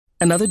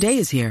Another day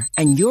is here,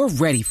 and you're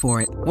ready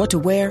for it. What to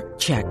wear?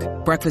 Check.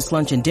 Breakfast,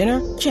 lunch, and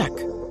dinner? Check.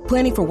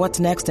 Planning for what's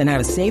next and how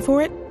to save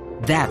for it?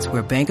 That's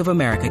where Bank of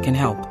America can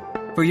help.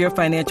 For your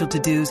financial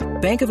to-dos,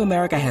 Bank of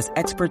America has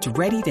experts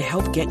ready to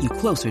help get you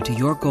closer to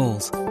your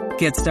goals.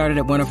 Get started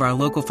at one of our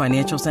local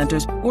financial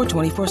centers or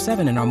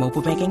 24/7 in our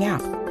mobile banking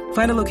app.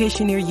 Find a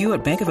location near you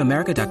at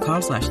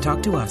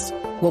bankofamerica.com/talktous.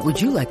 What would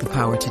you like the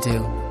power to do?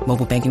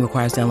 Mobile banking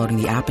requires downloading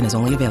the app and is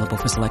only available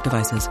for select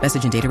devices.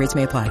 Message and data rates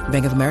may apply.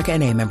 Bank of America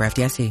N.A., member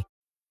FDIC.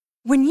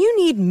 When you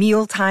need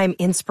mealtime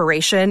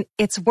inspiration,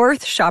 it's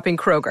worth shopping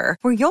Kroger,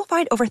 where you'll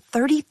find over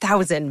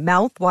 30,000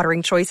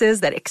 mouth-watering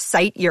choices that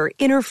excite your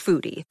inner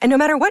foodie. And no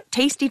matter what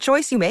tasty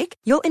choice you make,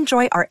 you'll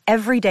enjoy our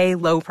everyday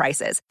low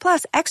prices,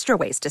 plus extra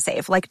ways to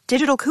save, like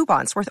digital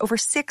coupons worth over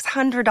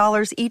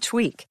 $600 each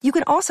week. You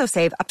can also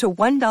save up to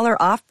 $1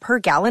 off per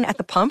gallon at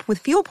the pump with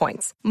fuel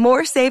points.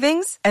 More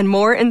savings and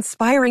more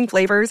inspiring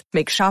flavors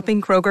make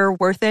shopping Kroger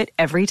worth it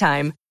every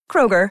time.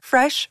 Kroger,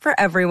 fresh for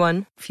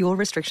everyone. Fuel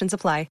restrictions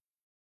apply.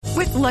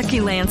 With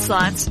Lucky Land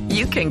Slots,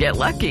 you can get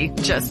lucky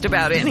just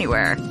about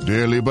anywhere.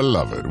 Dearly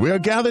beloved, we are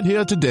gathered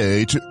here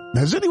today to...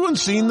 Has anyone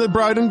seen the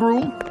bride and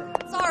groom?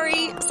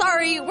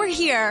 Sorry, we're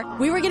here.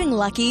 We were getting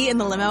lucky in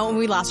the limo and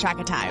we lost track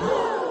of time.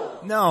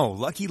 No,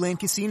 Lucky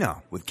Land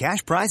Casino, with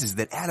cash prizes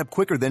that add up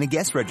quicker than a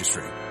guest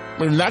registry.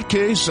 In that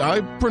case,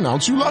 I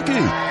pronounce you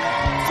lucky.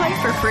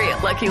 Play for free at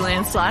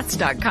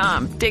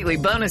LuckyLandSlots.com. Daily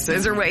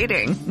bonuses are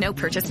waiting. No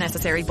purchase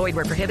necessary. Void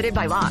where prohibited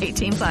by law.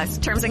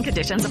 18+. Terms and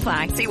conditions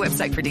apply. See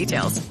website for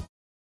details.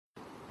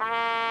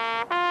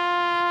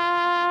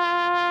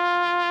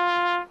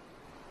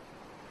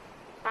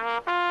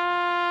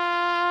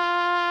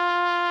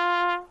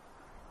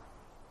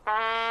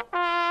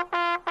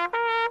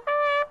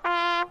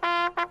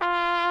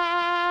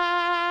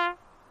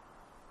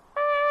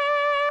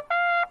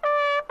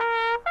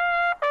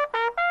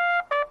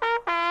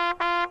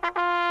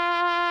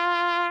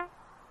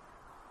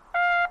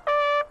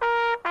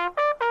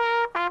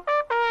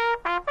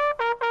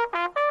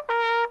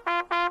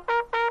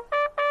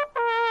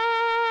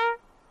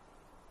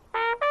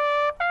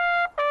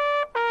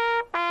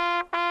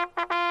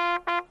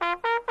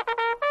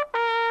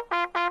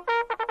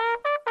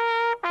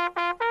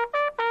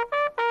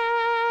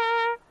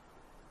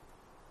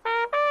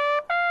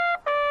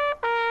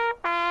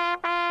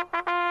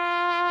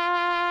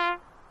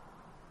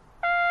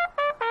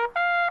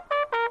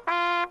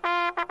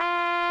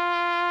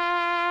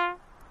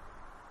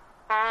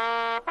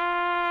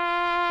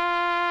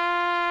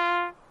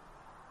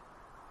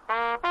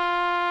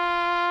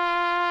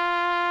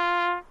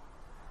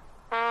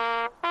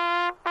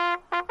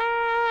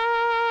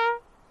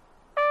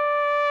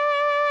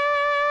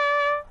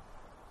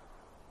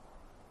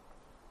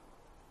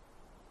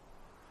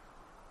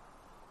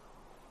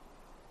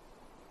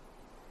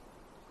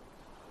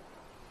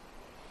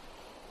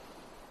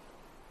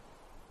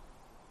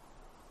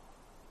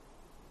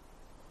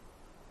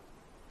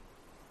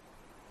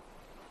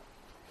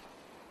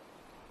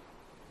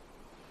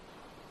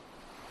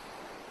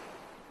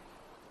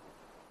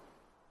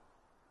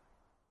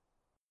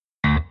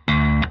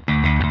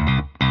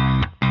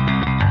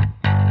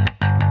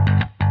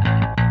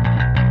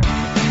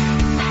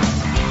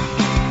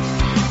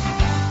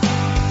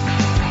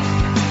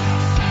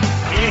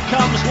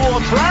 comes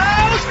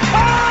Ward-Prowse.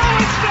 Oh,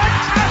 it's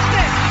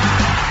fantastic!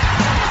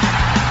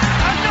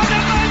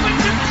 Another moment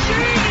of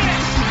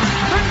genius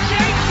from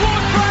James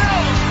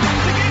Ward-Prowse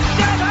to give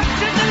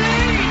Southampton the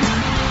lead.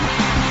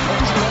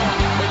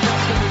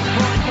 Adjusted his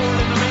fine ball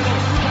in the middle.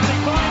 Can he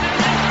find it?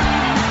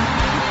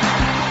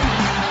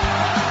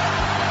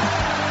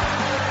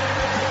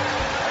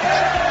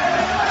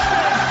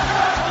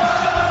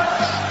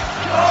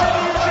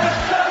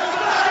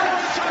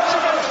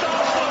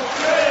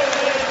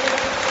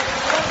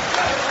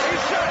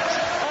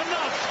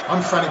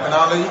 I'm Franny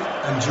Benali,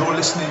 and you're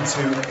listening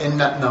to In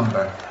That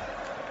Number.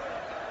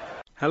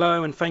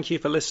 Hello, and thank you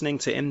for listening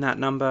to In That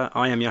Number.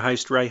 I am your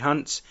host, Ray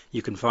Hunt.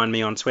 You can find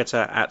me on Twitter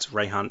at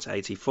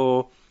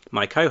RayHunt84.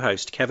 My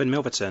co-host, Kevin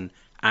Milverton,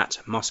 at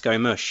Moscow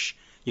Mush.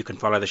 You can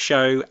follow the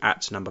show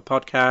at Number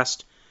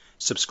Podcast.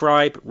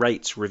 Subscribe,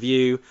 rate,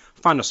 review.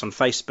 Find us on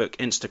Facebook,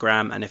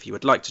 Instagram, and if you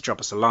would like to drop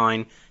us a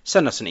line,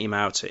 send us an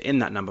email to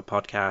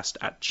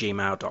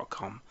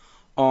inthatnumberpodcast@gmail.com.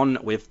 On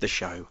with the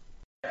show.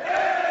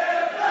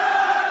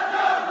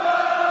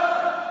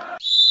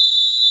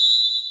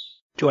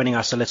 Joining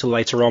us a little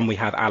later on, we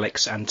have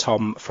Alex and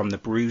Tom from the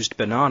Bruised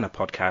Banana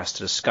podcast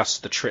to discuss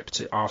the trip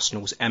to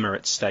Arsenal's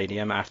Emirates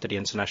Stadium after the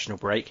international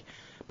break.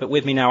 But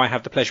with me now, I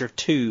have the pleasure of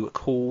two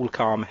cool,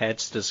 calm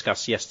heads to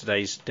discuss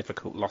yesterday's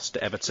difficult loss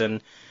to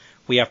Everton.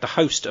 We have the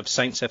host of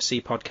Saints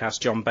FC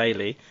podcast, John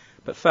Bailey.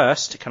 But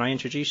first, can I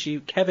introduce you,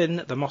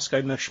 Kevin, the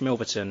Moscow Mush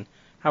Milverton.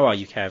 How are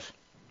you, Kev?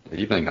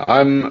 Good evening.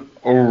 I'm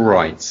all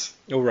right.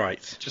 All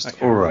right. Just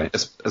okay. All right.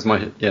 As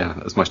my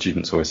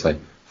students always say,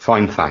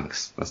 fine,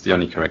 thanks. That's the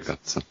only correct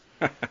answer.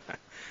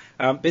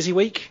 Busy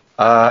week?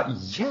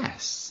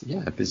 Yes.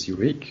 Yeah, busy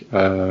week.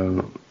 I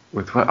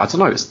don't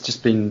know. It's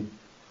just been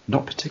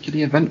not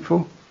particularly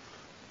eventful.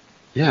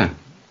 Yeah.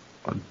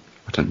 I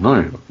don't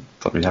know.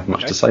 don't really have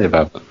much to say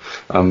about it.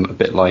 A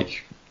bit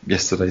like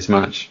yesterday's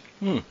match.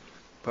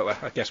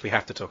 But I guess we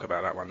have to talk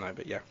about that one though.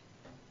 But yeah.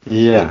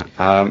 Yeah.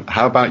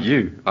 How about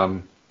you?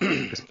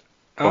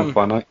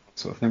 Bonfire night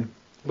sort of thing.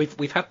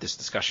 We've had this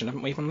discussion,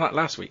 haven't we, from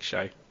last week's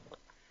show?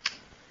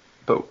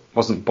 But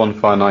wasn't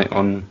bonfire night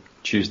on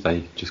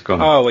Tuesday just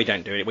gone? Oh, we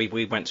don't do it.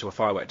 We went to a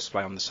firework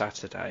display on the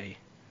Saturday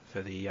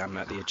for the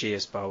at the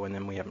Aegeus Bowl, and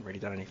then we haven't really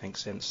done anything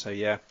since. So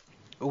yeah,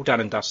 all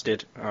done and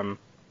dusted.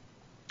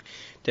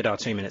 Did our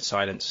 2-minute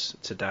silence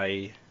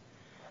today.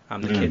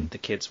 The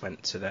kids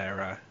went to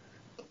their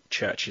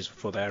churches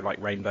for their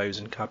like Rainbows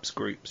and Cubs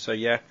group. So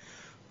yeah,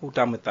 all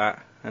done with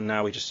that, and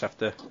now we just have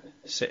to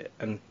sit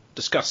and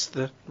discuss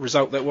the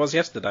result that was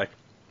yesterday.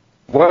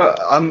 Well,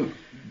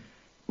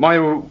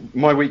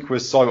 my week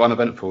was so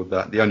uneventful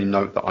that the only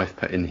note that I've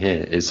put in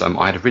here is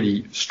I had a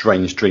really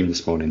strange dream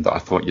this morning that I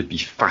thought you'd be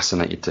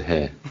fascinated to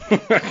hear.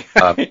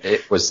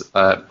 It was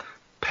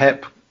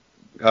Pep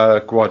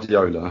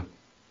Guardiola,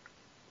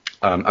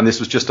 and this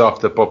was just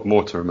after Bob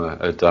Mortimer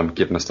had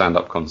given a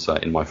stand-up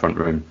concert in my front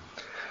room,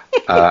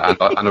 and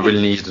I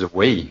really needed a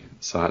wee,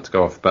 so I had to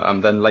go off.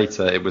 But then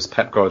later it was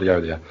Pep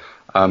Guardiola.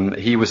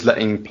 He was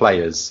letting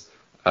players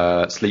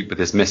sleep with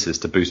his missus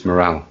to boost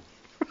morale.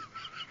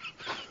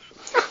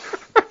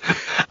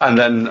 And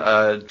then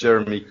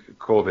Jeremy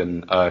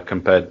Corbyn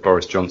compared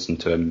Boris Johnson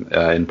to him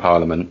in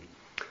Parliament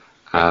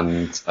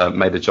and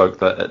made a joke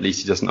that at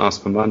least he doesn't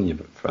ask for money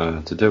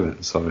to do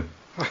it. So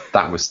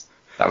that was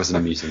an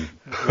amusing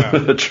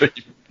dream.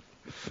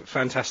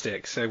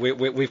 Fantastic. So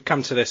we've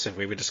come to this, have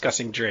we? We're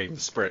discussing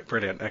dreams.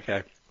 Brilliant.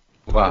 Okay.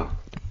 Wow.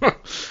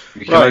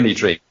 We can only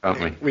dream, can't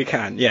we? We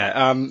can,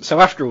 yeah.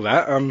 So after all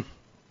that,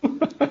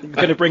 we're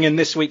going to bring in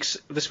this week's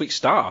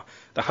star,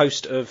 the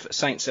host of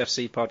Saints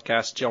FC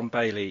podcast, John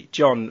Bailey.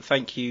 John,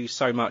 thank you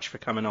so much for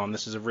coming on.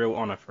 This is a real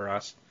honour for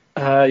us.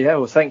 Yeah,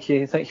 well, thank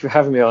you for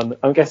having me on.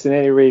 I'm guessing the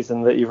only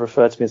reason that you've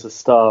referred to me as a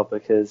star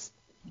because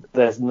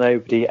there's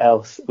nobody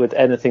else with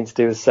anything to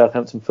do with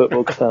Southampton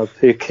Football Club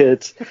who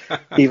could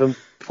even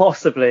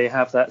possibly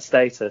have that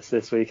status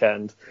this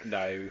weekend.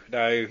 No,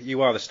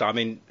 you are the star. I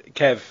mean,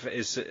 Kev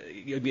is.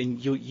 I mean,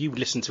 you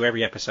listen to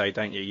every episode,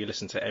 don't you? You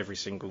listen to every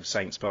single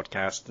Saints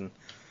podcast, and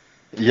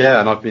yeah,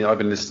 and I've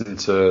been listening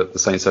to the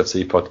Saints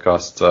FC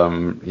podcast,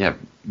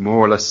 more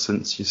or less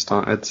since you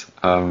started.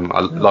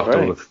 I loved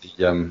all of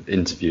the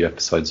interview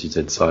episodes you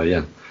did. So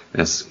yeah,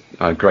 it's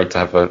great to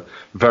have a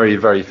very,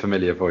 very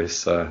familiar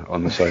voice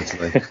on the show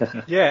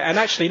today. Yeah, and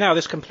actually now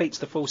this completes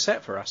the full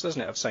set for us,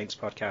 doesn't it, of Saints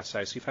podcast? So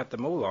we've had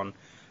them all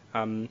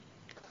on.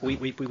 We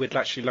would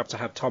actually love to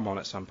have Tom on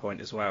at some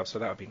point as well, so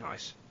that would be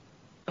nice.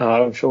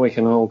 I'm sure we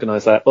can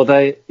organise that.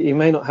 Although you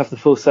may not have the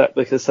full set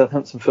because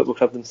Southampton Football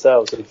Club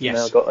themselves have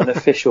now got an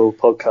official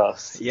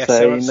podcast. Yes,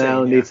 so you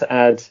now need to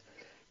add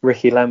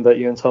Ricky Lambert,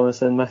 Ewan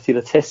Thomas and Matthew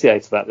Le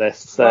Tissier to that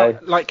list. So, well,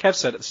 like Kev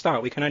said at the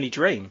start, we can only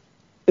dream.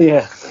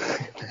 Yeah.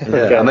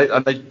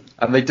 And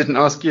they didn't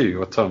ask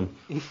you or Tom.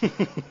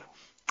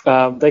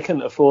 They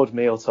couldn't afford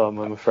me or Tom,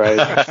 I'm afraid.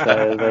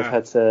 So they've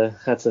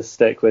had to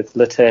stick with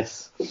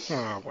Letis.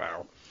 Oh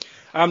wow.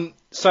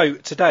 So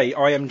today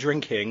I am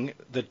drinking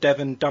the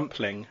Devon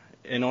dumpling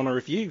in honour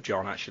of you,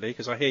 John, actually,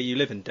 because I hear you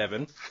live in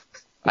Devon.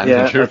 And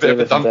you're a bit of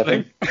a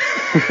dumpling.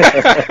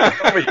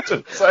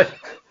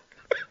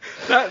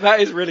 That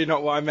is really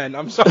not what I meant.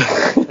 I'm sorry.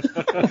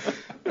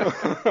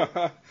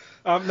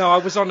 No, I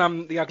was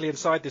on The Ugly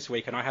Inside this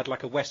week, and I had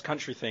like a West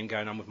Country thing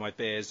going on with my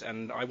beers,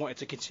 and I wanted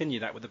to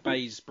continue that with the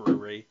Bays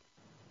Brewery.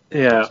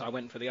 Yeah. So I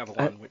went for the other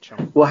one, which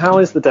I'm. Well, how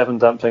is the Devon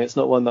dumpling? It's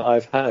not one that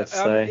I've had.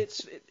 So.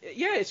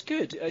 It's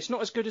good. It's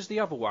not as good as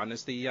the other one,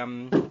 as the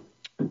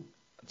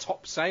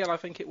top sale, I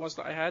think it was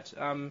that I had.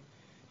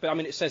 But I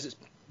mean, it says it's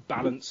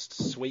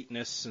balanced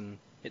sweetness and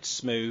it's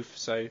smooth.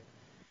 So,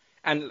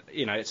 and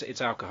you know,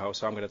 it's alcohol,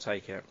 so I'm going to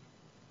take it.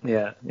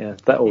 Yeah,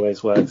 that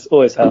always works.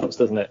 Always helps,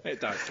 doesn't it?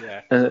 It does,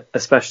 yeah.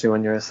 Especially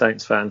when you're a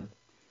Saints fan.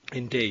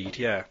 Indeed,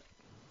 yeah.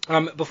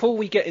 Before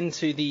we get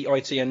into the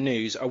ITN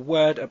news, a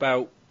word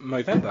about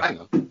Movember. Hang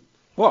on.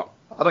 What?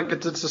 I don't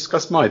get to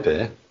discuss my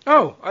beer.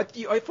 Oh, I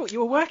thought you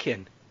were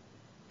working.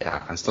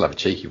 Yeah, I still have a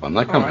cheeky one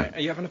though, can't I? Are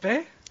you having a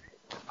beer?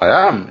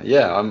 I am,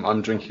 yeah.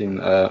 I'm drinking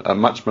a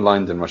much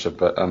maligned in Russia,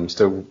 but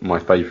still my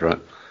favourite.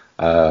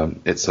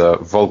 It's a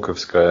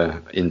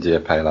Volkovskaya India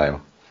Pale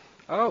Ale.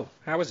 Oh,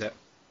 how is it?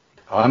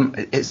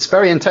 It's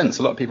very intense.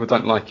 A lot of people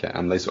don't like it,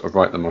 and they sort of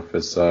write them off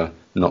as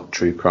not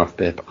true craft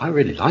beer, but I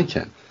really like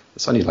it.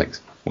 It's only like,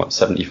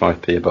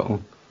 75p a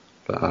bottle?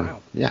 But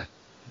wow. Yeah,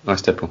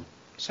 nice tipple.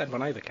 Send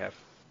one over, Kev.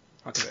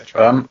 I'll give it a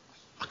try.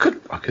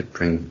 I could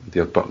bring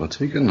the odd bottle or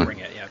two, couldn't I? Bring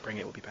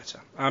it would be better.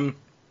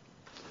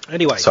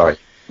 Anyway. Sorry,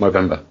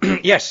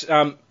 Movember. Yes,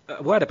 a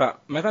word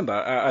about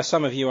Movember. As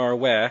some of you are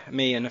aware,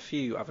 me and a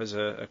few others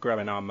are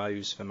growing our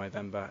mows for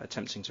Movember,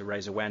 attempting to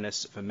raise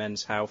awareness for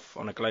men's health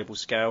on a global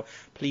scale.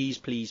 Please,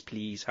 please,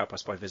 please help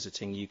us by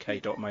visiting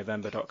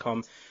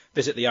uk.movember.com.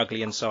 Visit the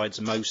Ugly Inside's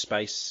Mo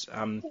space.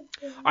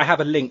 I have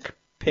a link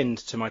pinned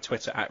to my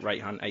Twitter at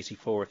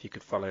RateHunt84 if you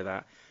could follow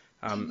that.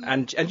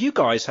 And you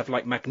guys have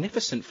like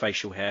magnificent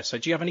facial hair. So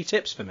do you have any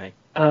tips for me?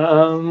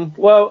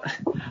 Well,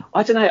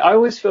 I don't know. I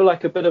always feel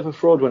like a bit of a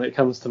fraud when it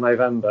comes to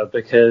Movember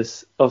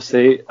because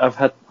obviously I've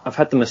had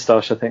the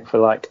moustache I think for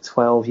like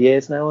 12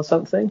 years now or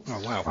something.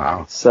 Oh wow!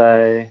 Wow.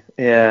 So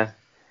yeah,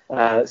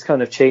 it's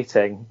kind of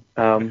cheating.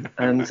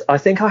 And I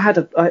think I had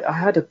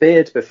a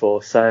beard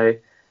before, so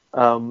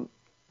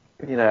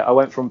I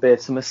went from beard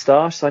to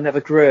moustache. So I never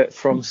grew it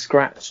from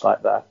scratch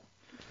like that.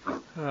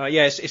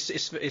 Yeah,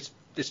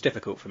 it's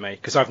difficult for me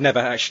because I've never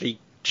actually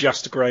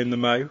just grown the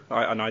mo,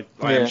 I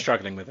am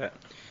struggling with it.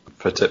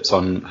 For tips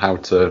on how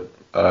to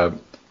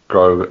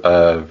grow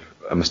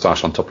a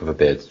moustache on top of a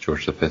beard,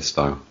 George V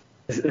style.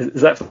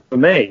 Is that for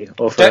me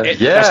or for?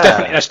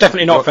 That's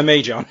definitely not for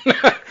me, John.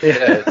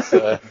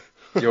 Yeah,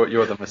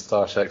 you're the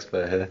moustache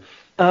expert here.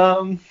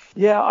 I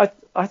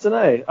don't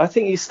know. I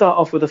think you start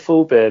off with a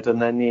full beard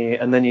and then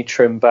you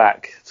trim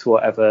back to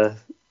whatever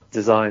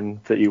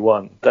design that you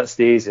want. That's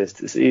the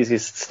easiest. It's the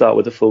easiest to start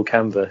with a full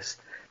canvas.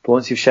 But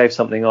once you've shaved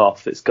something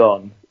off, it's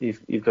gone.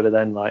 You've got to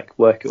then like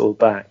work it all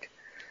back.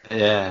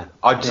 Yeah,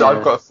 I've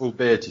got a full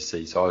beard, you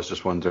see. So I was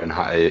just wondering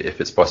if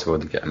it's possible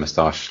to get a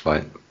moustache,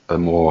 like a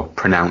more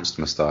pronounced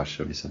moustache,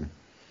 shall we say?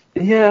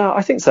 Yeah,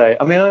 I think so.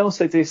 I mean, I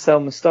also do sell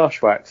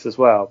moustache wax as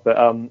well. But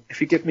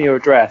if you give me your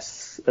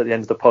address at the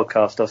end of the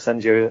podcast, I'll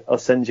send you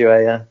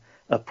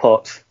a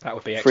pot. That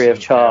would be free of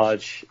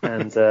charge,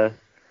 and oh,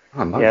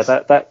 nice.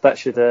 Yeah,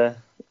 that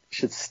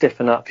should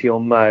stiffen up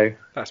your mo.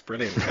 That's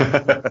brilliant.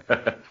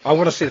 I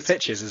want to see the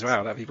pictures as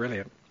well. That'd be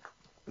brilliant.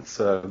 It's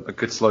a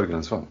good slogan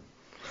as well.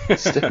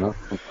 Stiffen up.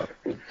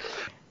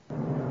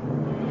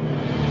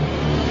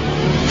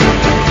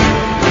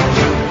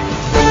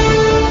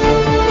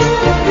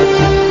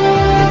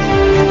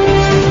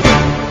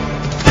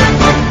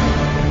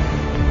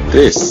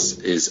 This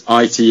is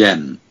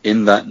ITN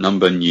In That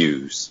Number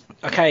News.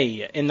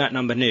 Okay, in that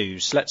number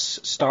news, let's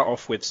start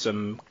off with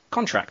some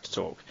contract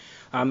talk.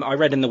 I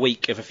read in the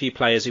week of a few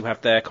players who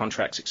have their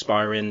contracts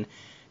expiring.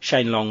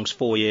 Shane Long's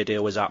 4-year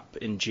deal was up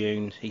in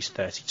June. He's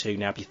 32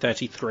 now, be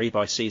 33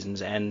 by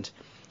season's end.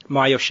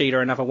 Maya Yoshida,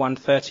 another one,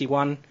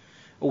 31,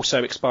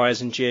 also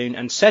expires in June.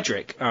 And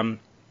Cedric's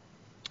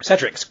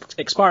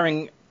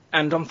expiring,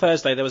 and on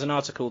Thursday there was an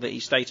article that he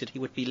stated he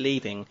would be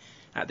leaving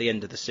at the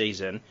end of the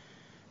season.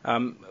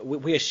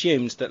 We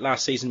assumed that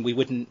last season we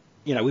wouldn't,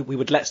 we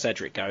would let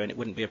Cedric go and it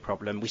wouldn't be a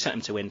problem. We sent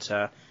him to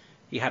Inter.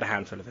 He had a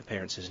handful of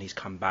appearances and he's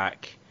come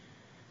back.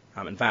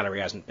 And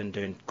Valerie hasn't been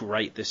doing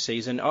great this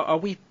season. Are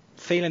we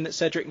feeling that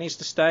Cedric needs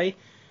to stay?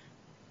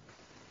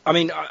 I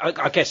mean,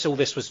 I guess all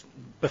this was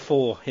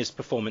before his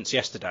performance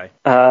yesterday.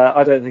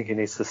 I don't think he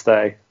needs to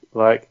stay.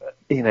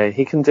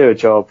 He can do a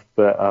job,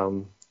 but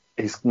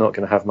he's not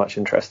going to have much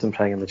interest in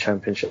playing in the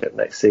Championship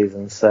next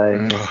season.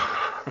 So,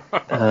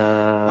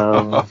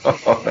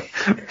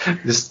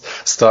 just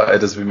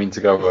started as we mean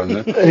to go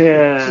on.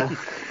 Yeah,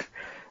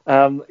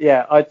 I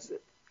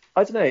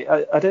don't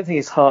know. I don't think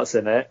his heart's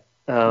in it.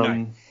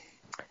 No.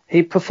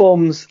 He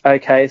performs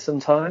okay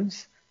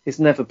sometimes. He's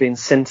never been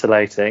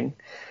scintillating,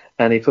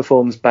 and he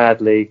performs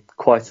badly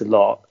quite a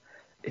lot.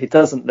 He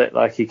doesn't look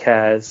like he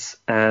cares,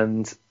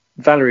 and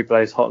Valerie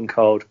blows hot and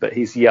cold, but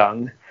he's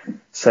young,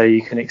 so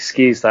you can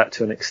excuse that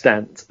to an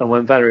extent. And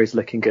when Valerie's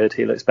looking good,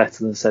 he looks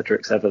better than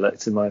Cedric's ever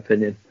looked, in my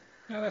opinion.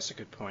 No, that's a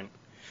good point.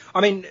 I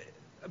mean,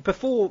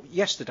 before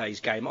yesterday's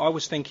game, I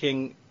was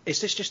thinking,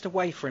 is this just a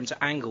way for him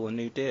to angle a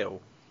new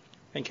deal?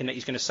 Thinking that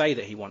he's going to say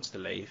that he wants to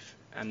leave,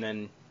 and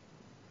then,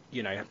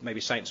 maybe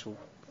Saints will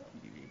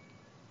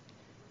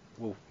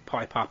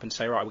pipe up and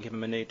say, right, we'll give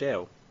him a new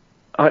deal.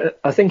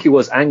 I think he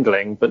was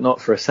angling, but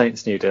not for a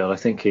Saints new deal. I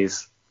think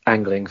he's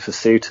angling for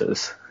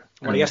suitors.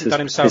 Well, he hasn't done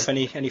himself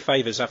any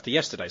favours after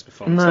yesterday's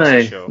performance,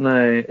 that's for sure.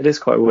 No, it is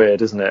quite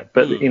weird, isn't it?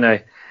 But,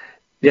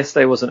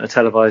 yesterday wasn't a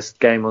televised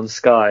game on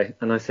Sky,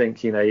 and I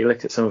think, you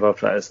look at some of our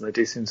players and they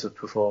do seem to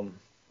perform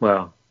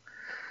well.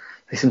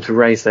 They seem to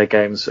raise their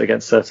games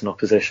against certain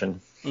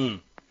opposition.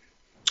 And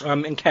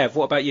Kev,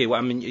 what about you?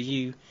 I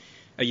mean,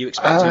 are you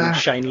expecting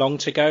Shane Long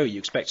to go? Are you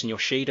expecting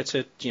Yoshida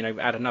to,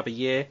 add another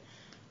year?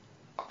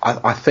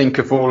 I think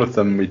of all of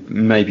them, we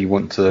maybe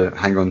want to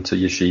hang on to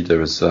Yoshida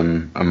as a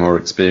more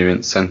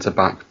experienced centre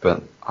back,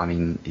 but I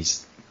mean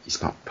he's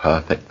not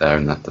perfect there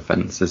in that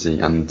defence, is he?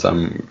 And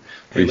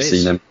we've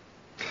seen him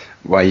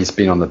where he's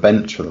been on the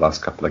bench for the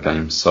last couple of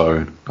games,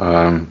 so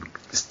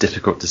it's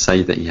difficult to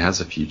say that he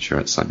has a future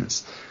at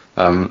Saints.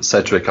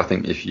 Cedric, I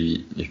think if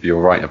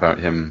you're right about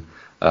him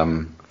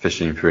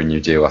fishing for a new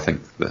deal, I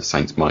think the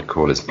Saints might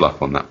call his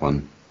bluff on that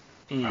one.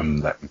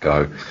 Let him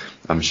go.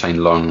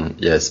 Shane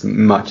Long, as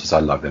much as I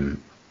love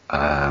him,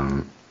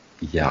 I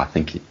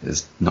think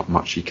there's not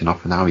much he can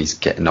offer now. He's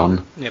getting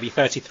on. He'll be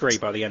 33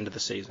 by the end of the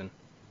season.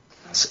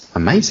 It's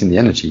amazing the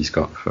energy he's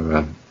got for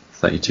a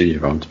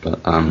 32-year-old, but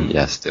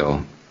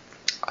still,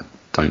 I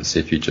don't see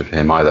a future for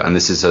him either. And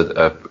this is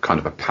a kind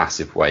of a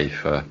passive way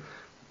for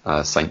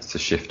Saints to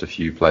shift a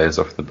few players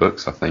off the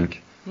books, I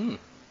think.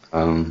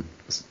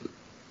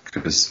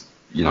 Because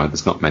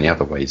there's not many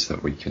other ways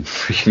that we can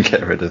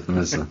get rid of them,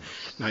 is there?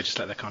 No, just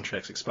let their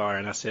contracts expire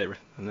and that's it,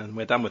 and then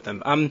we're done with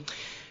them.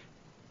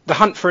 The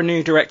hunt for a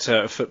new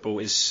director of football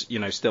is,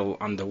 still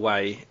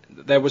underway.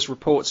 There was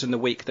reports in the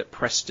week that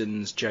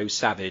Preston's Joe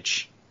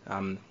Savage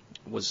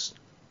was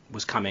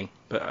coming,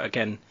 but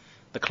again,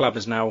 the club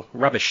has now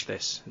rubbished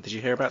this. Did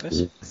you hear about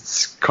this?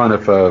 It's kind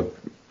of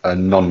a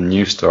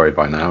non-news story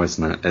by now,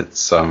 isn't it?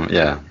 It's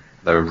there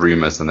were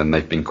rumours and then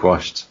they've been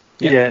quashed.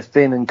 Yeah, it's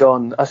been and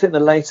gone. I think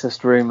the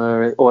latest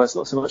rumour, or it's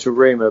not so much a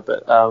rumour,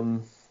 but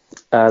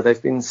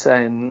they've been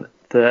saying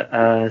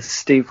that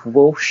Steve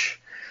Walsh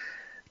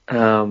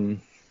and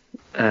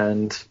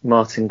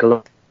Martin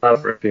Glover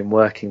have been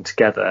working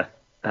together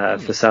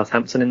for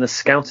Southampton in the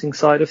scouting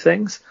side of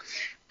things.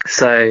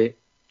 So,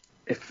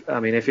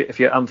 if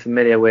you're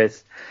unfamiliar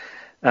with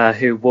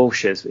who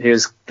Walsh is, he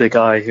was the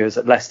guy who was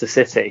at Leicester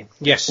City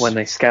when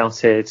they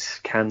scouted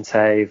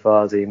Kante,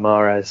 Vardy,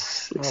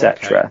 Mahrez,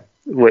 etc.,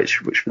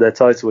 which were their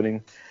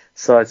title-winning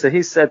side. So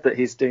he said that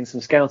he's doing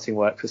some scouting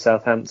work for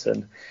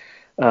Southampton.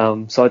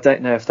 So I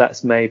don't know if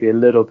that's maybe a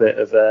little bit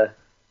of a,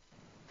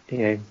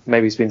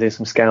 maybe he's been doing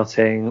some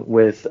scouting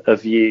with a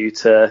view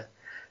to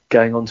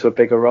going on to a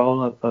bigger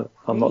role.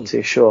 I'm not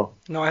too sure.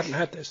 No, I haven't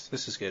heard this.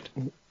 This is good.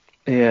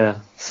 Yeah.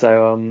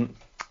 So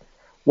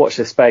watch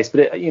this space.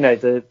 But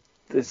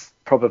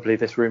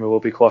this rumour will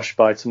be quashed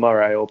by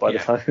tomorrow or by the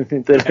time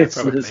the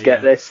listeners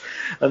get this,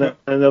 and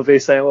they'll be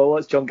saying, "Well,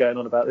 what's John going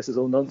on about? This is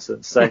all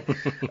nonsense." So,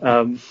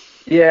 I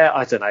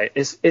don't know.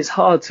 It's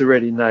hard to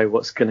really know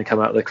what's going to come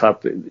out of the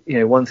club. But,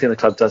 one thing the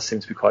club does seem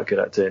to be quite good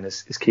at doing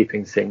is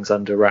keeping things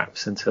under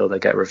wraps until they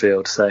get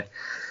revealed. So,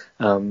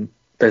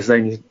 there's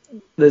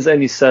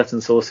only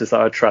certain sources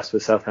that I trust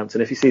with Southampton.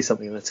 If you see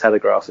something in the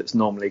Telegraph, it's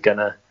normally going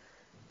to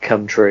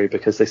come true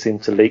because they seem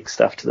to leak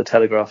stuff to the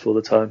Telegraph all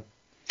the time.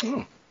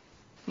 Oh.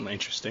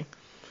 Interesting.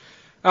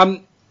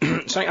 Something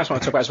else I want to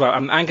talk about as well.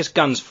 Angus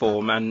Gunn's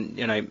form and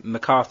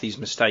McCarthy's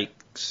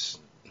mistakes.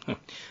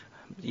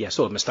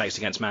 Sort of mistakes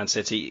against Man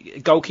City.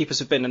 Goalkeepers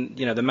have been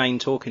the main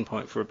talking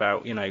point for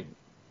about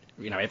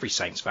every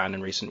Saints fan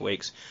in recent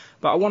weeks.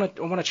 But I want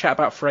to chat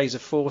about Fraser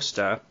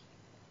Forster.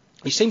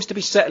 He seems to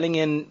be settling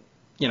in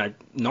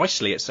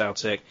nicely at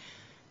Celtic.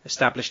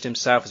 Established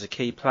himself as a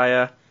key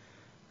player,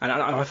 and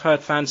I've heard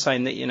fans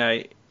saying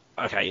that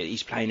okay,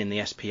 he's playing in the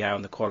SPL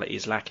and the quality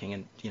is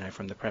lacking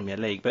from the Premier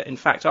League. But in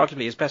fact,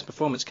 arguably his best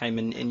performance came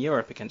in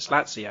Europe against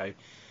Lazio.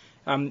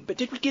 But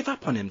did we give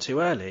up on him too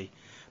early?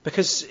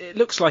 Because it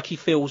looks like he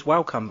feels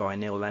welcome by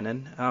Neil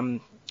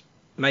Lennon.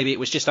 Maybe it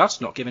was just us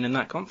not giving him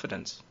that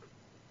confidence.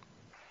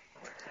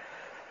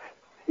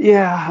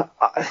 Yeah,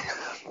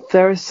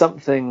 there is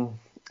something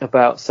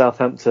about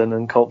Southampton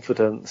and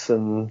confidence,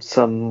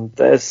 and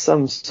there's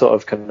some sort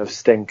of kind of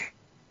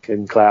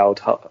stinking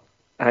cloud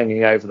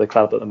hanging over the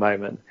club at the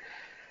moment.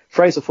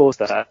 Fraser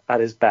Forster, at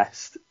his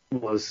best,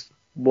 was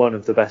one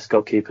of the best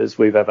goalkeepers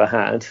we've ever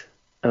had,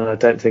 and I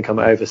don't think I'm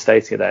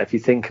overstating it there. If you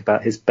think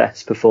about his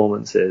best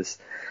performances,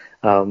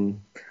 I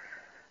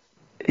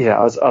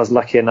was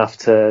lucky enough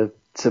to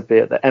be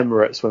at the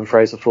Emirates when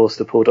Fraser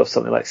Forster pulled off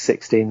something like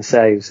 16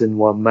 saves in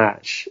one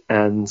match,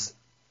 and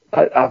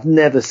I've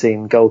never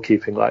seen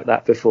goalkeeping like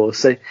that before.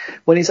 So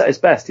when he's at his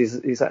best,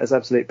 he's at his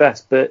absolute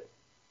best. But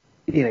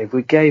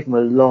we gave him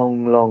a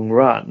long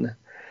run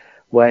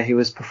where he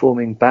was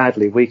performing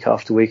badly week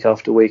after week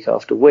after week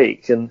after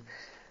week. And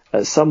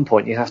at some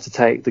point you have to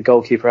take the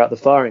goalkeeper out the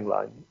firing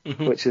line,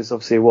 which is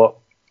obviously what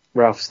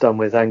Ralph's done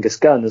with Angus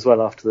Gunn as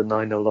well. After the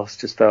 9-0 loss,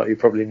 just felt he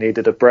probably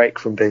needed a break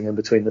from being in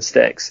between the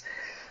sticks.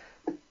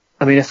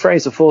 I mean, if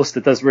Fraser Forster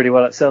does really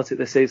well at Celtic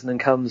this season and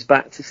comes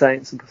back to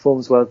Saints and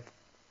performs well,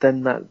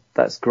 then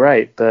that's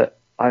great. But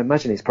I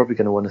imagine he's probably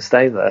going to want to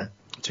stay there.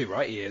 Too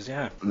right he is,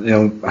 yeah.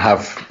 He'll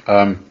have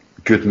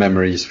good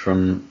memories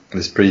from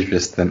this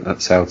previous stint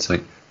at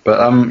Celtic.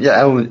 But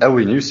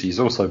Elway Newsey is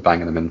also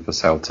banging them in for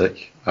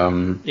Celtic.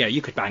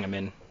 You could bang him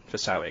in for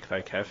Celtic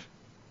though, Kev.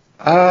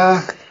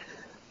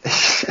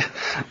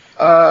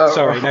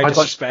 Sorry, no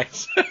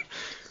disrespect.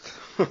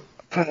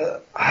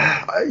 But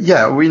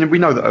we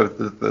know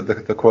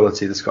that the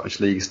quality of the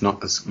Scottish League is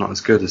not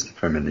as good as the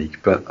Premier League.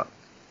 But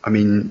I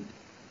mean,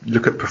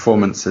 look at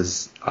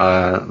performances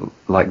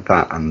like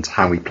that and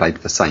how he played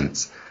for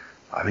Saints.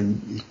 I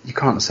mean, you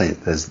can't say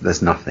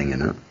there's nothing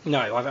in it.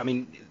 No, I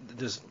mean,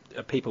 there's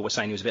people were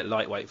saying he was a bit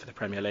lightweight for the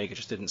Premier League. It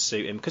just didn't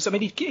suit him because I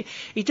mean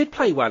he did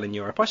play well in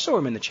Europe. I saw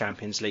him in the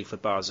Champions League for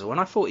Basel, and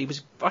I thought he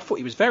was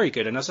very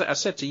good. And as I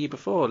said to you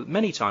before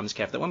many times,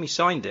 Kev, that when we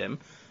signed him,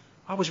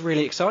 I was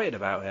really excited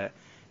about it.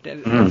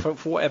 For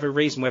whatever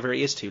reason, whether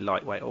he is too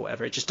lightweight or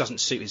whatever, it just doesn't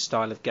suit his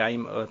style of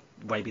game, or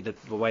maybe the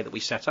way that we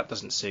set up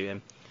doesn't suit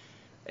him.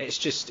 It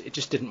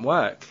just didn't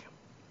work.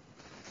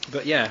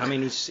 But yeah, I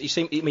mean,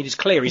 it's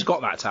clear he's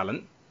got that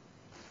talent.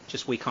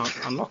 Just we can't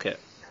unlock it.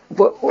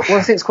 What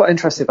I think is quite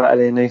interesting about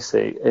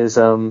Elyounoussi is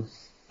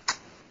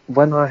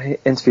when I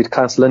interviewed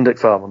Klaus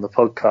Lundekvam on the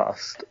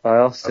podcast, I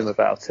asked him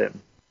about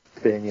him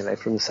being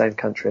from the same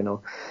country and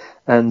all,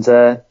 and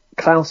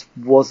Klaus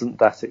wasn't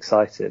that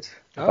excited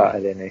about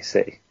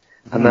Elyounoussi,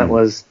 and that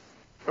was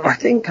I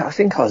think I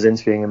was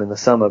interviewing him in the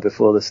summer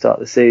before the start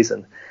of the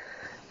season,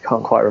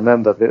 can't quite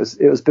remember, but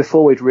it was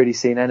before we'd really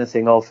seen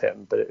anything of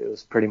him, but it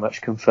was pretty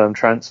much confirmed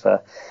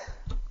transfer.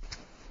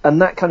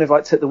 And that kind of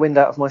like took the wind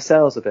out of my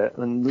sails a bit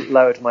and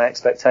lowered my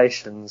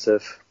expectations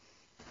of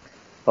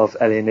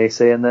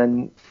Elyounoussi. And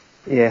then,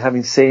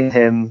 having seen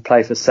him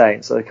play for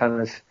Saints, I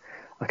could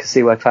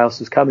see where Klaus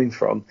was coming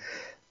from.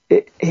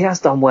 He has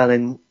done well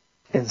in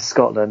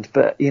Scotland,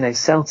 but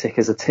Celtic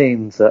is a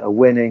team that are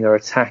winning, are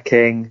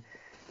attacking,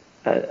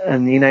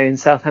 and in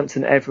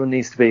Southampton everyone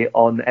needs to be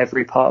on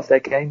every part of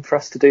their game for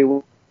us to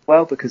do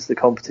well because the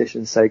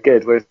competition is so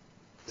good. Whereas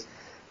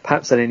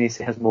perhaps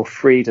Elyounoussi has more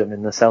freedom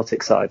in the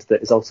Celtic side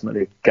that is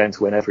ultimately going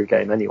to win every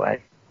game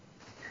anyway.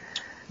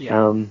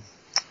 Yeah.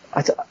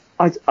 I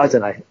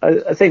don't know.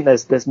 I think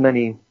there's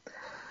many.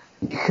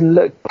 You can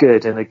look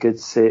good in a good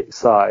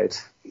side,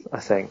 I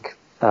think.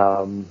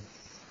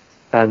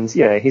 And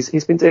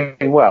he's been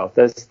doing well.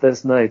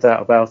 There's no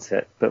doubt about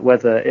it. But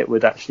whether it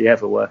would actually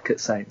ever work at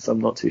Saints,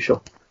 I'm not too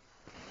sure.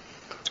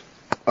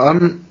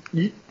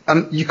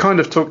 You kind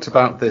of talked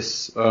about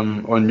this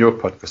on your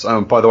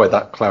podcast. By the way,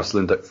 that Klaus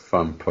Lindeck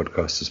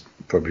podcast is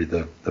probably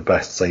the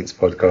best Saints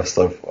podcast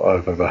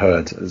I've ever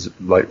heard. It's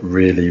like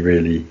really,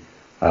 really,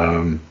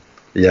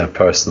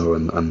 personal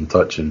and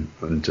touching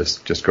and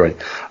just great.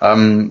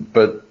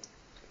 But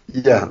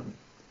yeah,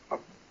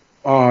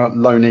 our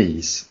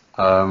loanees.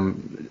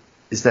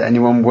 Is there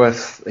anyone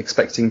worth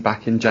expecting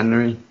back in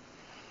January?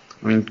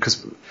 I mean,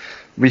 because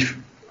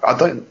I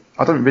don't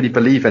really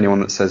believe anyone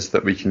that says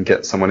that we can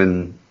get someone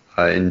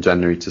in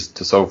January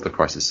to solve the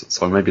crisis.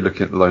 So maybe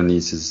looking at the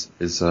loanees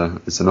is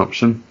an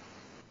option.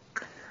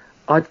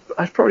 I'd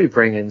probably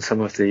bring in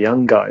some of the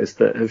young guys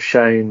that have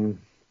shown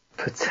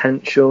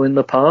potential in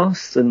the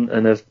past and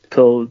have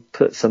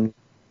put some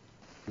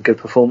good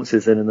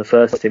performances in the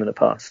first team in the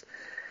past.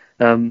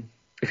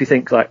 If you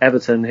think like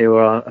Everton, who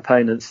are our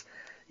opponents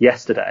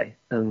yesterday,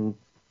 and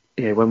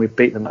when we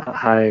beat them at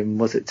home,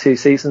 was it 2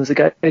 seasons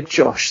ago?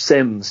 Josh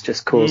Sims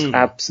just caused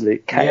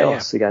absolute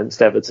chaos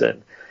against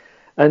Everton,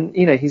 and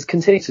he's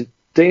continued to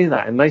do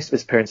that in most of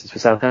his appearances for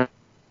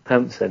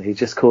Southampton. He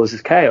just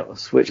causes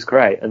chaos, which is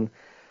great, and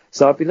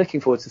so I'd be looking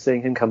forward to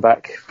seeing him come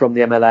back from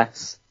the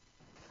MLS.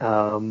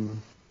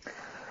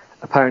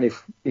 Apparently,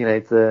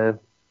 the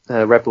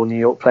Red Bull New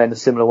York play in a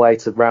similar way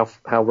to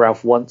how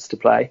Ralph wants to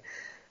play.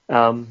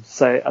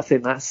 So I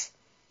think that's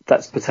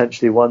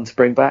potentially one to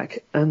bring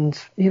back. And,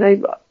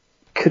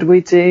 could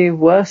we do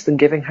worse than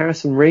giving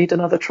Harrison Reed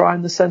another try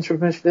in the centre of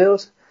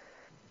midfield?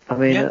 I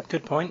mean,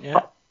 good point,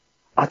 yeah.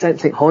 I don't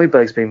think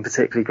Højbjerg's been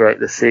particularly great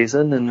this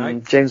season,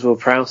 and James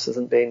Ward-Prowse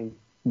hasn't been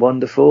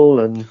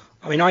wonderful. And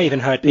I mean, I even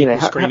heard people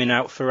screaming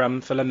out for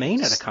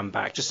Lamina to come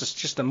back,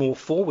 just a more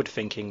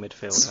forward-thinking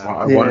midfielder.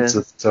 I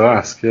wanted to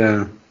ask,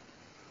 yeah.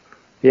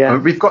 I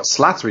mean, we've got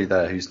Slattery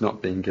there, who's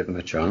not being given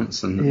a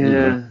chance,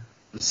 and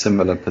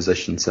similar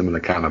position,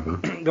 similar calibre.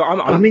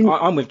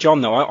 I'm with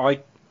John though.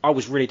 I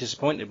was really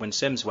disappointed when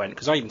Sims went,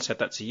 because I even said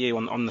that to you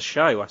on the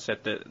show. I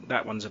said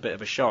that one's a bit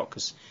of a shock,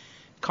 because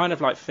it kind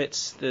of like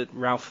fits the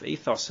Ralph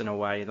ethos in a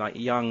way, like a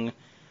young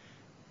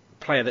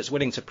player that's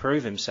willing to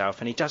prove himself,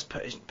 and he does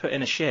put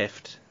in a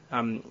shift.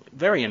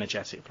 Very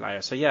energetic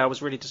player. So I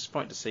was really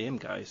disappointed to see him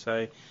go.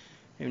 So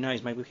who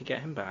knows? Maybe we could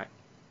get him back.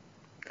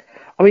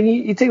 I mean,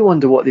 you do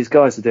wonder what these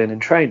guys are doing in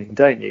training,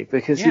 don't you?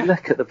 Because you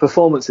look at the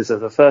performances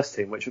of the first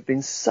team, which have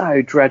been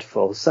so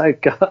dreadful, so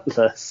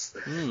gutless,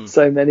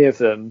 so many of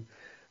them.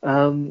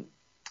 And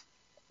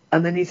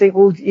then you think,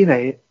 well,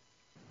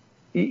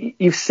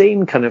 you've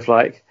seen kind of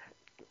like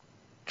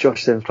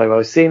Josh Sims play well,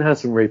 you've seen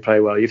Harrison Reed play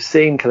well, you've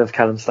seen kind of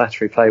Callum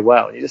Slattery play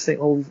well, and you just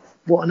think, well,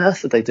 what on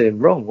earth are they doing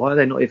wrong? Why are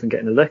they not even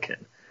getting a look in?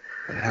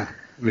 Yeah,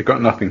 we've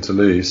got nothing to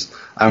lose.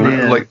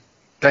 Like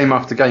game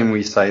after game,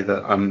 we say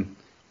that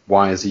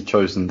why has he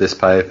chosen this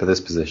player for this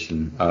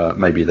position?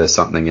 Maybe there's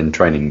something in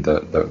training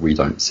that we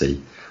don't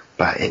see,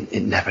 but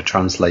it never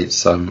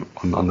translates on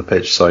the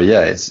pitch. So it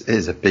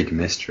is a big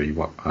mystery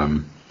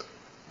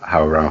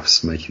how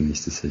Ralph's making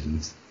these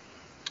decisions.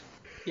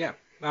 Yeah,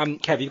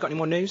 Kev, you got any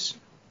more news?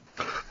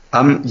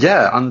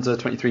 Under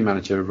 23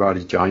 manager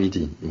Radi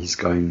Jaidi, he's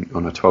going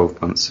on a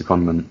 12-month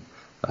secondment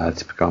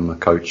to become a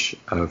coach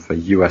of a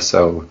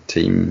USL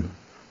team,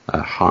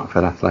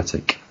 Hartford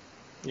Athletic.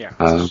 Yeah,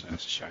 that's a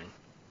shame.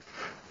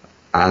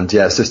 And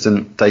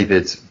assistant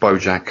David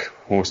Bojack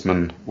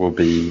Horseman will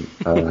be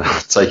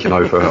taken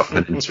over on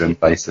an interim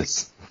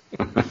basis.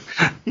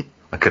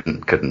 I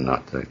couldn't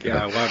not do it.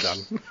 Yeah, well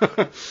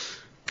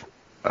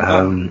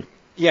done.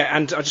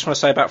 And I just want to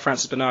say about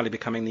Francis Benali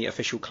becoming the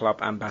official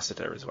club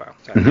ambassador as well.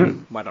 So,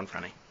 well done,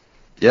 Franny.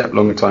 Yeah,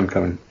 long time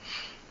coming.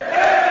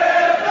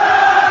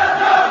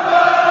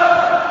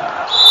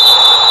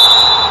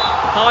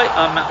 Hi,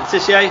 I'm Matt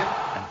Letitia,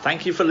 and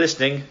thank you for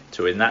listening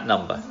to In That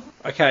Number.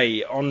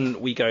 Okay, on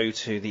we go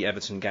to the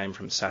Everton game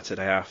from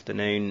Saturday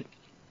afternoon.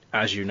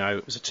 As you know,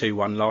 it was a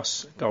 2-1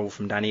 loss, goal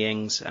from Danny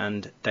Ings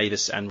and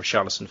Davis and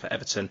Richarlison for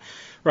Everton.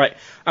 Right,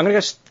 I'm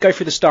going to go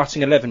through the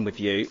starting 11 with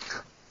you.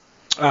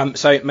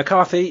 So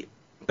McCarthy,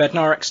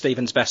 Bednarek,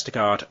 Stevens,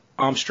 Vestergaard,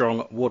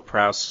 Armstrong,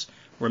 Ward-Prowse,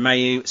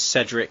 Romeu,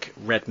 Cedric,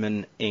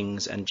 Redman,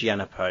 Ings and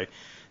Giannapo.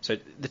 So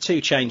the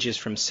two changes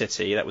from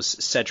City, that was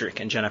Cedric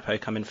and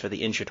Djenepo coming for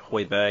the injured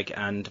Højbjerg,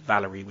 and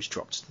Valery was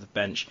dropped to the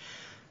bench.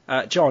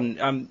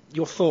 John,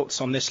 your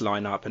thoughts on this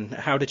lineup, and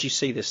how did you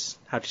see this?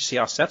 How did you see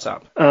our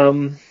setup?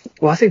 Well,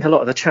 I think a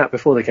lot of the chat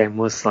before the game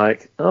was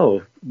like,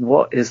 "Oh,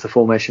 what is the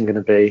formation going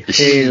to be? Who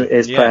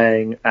is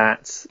playing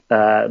at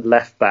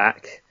left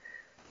back?"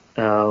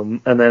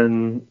 And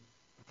then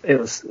it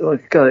was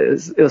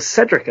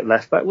Cedric at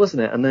left back,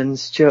 wasn't it? And then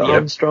Stuart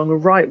Armstrong, a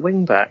right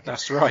wing back.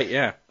 That's right.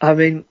 Yeah. I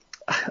mean,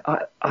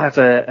 I have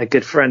a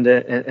good friend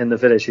in the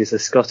village who's a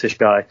Scottish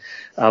guy,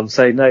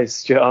 so he knows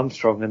Stuart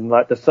Armstrong, and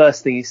like the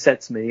first thing he said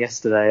to me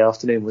yesterday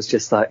afternoon was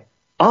just like,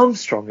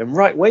 "Armstrong and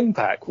right wing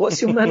back,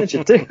 what's your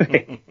manager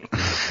doing?"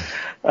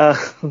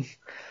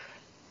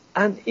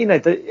 And you know,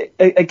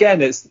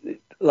 again, it's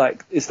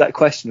that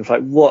question of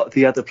like, what are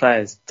the other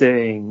players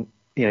doing?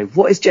 You know,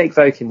 what is Jake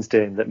Vokins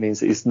doing that means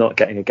that he's not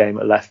getting a game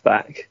at left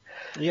back?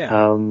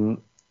 Yeah.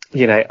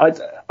 You know,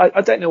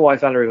 I don't know why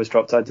Valery was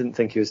dropped. I didn't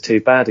think he was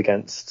too bad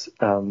against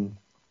Man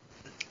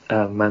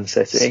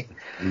City.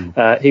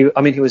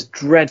 He was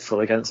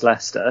dreadful against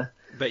Leicester.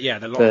 But yeah,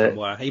 a lot of them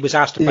were. He was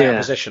asked to play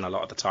opposition a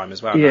lot of the time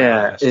as well.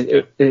 Yeah,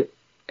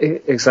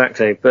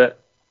 exactly. But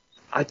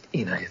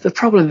the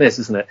problem is,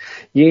 isn't it?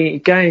 You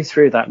go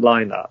through that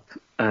lineup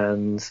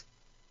and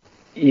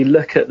you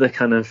look at the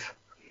kind of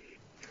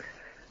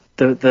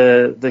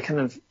the kind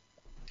of,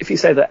 if you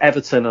say that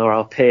Everton are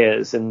our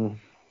peers in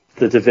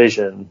the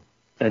division,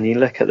 and you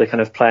look at the kind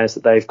of players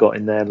that they've got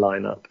in their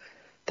lineup,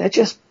 they're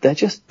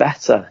just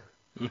better.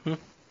 Mm-hmm.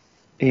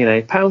 You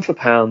know, pound for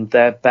pound,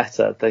 they're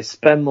better. They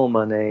spend more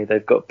money.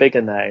 They've got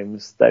bigger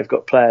names. They've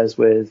got players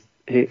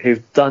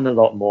who've done a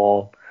lot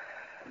more.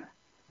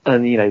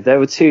 And you know, there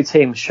were two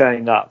teams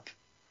showing up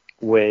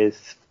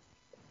with,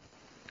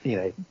 you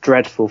know,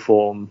 dreadful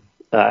form.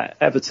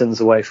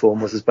 Everton's away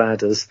form was as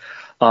bad as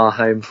our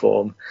home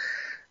form.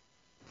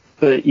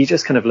 But you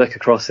just kind of look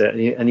across it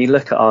and you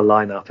look at our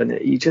lineup and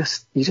you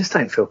just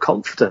don't feel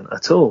confident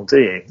at all, do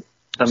you?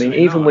 I mean,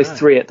 even with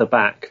three at the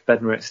back,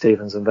 Bednarek,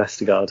 Stevens and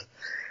Vestergaard.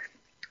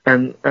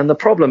 And the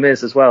problem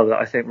is as well that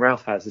I think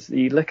Ralph has is that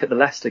you look at the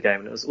Leicester game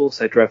and it was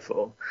also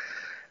dreadful.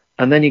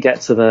 And then you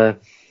get to the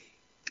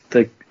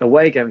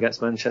away game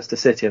against Manchester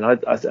City, and I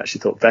actually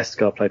thought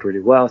Vestergaard played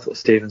really well. I thought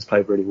Stevens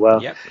played really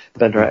well. Yep.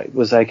 Bednarek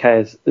was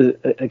okay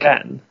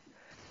again.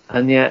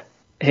 And yet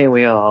here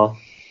we are,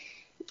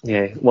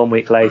 1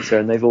 week later,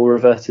 and they've all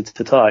reverted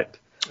to type.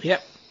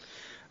 Yep.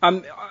 I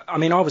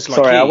mean, I was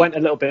like, sorry, I went a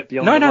little bit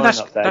beyond the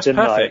lineup there, didn't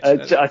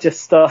perfect. I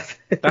just started.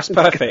 That's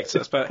perfect.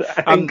 That's perfect.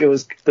 The anger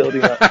was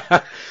building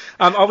up.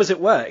 I was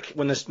at work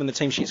when the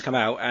team sheets come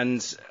out,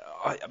 and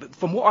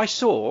from what I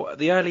saw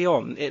early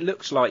on, it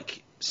looked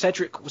like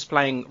Cedric was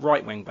playing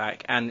right wing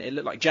back, and it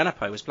looked like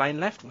Djenepo was playing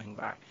left wing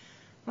back.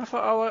 And I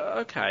thought, oh,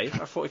 okay.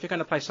 I thought if you're going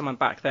to play someone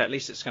back there, at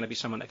least it's going to be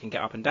someone that can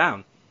get up and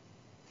down.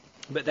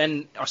 But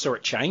then I saw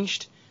it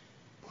changed,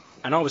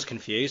 and I was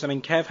confused. I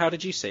mean, Kev, how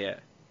did you see it?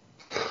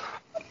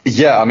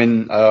 Yeah, I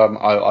mean,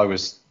 I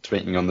was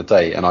tweeting on the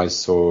day, and I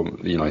saw,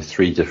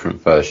 three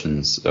different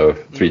versions of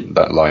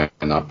that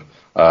lineup.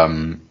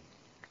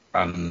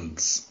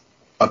 And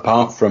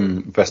apart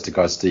from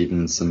Vestergaard,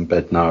 Stevens, and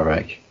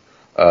Bednarek,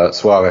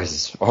 Suarez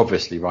is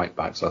obviously right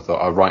back, so I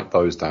thought I'll write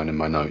those down in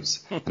my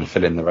notes and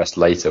fill in the rest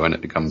later when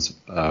it becomes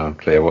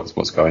clear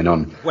what's going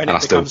on. When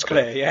it becomes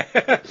clear, yeah.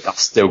 I've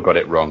still got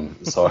it wrong,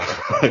 so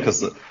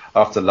because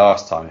after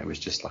last time it was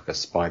just like a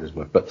spider's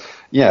web. But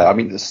yeah, I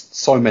mean, there's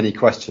so many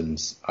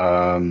questions. Who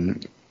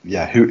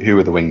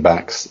are the wing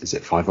backs? Is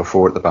it 5 or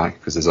 4 at the back?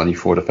 Because there's only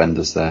 4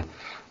 defenders there.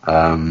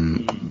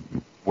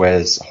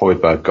 Where's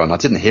Højbjerg gone? I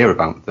didn't hear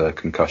about the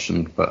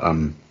concussion, but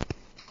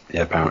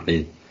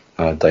apparently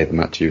day of the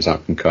match he was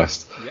out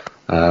concussed. Yep.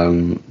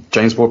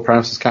 James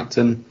Ward-Prowse as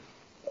captain,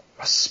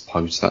 I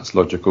suppose that's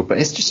logical, but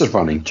it's just a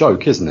running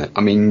joke, isn't it?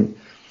 I mean,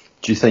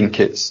 do you think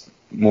it's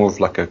more of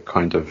like a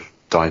kind of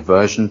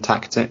diversion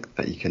tactic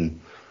that you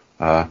can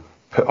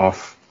put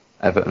off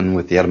Everton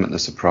with the element of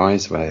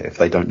surprise, where if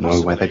they don't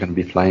know where they're going to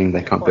be playing,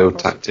 they can't build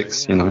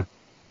tactics,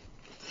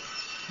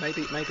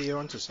 Maybe you're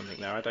onto something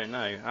there. I don't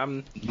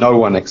know. No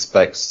one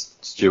expects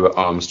Stuart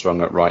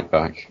Armstrong at right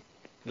back.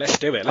 Let's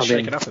do it. Let's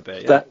shake it up a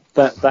bit. Yeah.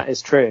 That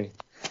is true.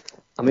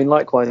 I mean,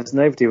 likewise,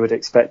 nobody would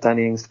expect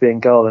Danny Ings to be in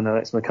goal and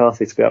Alex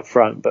McCarthy to be up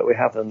front, but we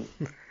haven't,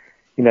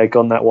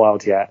 gone that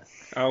wild yet.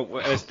 Oh,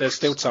 well, there's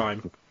still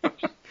time.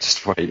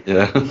 Just wait,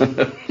 yeah.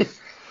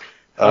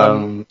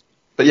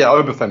 But yeah,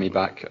 Obafemi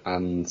back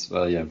and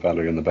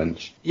Valery on the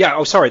bench. Yeah.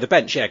 Oh, sorry, the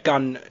bench. Yeah,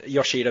 Gunn,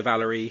 Yoshida,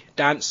 Valery,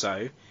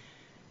 Danso,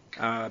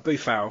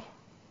 Boufal,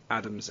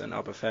 Adams, and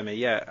Obafemi.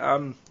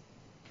 Yeah.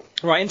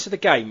 Right, into the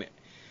game.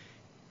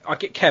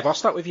 Kev, I'll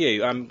start with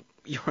you.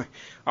 We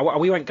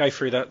won't go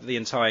through the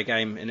entire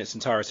game in its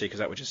entirety because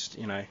that would just,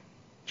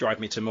 drive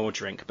me to more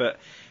drink. But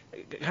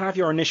can I have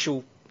your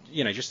initial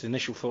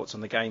thoughts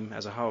on the game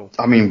as a whole?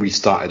 I mean, we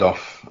started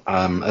off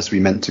as we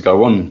meant to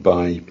go on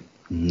by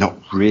not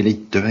really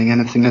doing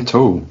anything at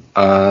all.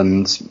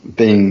 And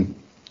being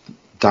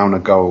down a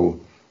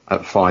goal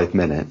at 5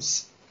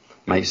 minutes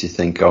makes you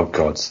think, oh,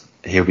 God,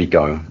 here we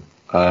go.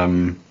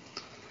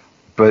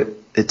 but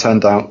it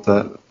turned out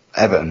that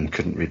Everton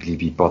couldn't really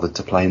be bothered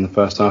to play in the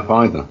first half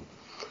either.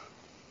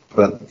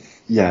 But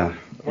yeah.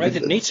 Well, they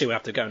didn't need to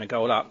after going a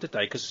goal up, did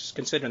they? Because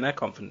considering their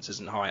confidence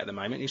isn't high at the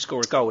moment, you score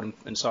a goal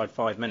inside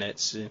 5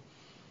 minutes.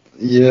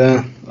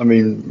 Yeah, I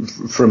mean,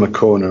 from a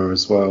corner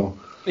as well.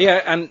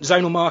 Yeah, and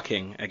zonal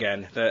marking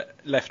again that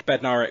left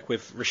Bednarek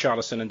with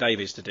Richarlison and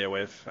Davies to deal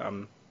with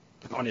on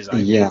his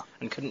own. Yeah.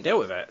 And couldn't deal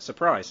with it.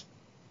 Surprise.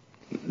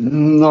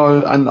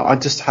 No, and I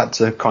just had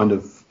to kind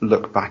of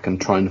look back and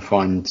try and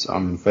find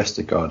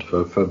Vestergaard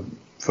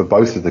for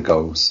both of the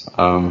goals.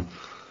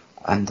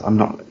 And I'm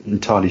not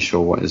entirely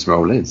sure what his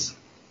role is.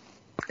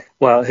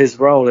 Well, his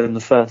role in the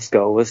first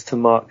goal was to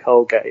mark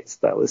Holgate.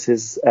 That was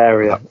his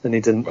area, and he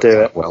didn't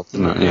do it. Well,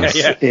 didn't it?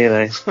 Yes. You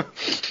know.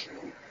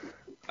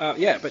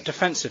 Yeah, but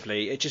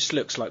defensively, it just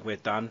looks like we're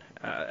done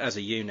as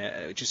a unit.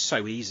 It's just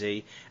so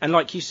easy. And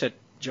like you said,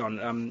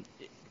 John,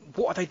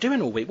 what are they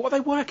doing all week? What are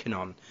they working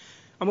on?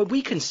 I mean,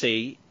 we can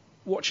see,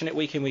 watching it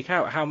week in, week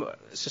out, how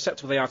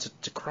susceptible they are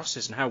to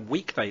crosses and how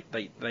weak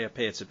they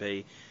appear to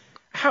be.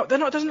 It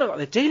doesn't look like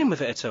they're dealing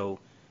with it at all.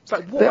 It's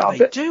like, what are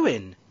they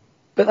doing?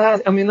 But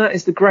that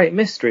is the great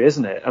mystery,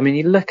 isn't it? I mean,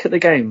 you look at the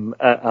game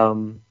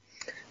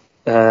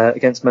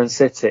against Man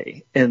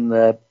City in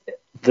the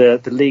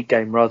league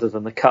game rather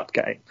than the cup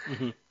game,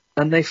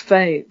 and they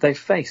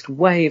faced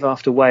wave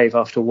after wave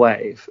after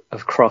wave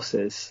of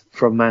crosses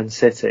from Man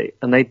City,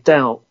 and they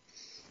dealt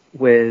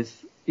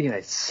with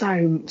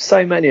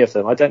so many of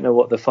them. I don't know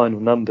what the final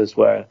numbers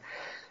were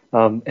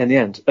in the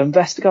end. And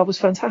Vestergaard was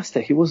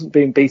fantastic. He wasn't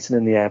being beaten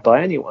in the air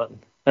by anyone.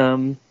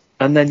 And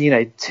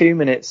then 2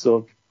 minutes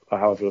or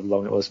however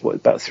long it was,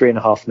 about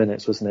 3.5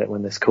 minutes, wasn't it,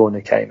 when this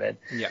corner came in?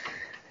 Yeah.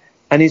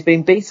 And he's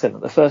been beaten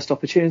at the first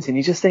opportunity. And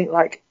you just think,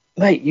 like,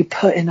 mate, you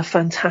put in a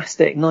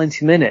fantastic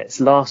 90 minutes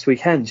last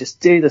weekend.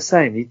 Just do the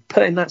same. You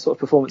put in that sort of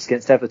performance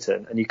against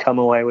Everton and you come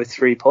away with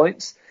 3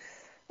 points.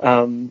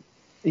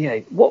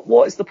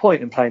 What is the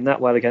point in playing that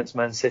well against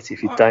Man City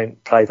if you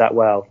don't play that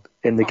well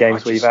in the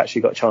games where you've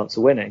actually got a chance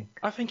of winning?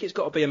 I think it's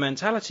got to be a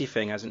mentality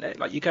thing, hasn't it?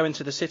 Like, you go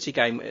into the City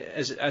game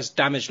as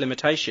damage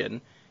limitation,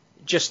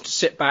 just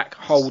sit back,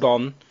 hold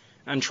on,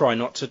 and try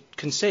not to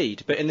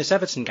concede. But in this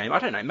Everton game, I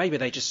don't know, maybe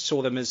they just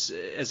saw them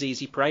as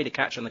easy prey to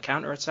catch on the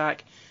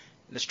counter-attack.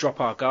 Let's drop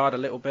our guard a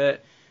little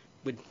bit.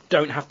 We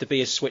don't have to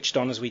be as switched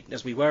on as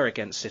we were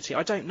against City.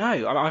 I don't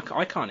know.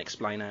 I can't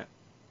explain it.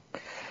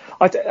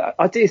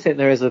 I do think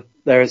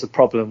there is a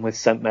problem with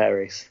St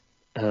Mary's,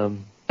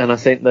 and I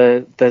think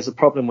there's a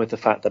problem with the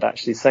fact that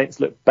actually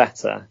Saints look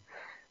better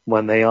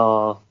when they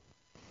are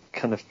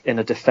kind of in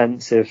a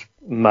defensive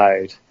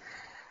mode,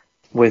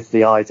 with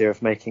the idea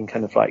of making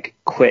kind of like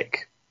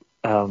quick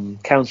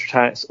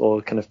counterattacks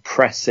or kind of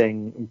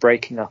pressing,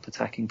 breaking up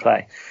attacking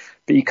play.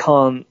 But you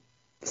can't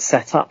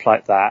set up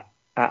like that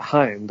at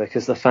home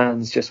because the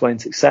fans just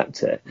won't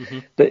accept it.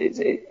 But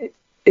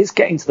it's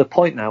getting to the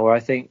point now where I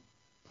think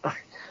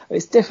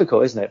it's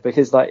difficult, isn't it?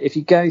 Because like if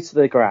you go to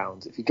the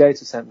ground, if you go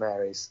to St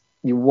Mary's,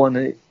 you want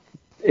to.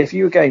 If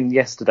you were going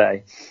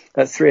yesterday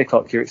at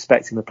 3:00, you're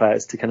expecting the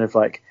players to kind of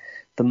like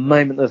the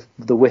moment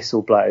the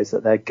whistle blows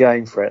that they're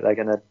going for it, they're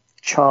going to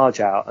charge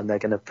out and they're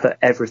going to put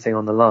everything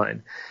on the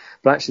line.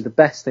 But actually, the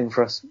best thing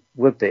for us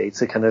would be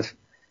to kind of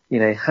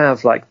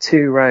have like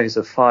 2 rows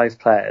of 5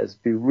 players,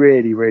 be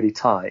really, really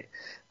tight,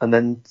 and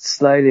then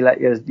slowly let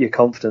your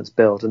confidence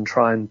build and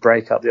try and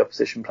break up the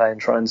opposition play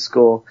and try and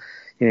score,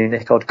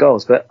 nick odd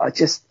goals. But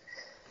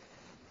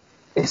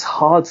it's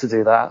hard to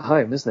do that at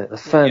home, isn't it? The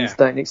fans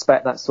don't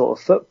expect that sort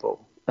of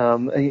football.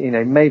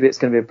 Maybe it's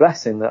going to be a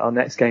blessing that our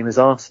next game is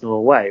Arsenal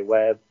away,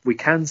 where we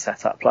can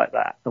set up like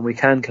that and we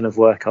can kind of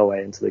work our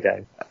way into the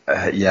game.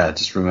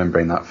 Just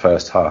remembering that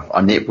first half,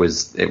 and it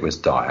was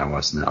dire,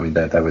 wasn't it? I mean,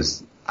 there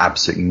was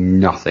absolutely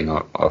nothing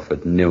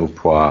offered, nil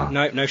points.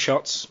 No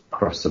shots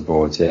across the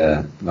board.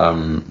 Yeah,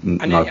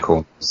 no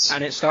corners.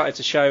 And it started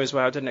to show as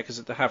well, didn't it? Because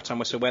at the halftime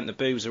whistle went, the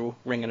boos are all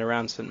ringing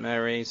around St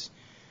Mary's.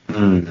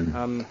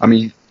 I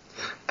mean,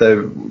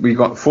 we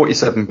got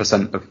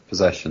 47% of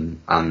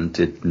possession and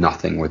did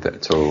nothing with it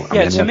at all.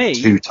 To me,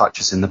 2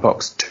 touches in the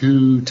box.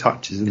 2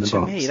 touches in the box.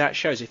 To me, that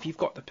shows if you've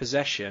got the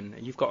possession,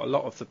 you've got a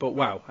lot of the ball.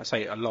 Well, I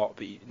say a lot,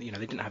 but they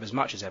didn't have as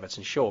much as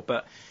Everton, sure.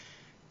 But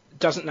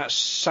doesn't that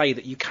say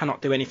that you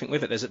cannot do anything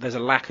with it? There's a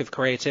lack of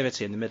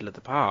creativity in the middle of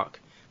the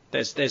park.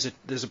 There's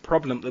a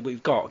problem that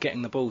we've got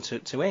getting the ball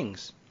to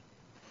Ings.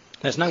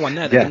 There's no one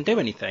there that can do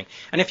anything.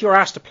 And if you're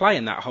asked to play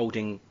in that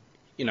holding,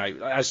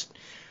 as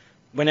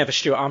whenever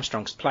Stuart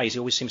Armstrong plays, he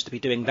always seems to be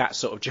doing that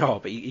sort of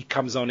job. He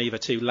comes on either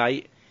too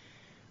late,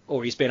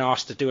 or he's been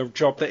asked to do a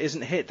job that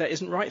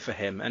isn't right for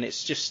him. And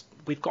it's just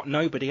we've got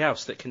nobody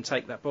else that can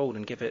take that ball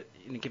and give it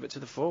to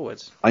the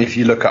forwards. If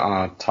you look at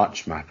our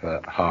touch map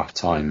at half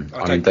time,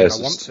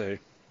 there's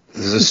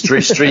a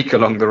streak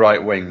along the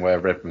right wing where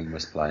Redmond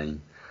was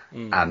playing,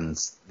 and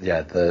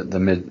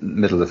the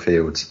middle of the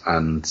field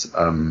and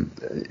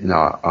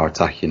our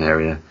attacking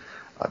area,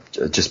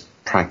 just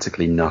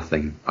practically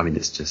nothing. I mean,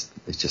 it's just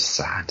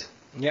sad.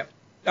 Yep.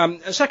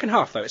 The second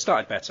half though, it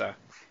started better.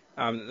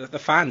 The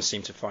fans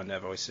seem to find their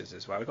voices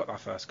as well. We got our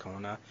first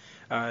corner.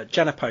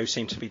 Genepo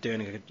seemed to be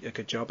doing a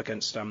good job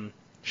against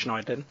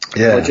Schneidlin.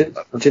 Yeah.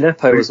 Well,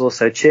 Gineppo was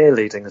also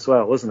cheerleading as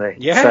well, wasn't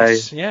he?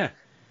 Yes, so yeah.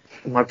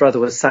 My brother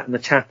was sat in the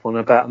chapel, and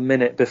about a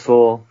minute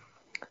before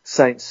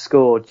Saints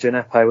scored,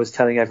 Gineppo was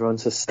telling everyone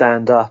to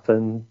stand up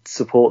and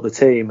support the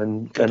team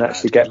and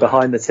actually get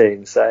behind the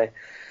team. So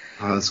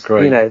that's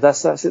great.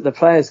 That's it. The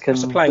players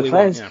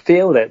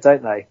feel it,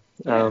 don't they?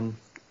 Yeah.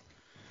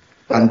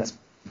 And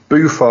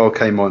Boufal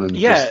came on and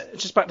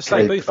just about to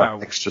say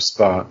Boufal extra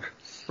spark,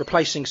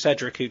 replacing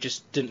Cedric, who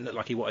just didn't look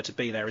like he wanted to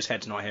be there. His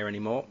head's not here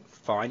anymore.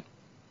 Fine.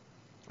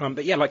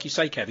 But yeah, like you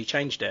say, Kev, he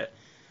changed it.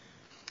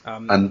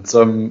 And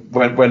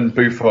when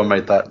Boufal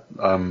made that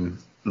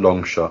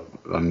long shot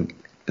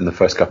in the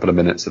first couple of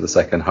minutes of the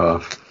second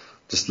half,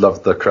 just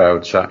loved the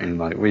crowd shouting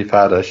like, "We've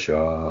had a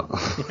shot."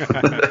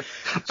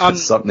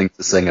 Something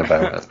to sing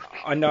about.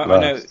 I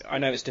know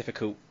it's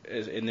difficult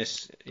in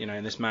this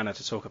manner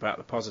to talk about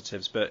the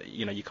positives, but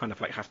you kind of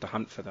like have to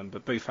hunt for them.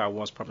 But Boufal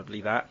was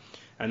probably that,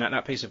 and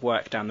that piece of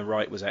work down the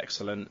right was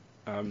excellent.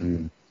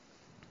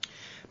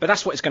 But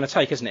that's what it's going to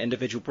take, isn't it?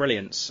 Individual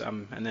brilliance,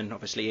 and then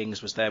obviously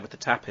Ings was there with the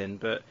tap in,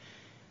 but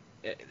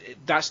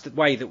that's the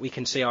way that we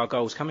can see our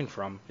goals coming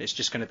from. It's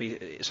just going to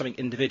be something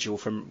individual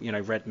from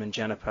Redmond,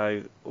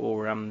 Genepo,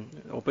 or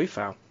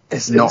Boufal.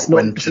 It's not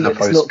going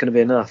to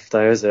be enough,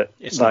 though, is it?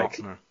 It's not.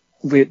 No.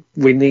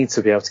 We need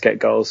to be able to get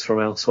goals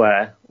from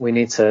elsewhere. We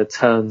need to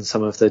turn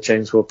some of the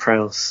James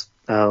Ward-Prowse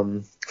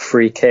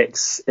free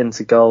kicks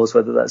into goals,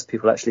 whether that's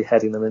people actually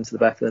heading them into the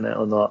back of the net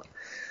or not.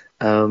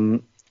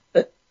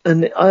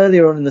 And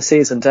earlier on in the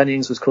season, Danny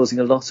Ings was causing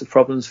a lot of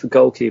problems for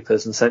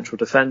goalkeepers and central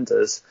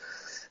defenders.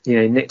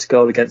 Nicked a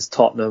goal against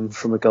Tottenham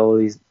from a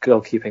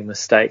goalkeeping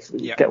mistake.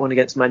 Yep. Get one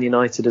against Man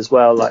United as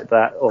well, like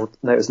that. Or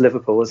no, it was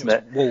Liverpool, wasn't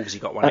it? Wolves, he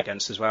got one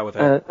against as well with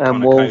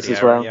and Wolves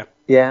as well.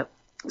 Yeah.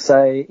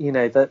 So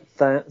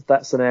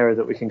that's an area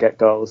that we can get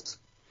goals,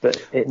 but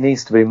it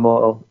needs to be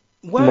more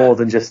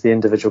than just the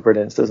individual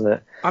brilliance, doesn't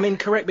it? I mean,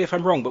 correct me if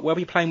I'm wrong, but were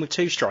we playing with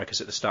two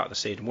strikers at the start of the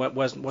season?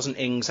 Wasn't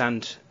Ings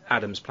and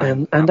Adams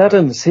playing? And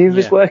Adams, he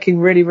was working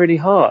really, really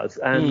hard,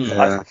 and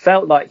I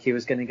felt like he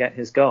was going to get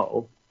his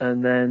goal,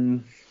 and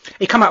then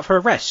he come out for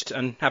a rest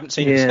and haven't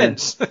seen him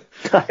since. No,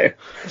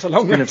 it's a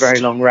long rest. Been a very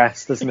long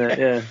rest, hasn't it?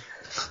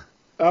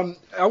 Yeah.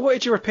 I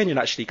wanted your opinion,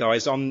 actually,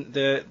 guys, on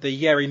the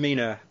Yerry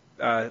Mina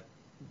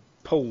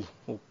pull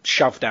or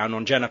shove down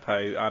on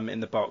Genepo in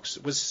the box.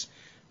 Was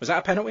that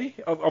a penalty?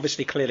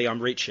 Obviously, clearly,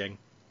 I'm reaching.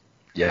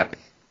 Yeah.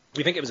 Do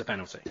you think it was a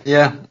penalty?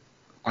 Yeah.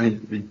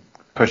 He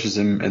pushes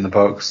him in the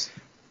box.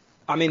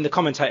 I mean, the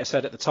commentator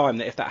said at the time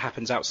that if that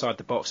happens outside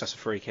the box, that's a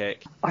free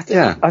kick. I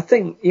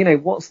think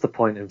what's the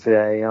point of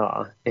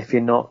VAR if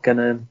you're not going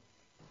to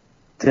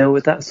deal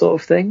with that sort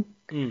of thing?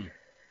 Do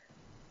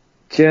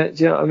you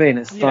know what I mean?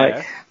 It's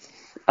like,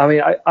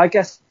 I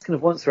guess kind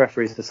of once the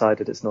referee's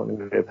decided it's not going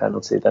to be a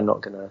penalty, they're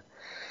not going to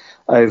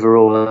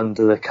overrule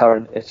under the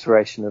current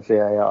iteration of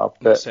VAR.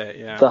 But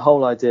the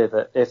whole idea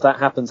that if that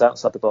happens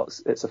outside the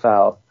box, it's a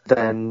foul,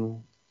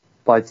 then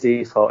by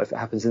default, if it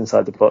happens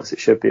inside the box, it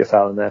should be a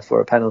foul and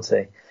therefore a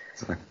penalty.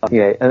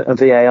 And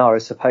VAR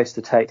is supposed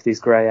to take these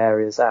grey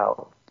areas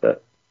out.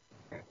 But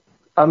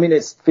I mean,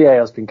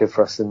 VAR's been good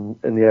for us in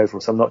the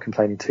overall, so I'm not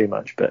complaining too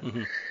much. But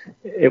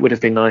it would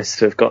have been nice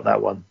to have got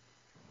that one.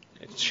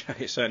 It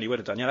certainly would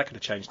have done. Yeah, that could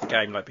have changed the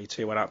game. Like be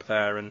 2-1 up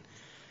there and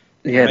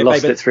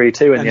lost it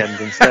 3-2 in the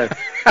end instead.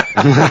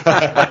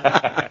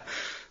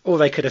 Or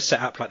they could have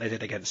set up like they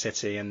did against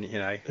City, and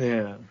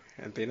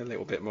and been a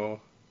little bit more,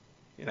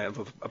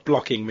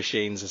 blocking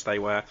machines as they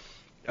were.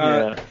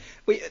 A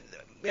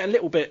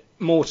little bit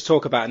more to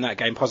talk about in that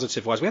game,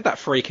 positive wise. We had that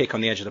free kick on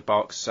the edge of the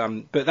box,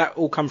 but that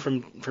all come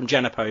from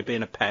Genepo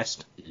being a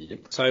pest.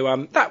 Yep.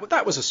 So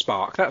that was a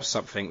spark. That was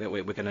something that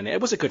we're going to need.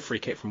 It was a good free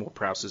kick from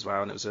Ward-Prowse as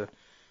well, and it was a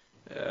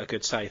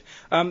good save.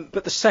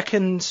 But the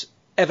second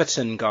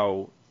Everton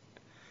goal.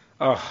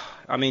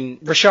 I mean,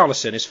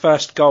 Richarlison, his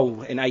first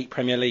goal in 8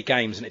 Premier League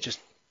games, and it just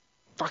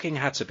fucking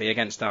had to be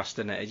against us,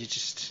 didn't it? You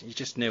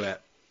just knew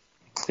it.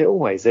 It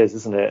always is,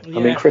 isn't it? Yeah.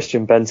 I mean,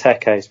 Christian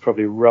Benteke is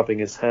probably rubbing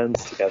his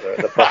hands together at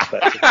the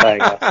prospect of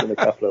playing us in a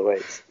couple of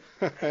weeks.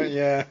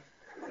 Yeah,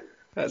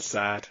 that's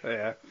sad.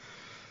 Yeah.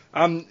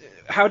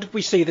 How did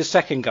we see the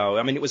second goal?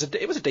 I mean, it was a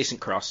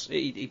decent cross.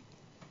 He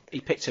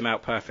picked him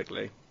out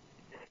perfectly.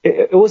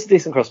 It was a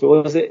decent cross, but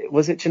was it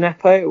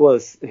Gineppo? It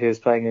was. He was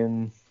playing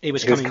in. He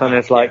was kind back,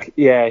 of like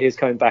he was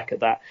coming back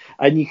at that,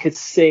 and you could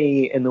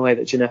see in the way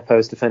that Gineppo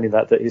was defending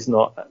that he's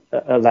not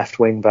a left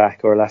wing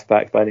back or a left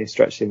back by any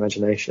stretch of the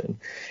imagination.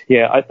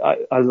 Yeah,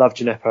 I love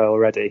Gineppo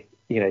already.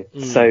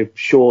 So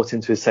short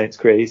into his Saints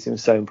career, he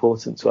seems so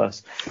important to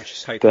us. I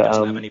just hope he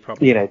doesn't have any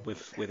problem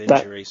with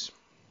injuries.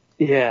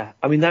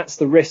 I mean that's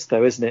the risk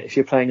though, isn't it? If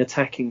you're playing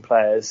attacking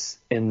players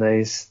in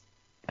those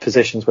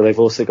positions where they've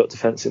also got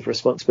defensive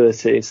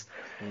responsibilities,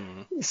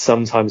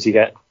 sometimes you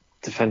get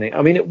defending.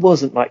 I mean, it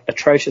wasn't like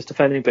atrocious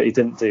defending, but he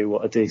didn't do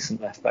what a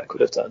decent left back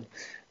would have done,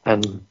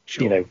 and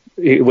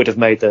it would have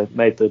made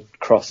the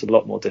cross a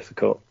lot more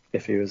difficult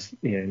if he was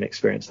an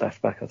experienced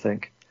left back, I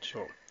think.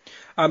 Sure.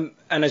 And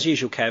as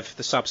usual, Kev,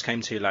 the subs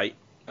came too late.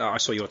 I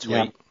saw your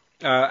tweet.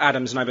 Yeah.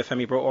 Adams and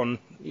Obafemi brought on,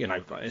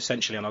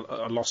 essentially on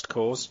a lost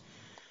cause.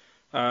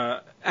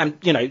 And,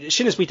 as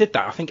soon as we did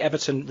that, I think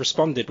Everton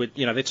responded with,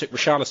 they took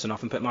Richarlison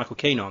off and put Michael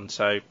Keane on.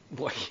 So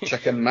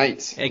chicken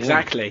mates.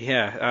 Exactly,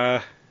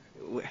 yeah.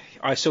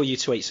 I saw you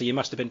tweet, so you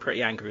must have been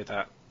pretty angry with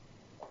that.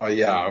 Oh,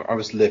 yeah, I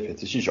was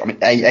livid as usual.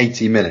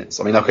 80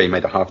 minutes. Okay, he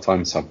made a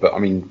half-time sub, but,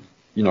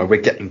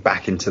 we're getting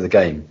back into the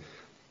game.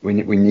 We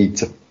need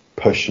to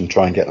push and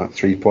try and get that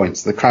 3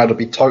 points. The crowd will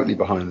be totally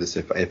behind this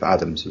if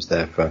Adams was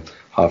there for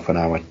half an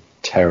hour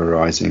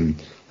terrorising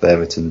the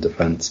Everton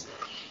defence.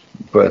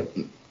 But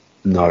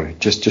no,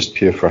 just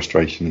pure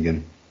frustration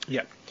again.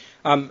 Yeah.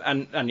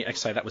 And like I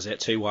say, that was it,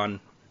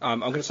 2-1. I'm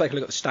going to take a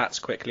look at the stats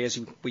quickly, as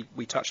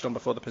we touched on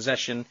before. The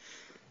possession,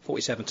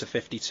 47 to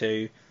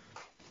 52.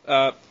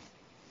 Like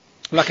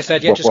I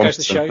said, yeah, it just goes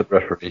to show. For the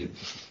referee.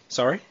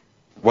 Sorry?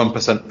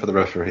 1% for the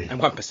referee. And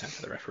 1%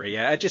 for the referee,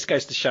 yeah. It just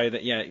goes to show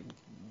that,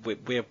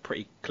 we're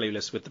pretty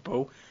clueless with the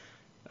ball.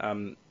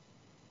 And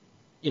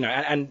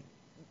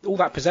all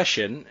that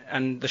possession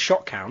and the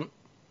shot count,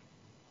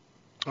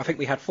 I think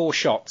we had 4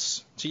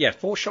 shots. So,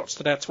 4 shots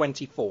to their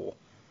 24.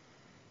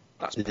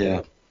 That's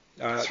poor.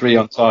 Yeah. 3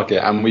 on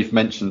target, and we've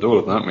mentioned all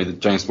of them, haven't we? The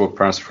James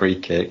Ward-Prowse free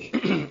kick,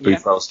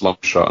 Boufal's long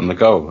shot, and the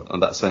goal,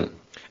 and that's it.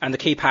 And the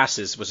key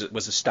passes was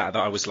a stat that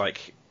I was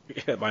like,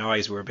 my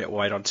eyes were a bit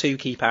wide on. 2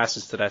 key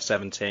passes to their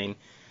 17,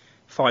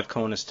 5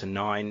 corners to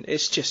 9.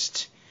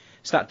 It's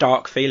that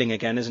dark feeling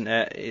again, isn't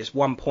it? It's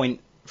 1 point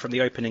from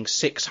the opening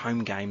 6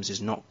 home games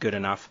is not good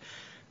enough.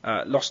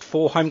 Lost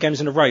 4 home games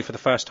in a row for the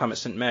first time at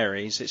St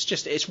Mary's.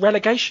 It's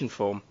relegation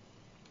form.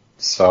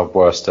 It's our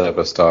worst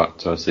ever start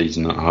to a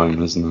season at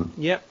home, isn't it?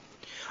 Yep.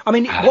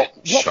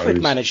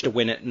 Watford managed to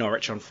win at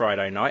Norwich on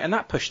Friday night, and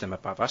that pushed them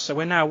above us. So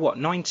we're now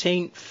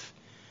 19th,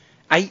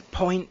 8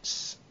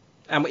 points,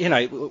 and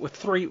we're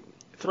 3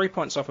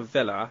 points off of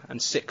Villa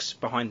and 6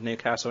 behind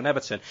Newcastle and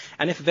Everton.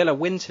 And if Villa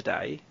win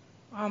today,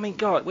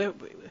 God, we're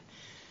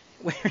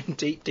in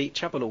deep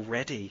trouble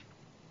already.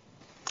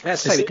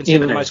 Let's say we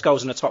conceded the most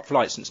goals in the top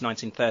flight since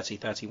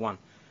 1930-31.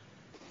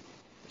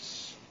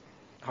 It's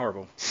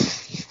horrible.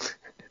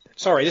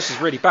 Sorry, this is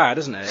really bad,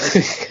 isn't it?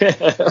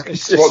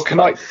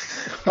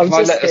 I'm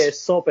just here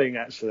sobbing,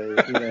 actually.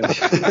 And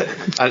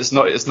it's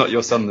not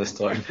your son this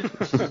time.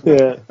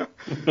 Yeah.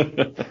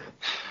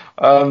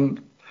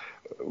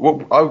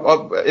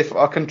 If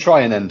I can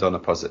try and end on a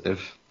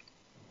positive.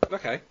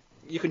 Okay,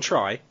 you can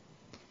try.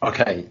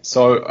 Okay,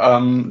 so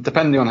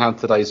depending on how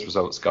today's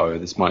results go,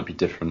 this might be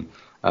different.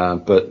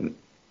 But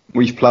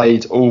we've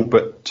played all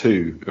but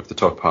 2 of the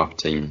top half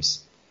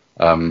teams.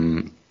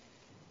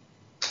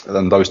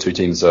 And those 2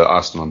 teams are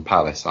Arsenal and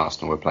Palace.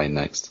 Arsenal we're playing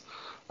next.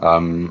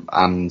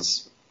 And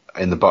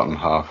in the bottom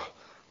half,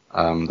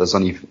 there's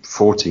only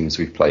 4 teams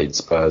we've played: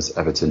 Spurs,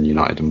 Everton,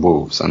 United and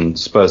Wolves. And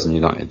Spurs and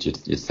United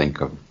you'd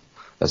think of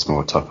as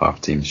more top half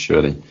teams,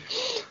 surely.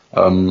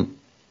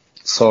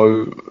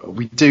 So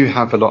we do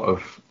have a lot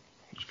of,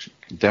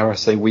 dare I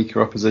say,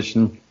 weaker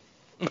opposition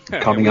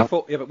coming up.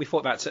 But we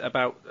thought that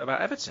about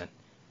Everton.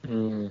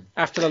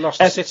 After the loss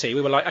to City,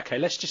 we were like, okay,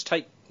 let's just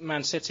take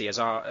let's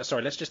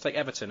just take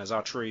Everton as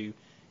our true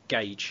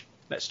gauge.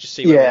 Let's just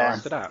see where we are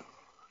after that.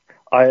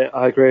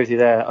 I agree with you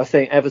there. I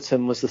think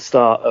Everton was the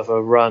start of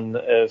a run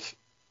of,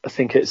 I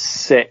think it's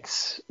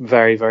 6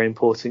 very, very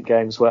important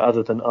games where,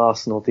 other than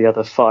Arsenal, the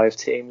other 5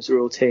 teams are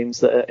all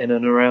teams that are in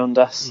and around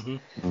us,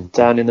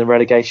 down in the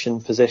relegation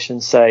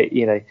position. So,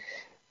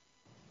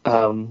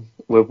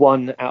 we're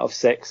 1 out of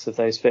 6 of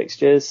those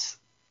fixtures.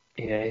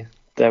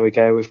 There we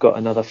go. We've got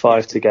another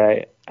 5 to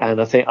go.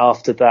 And I think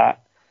after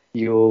that,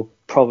 you'll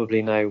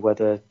probably know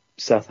whether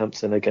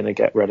Southampton are going to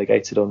get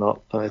relegated or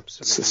not, I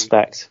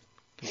suspect.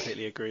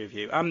 Completely agree with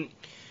you.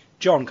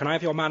 John, can I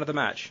have your man of the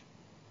match,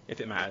 if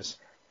it matters?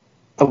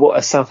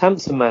 A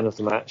Southampton man of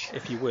the match?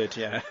 If you would,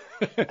 yeah.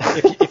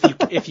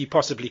 if you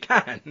possibly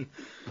can.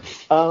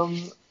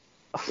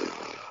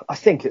 I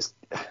think it's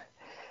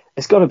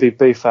got to be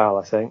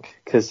Boufal, I think,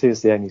 because he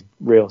was the only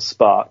real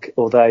spark.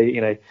 Although,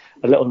 a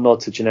little nod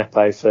to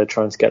Gineppo for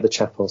trying to get the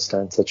chapel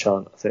stand to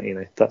chant. I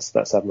think,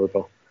 that's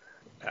admirable.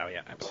 Oh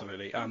yeah,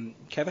 absolutely.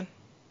 Kevin?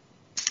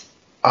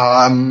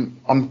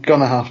 I'm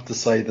gonna have to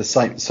say the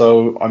same.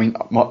 So,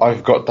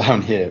 I've got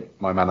down here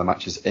my man of the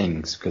match is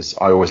Ings, because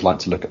I always like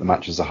to look at the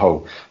match as a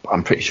whole. But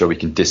I'm pretty sure we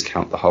can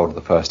discount the whole of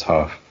the first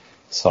half.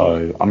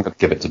 So I'm going to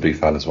give it to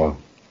Boufal as well.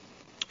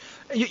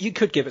 You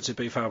could give it to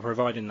Boufal,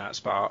 providing that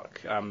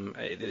spark,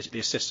 the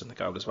assist and the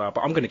goal as well.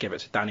 But I'm going to give it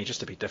to Danny just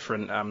to be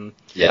different.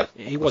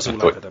 He was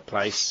all over the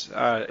place,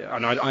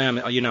 and I am.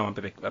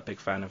 I'm a big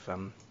fan of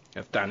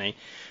Danny.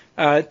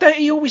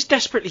 He always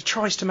desperately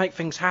tries to make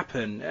things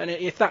happen, and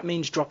if that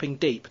means dropping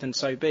deep, then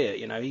so be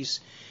it.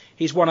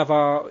 He's one of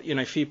our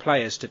few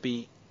players to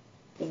be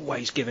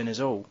always giving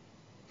his all.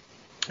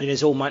 And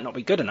his all might not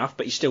be good enough,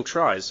 but he still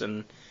tries.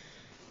 And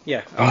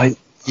I'm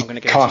going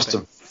to cast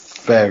a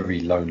very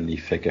lonely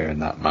figure in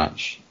that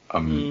match.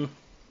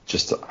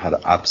 Just had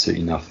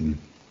absolutely nothing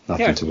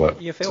to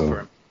work. You feel for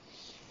him.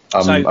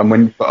 And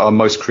when our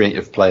most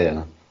creative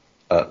player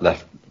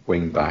left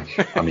wing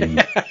back. I mean,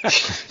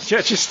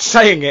 just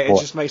saying it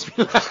just makes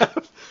me laugh.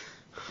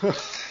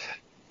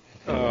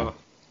 Oh,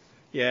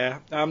 yeah.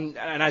 And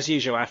as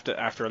usual,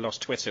 after a loss,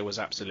 Twitter was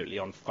absolutely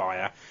on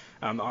fire.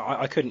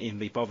 I couldn't even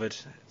be bothered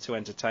to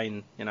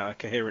entertain, a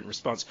coherent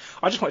response.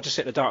 I just wanted to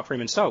sit in the dark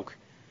room and sulk.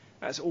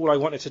 That's all I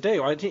wanted to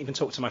do. I didn't even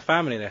talk to my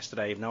family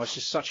yesterday evening. I was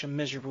just such a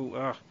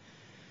miserable.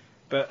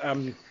 But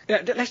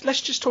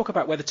let's just talk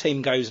about where the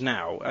team goes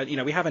now.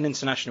 We have an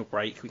international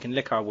break. We can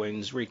lick our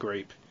wounds,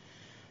 regroup.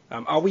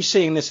 Are we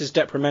seeing this as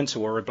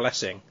detrimental or a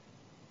blessing?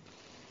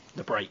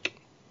 The break.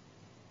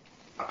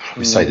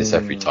 We say this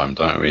every time,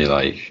 don't we?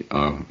 Like,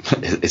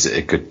 is it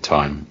a good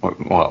time?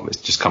 Well,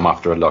 it's just come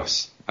after a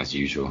loss, as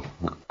usual.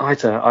 I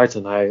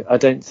don't know. I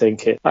don't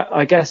think it.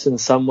 I guess in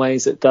some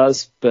ways it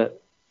does,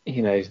 but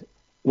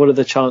what are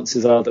the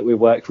chances are that we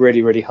work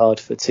really, really hard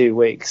for 2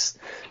 weeks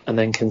and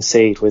then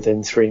concede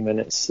within 3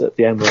 minutes at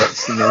the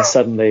Emirates, and then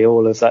suddenly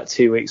all of that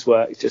 2 weeks'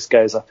 work just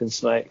goes up in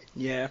smoke?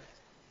 Yeah.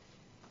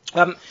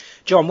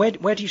 John,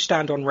 where do you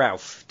stand on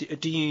Ralph?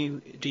 Do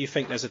you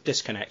think there's a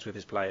disconnect with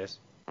his players?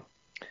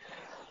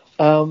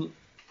 I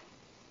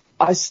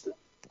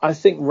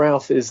think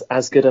Ralph is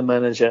as good a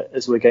manager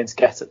as we're going to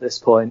get at this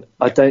point.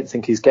 Yeah. I don't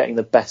think he's getting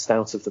the best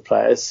out of the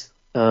players.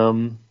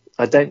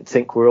 I don't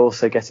think we're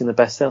also getting the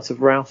best out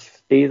of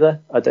Ralph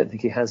either. I don't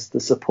think he has the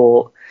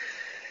support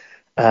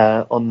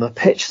on the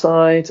pitch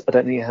side. I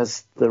don't think he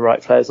has the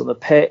right players on the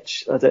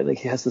pitch. I don't think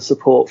he has the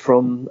support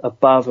from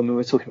above. I mean, we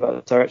were talking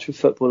about the director of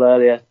football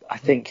earlier. I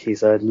think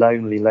he's a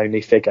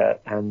lonely figure,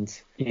 and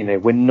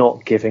we're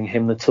not giving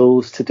him the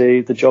tools to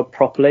do the job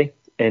properly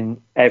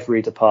in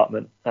every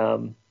department.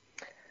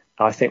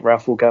 I think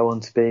Ralph will go on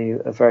to be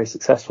a very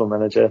successful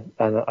manager,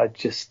 and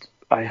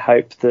I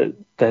hope that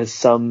there's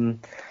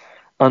some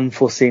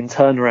unforeseen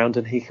turnaround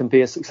and he can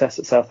be a success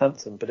at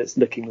Southampton, but it's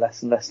looking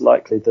less and less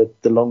likely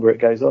the longer it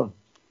goes on.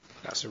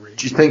 That's a really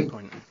Do you think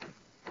point.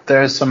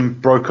 There are some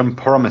broken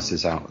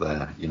promises out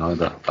there,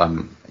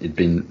 that he'd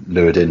been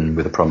lured in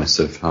with a promise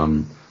of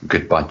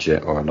good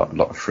budget or a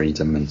lot of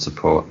freedom and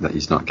support that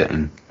he's not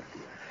getting?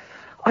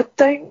 I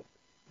don't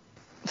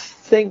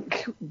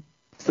think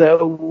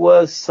there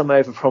was some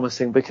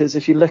overpromising, because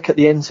if you look at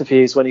the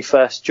interviews when he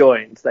first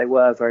joined, they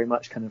were very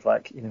much kind of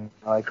like,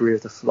 I agree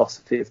with the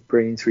philosophy of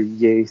bringing through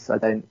youth.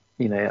 I'm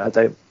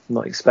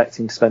not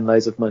expecting to spend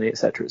loads of money,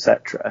 etc.,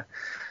 etc.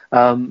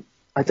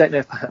 I don't know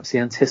if perhaps he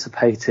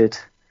anticipated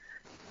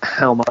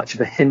how much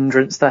of a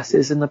hindrance that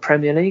is in the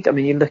Premier League. I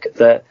mean, you look at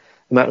the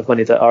amount of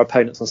money that our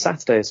opponents on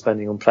Saturday are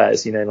spending on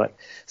players, like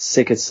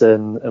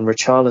Sigurdsson and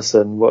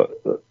Richarlison were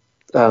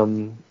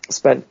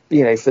spent,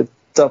 for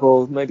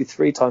double, maybe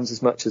 3 times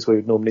as much as we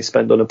would normally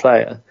spend on a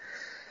player.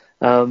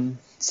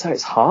 So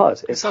it's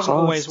hard. It doesn't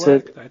always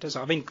work, though, does it?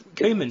 I mean,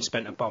 Koeman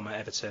spent a bomb at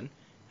Everton,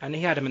 and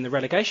he had him in the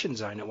relegation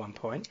zone at one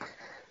point.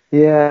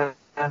 Yeah.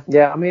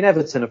 I mean,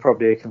 Everton are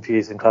probably a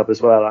confusing club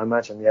as well. I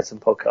imagine the Everton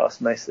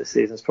podcast most of the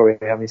season is probably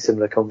having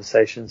similar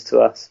conversations to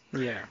us.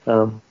 Yeah.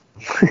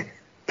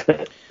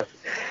 But,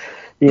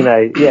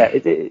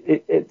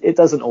 it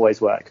doesn't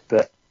always work.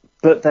 But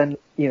then,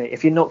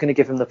 if you're not going to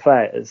give him the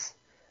players,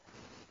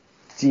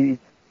 do you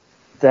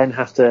then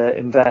have to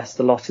invest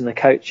a lot in the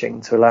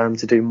coaching to allow him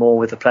to do more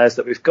with the players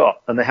that we've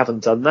got? And they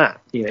haven't done that.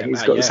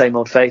 He's got the same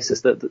old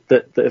faces that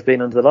have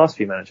been under the last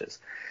few managers.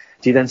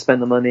 Do you then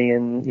spend the money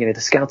in,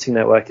 the scouting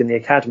network in the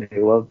academy?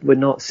 Well, we're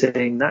not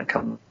seeing that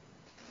come.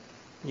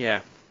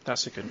 Yeah,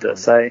 that's a good point.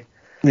 So,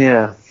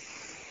 yeah.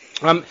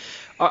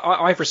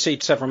 I've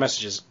received several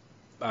messages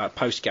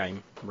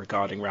post-game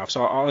regarding Ralph,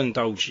 so I'll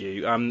indulge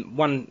you.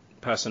 One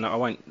person, I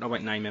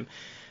won't name him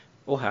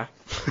or her,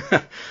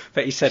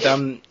 but he said,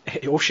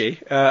 or she,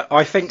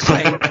 I think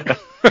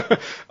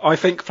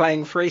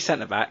playing 3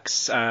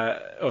 centre-backs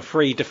or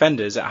 3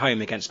 defenders at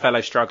home against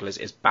fellow strugglers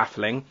is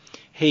baffling.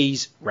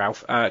 He's,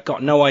 Ralph,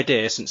 got no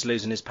idea since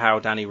losing his pal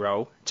Danny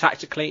Roll.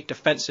 Tactically,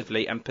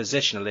 defensively and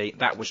positionally,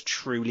 that was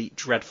truly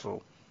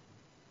dreadful.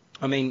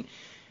 I mean,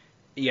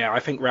 yeah, I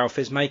think Ralph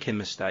is making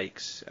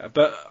mistakes.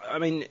 But, I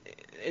mean,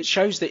 it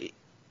shows that,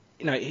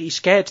 he's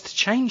scared to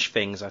change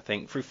things, I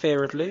think, through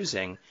fear of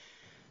losing.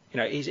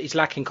 He's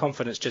lacking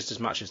confidence just as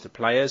much as the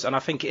players. And I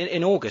think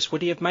in August,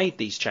 would he have made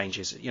these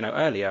changes,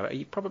 earlier?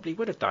 He probably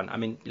would have done. I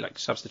mean, like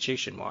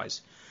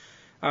substitution-wise.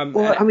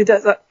 Well, I mean,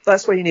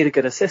 that's where you need a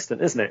good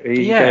assistant, isn't it?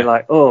 You go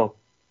like,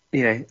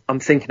 I'm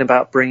thinking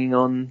about bringing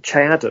on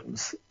Che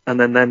Adams. And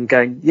then them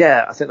going,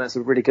 yeah, I think that's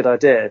a really good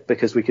idea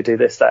because we could do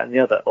this, that and the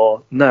other.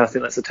 Or, no, I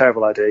think that's a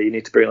terrible idea. You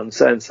need to bring on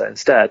so-and-so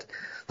instead.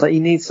 Like, you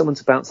need someone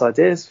to bounce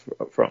ideas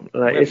from.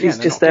 Like, if he's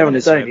just there on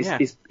his own,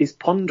 he's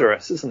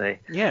ponderous, isn't he?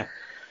 Yeah.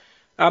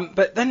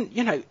 But then,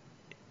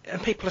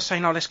 and people are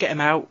saying, let's get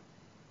him out.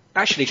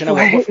 Actually, do you know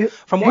what?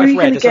 From what I've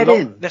read,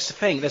 that's the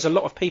thing. There's a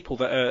lot of people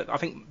that I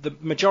think the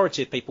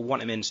majority of people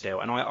want him in still,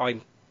 and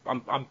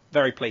I'm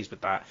very pleased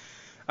with that.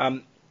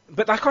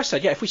 But like I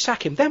said, if we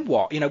sack him, then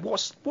what?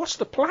 What's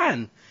the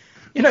plan?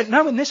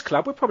 Knowing this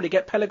club, we'll probably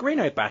get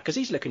Pellegrino back because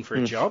he's looking for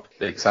a job.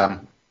 Big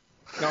Sam.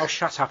 No,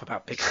 shut up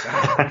about Big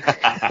Sam.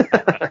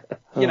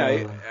 You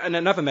know, and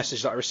another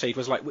message that I received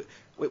was like,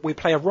 we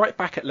play a right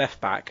back at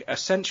left back, a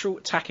central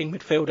attacking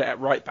midfielder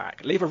at right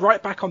back, leave a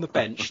right back on the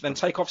bench, then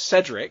take off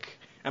Cedric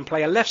and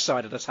play a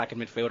left-sided attacking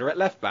midfielder at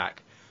left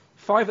back.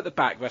 5 at the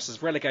back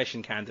versus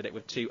relegation candidate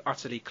with 2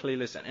 utterly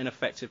clueless and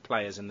ineffective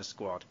players in the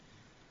squad.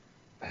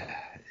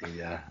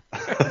 Yeah.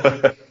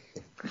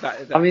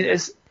 I mean,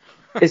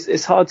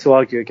 it's hard to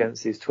argue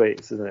against these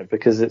tweets, isn't it?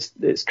 Because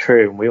it's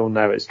true, and we all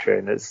know it's true,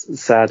 and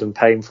it's sad and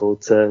painful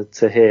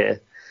to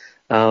hear.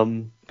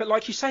 But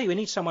like you say, we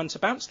need someone to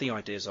bounce the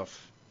ideas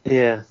off.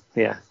 Yeah.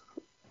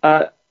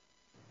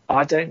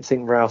 I don't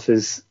think Ralph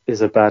is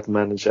a bad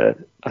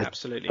manager.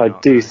 Absolutely I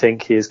not. do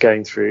think he is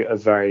going through a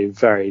very,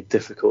 very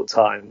difficult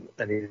time,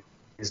 and he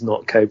is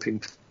not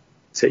coping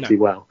particularly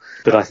well.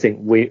 But I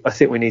think we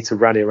need to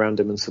rally around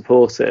him and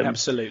support him.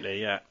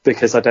 Absolutely, yeah.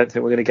 Because I don't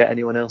think we're going to get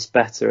anyone else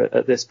better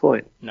at this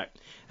point. No,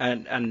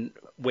 and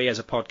we as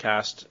a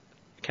podcast,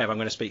 Kev, I'm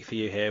going to speak for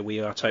you here.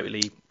 We are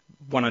totally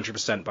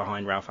 100%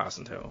 behind Ralph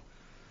Hasenhüttl.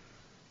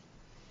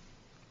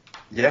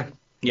 Yeah.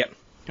 Yep.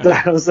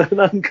 That was an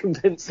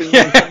unconvincing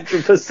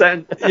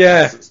 100%.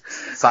 Yeah.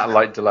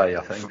 Satellite delay,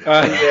 I think.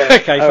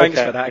 Okay, thanks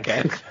for that,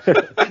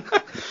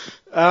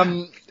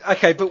 Kev.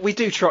 Okay, but we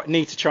do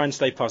need to try and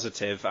stay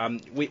positive.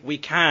 We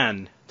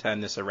can turn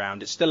this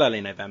around. It's still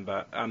early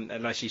November, and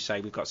as you say,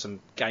 we've got some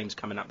games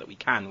coming up that we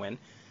can win.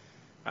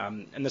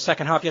 In the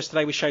second half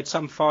yesterday, we showed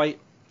some fight,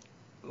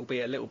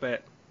 albeit a little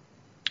bit.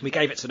 We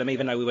gave it to them,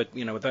 even though we were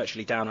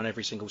virtually down on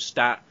every single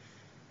stat.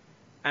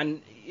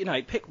 And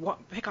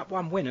pick up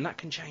one win, and that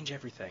can change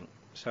everything.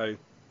 So.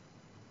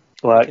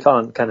 Well, it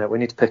can't, can it? We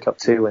need to pick up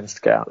 2 wins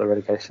to get out the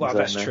relegation zone. Well,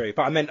 that's true.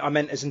 But I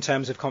meant as in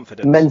terms of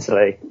confidence.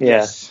 Mentally, yeah.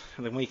 Yes.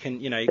 And then we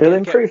can, It'll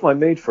improve my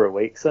mood for a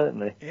week,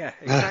 certainly. Yeah,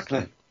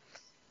 exactly.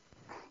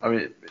 I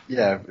mean,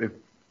 yeah, if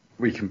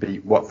we can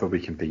beat Watford, we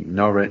can beat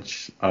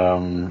Norwich.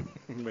 We're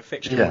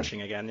fixture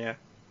watching again, yeah.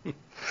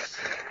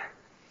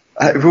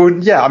 I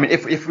mean,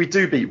 if we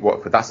do beat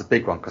Watford, that's a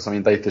big one, because, I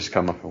mean, they've just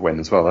come off a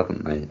win as well,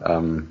 haven't they?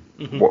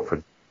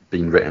 Watford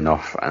been written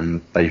off,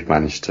 and they've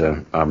managed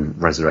to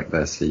resurrect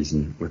their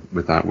season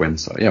with that win.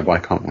 So, yeah, why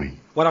can't we?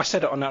 Well, I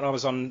said it I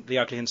was on the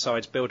Ugly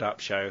Insides build-up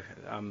show,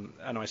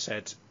 and I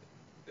said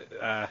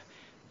I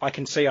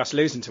can see us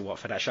losing to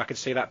Watford, actually. I could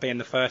see that being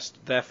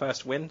their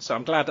first win, so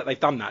I'm glad that they've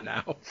done that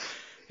now,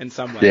 in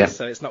some ways. Yeah.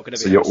 So it's not going to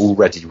be... So you're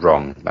already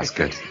wrong. That's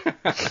good.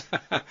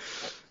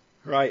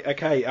 Right,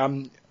 okay. Are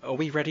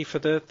we ready for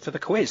the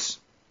quiz?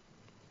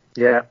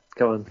 Yeah,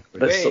 go on.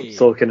 Let's stop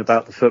talking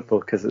about the football,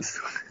 because it's...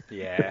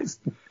 Yeah,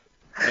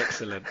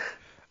 excellent.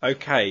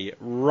 Okay,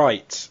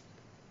 right.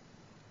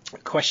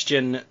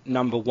 Question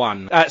number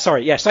 1.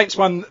 Saints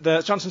won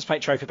the Johnson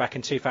Smith Trophy back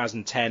in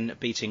 2010,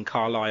 beating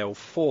Carlisle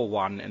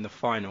 4-1 in the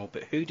final.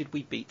 But who did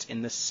we beat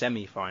in the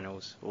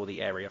semi-finals, or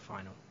the area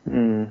final?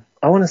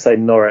 I want to say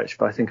Norwich,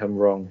 but I think I'm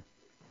wrong.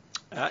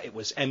 It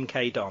was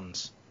MK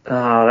Dons.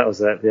 Oh, that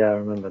was it. Yeah, I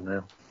remember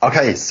now.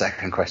 Okay,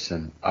 second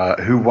question.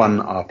 Who won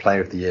our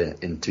Player of the Year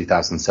in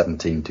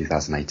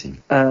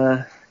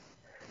 2017-2018?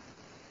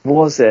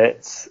 Was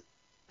it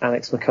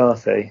Alex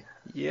McCarthy?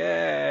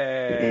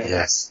 Yeah.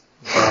 Yes.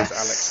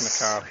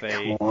 Alex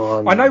McCarthy.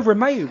 I know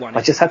Romeu won it.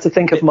 I just had to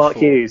think of Mark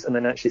Hughes and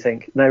then actually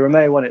think, no,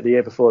 Romeu won it the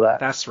year before that.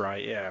 That's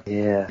right, yeah.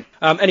 Yeah.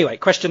 Anyway,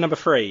 question number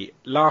 3.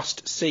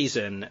 Last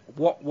season,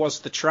 what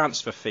was the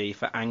transfer fee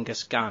for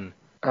Angus Gunn?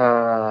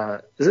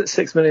 Is it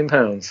 £6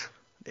 million?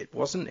 It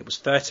wasn't. It was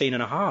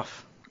 13.5.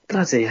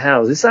 Bloody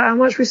hell. Is that how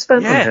much we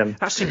spent on him?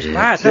 That seems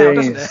bad now,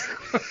 doesn't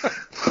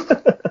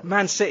it?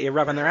 Man City are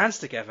rubbing their hands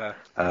together.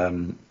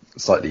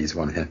 Slightly easy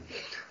one here.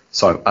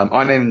 So,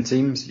 I name the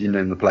teams, you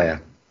name the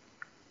player.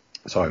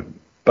 So,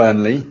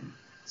 Burnley,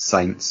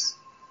 Saints,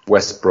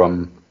 West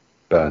Brom,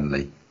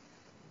 Burnley.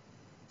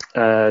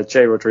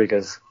 Jay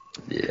Rodriguez.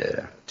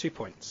 Yeah. 2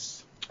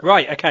 points.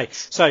 Right, okay.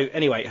 So,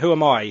 anyway, who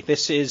am I?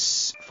 This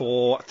is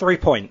for 3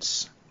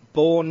 points.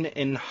 Born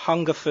in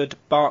Hungerford,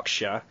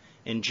 Berkshire,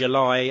 in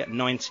July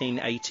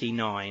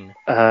 1989.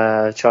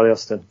 Charlie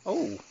Austin.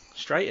 Oh,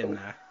 straight in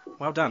there.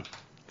 Well done.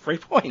 3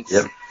 points.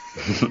 Yep.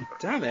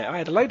 Damn it, I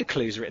had a load of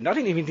clues written. I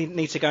didn't even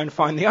need to go and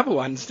find the other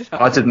ones, did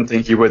I? I didn't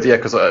think you would,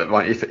 because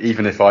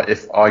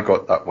if I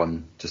got that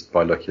one just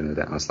by looking at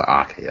it, I was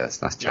like, okay, yes,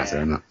 that's jazzy,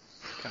 isn't it?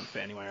 Can't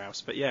fit anywhere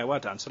else. But yeah, well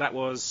done. So that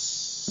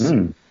was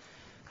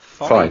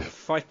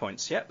 5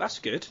 points. Yeah, that's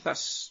good.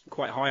 That's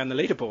quite high on the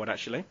leaderboard,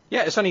 actually.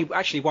 Yeah, it's only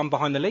actually one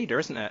behind the leader,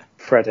 isn't it?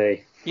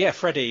 Freddie. Yeah,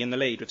 Freddie in the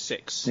lead with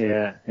 6.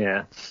 Yeah.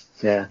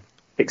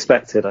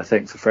 Expected, I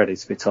think, for Freddie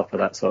to be top of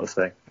that sort of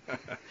thing.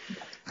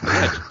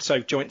 So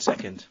joint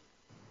second.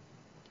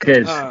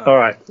 Good. All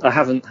right. I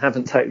haven't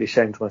totally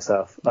shamed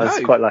myself. I was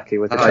quite lucky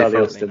with the Charlie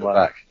Austin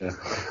one.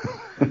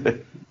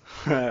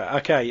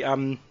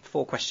 Okay.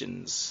 4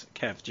 questions.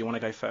 Kev, do you want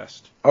to go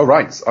first? Oh,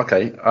 right.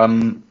 Okay.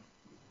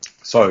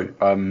 So,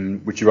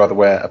 would you rather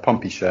wear a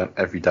Pompey shirt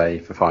every day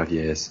for 5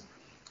 years,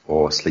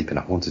 or sleep in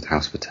a haunted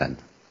house for 10?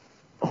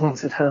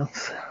 Haunted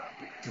house.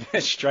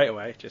 Straight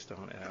away, just a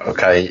haunted house.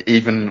 Okay.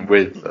 Even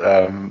with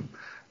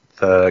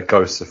the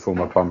ghosts of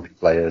former Pompey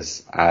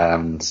players,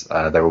 and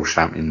they're all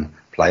shouting,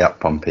 "Play up,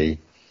 Pompey."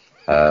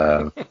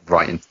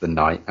 right into the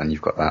night, and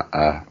you've got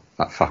that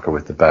fucker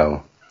with the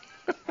bell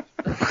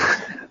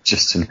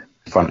just in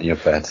front of your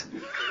bed.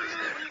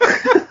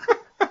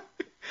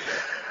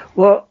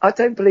 Well, I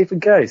don't believe in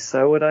ghosts,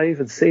 so would I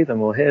even see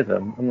them or hear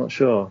them? I'm not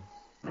sure.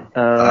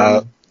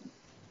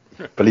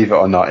 Believe it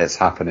or not, it's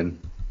happening.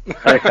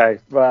 Okay,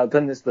 well,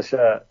 then it's the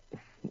shirt.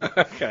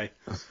 Okay.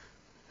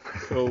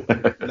 Cool.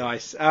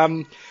 Nice.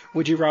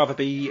 Would you rather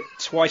be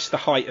twice the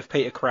height of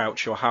Peter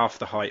Crouch or half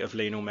the height of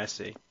Lionel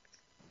Messi?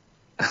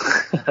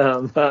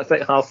 I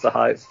think half the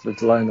height for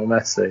Lionel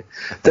Messi.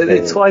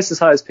 Twice as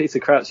high as Peter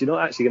Crouch, you're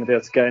not actually going to be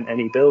able to go in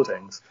any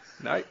buildings.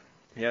 No.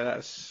 Yeah,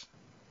 it's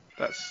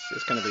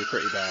going to be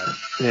pretty bad.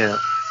 Yeah.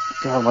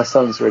 God, my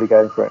son's really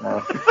going for it now.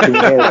 Can you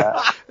hear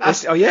that?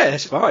 Yeah,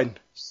 it's fine.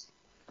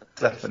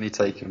 Definitely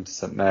take him to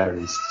St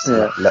Mary's.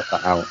 Let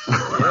that out.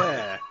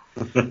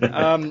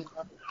 Yeah.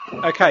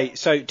 Okay,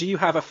 so do you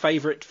have a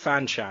favourite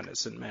fan chant at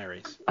St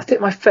Mary's? I think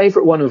my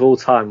favourite one of all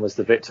time was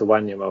the Victor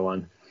Wanyama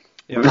one.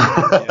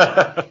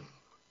 Yeah.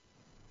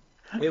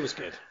 It was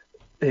good.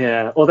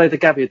 Yeah, although the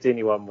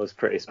Gabbiadini one was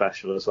pretty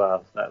special as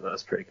well. That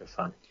was pretty good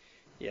fun.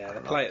 Yeah,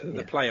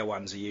 the player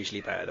ones are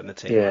usually better than the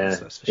team ones,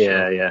 that's for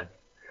sure. Yeah.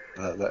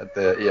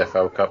 The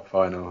EFL Cup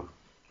final.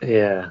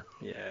 Yeah.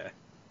 Yeah.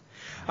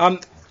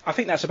 I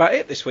think that's about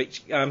it this week.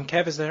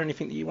 Kev, is there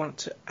anything that you want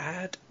to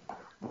add?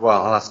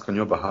 Well, I'll ask on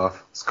your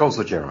behalf. Scholes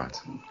or Gerrard?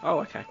 Oh,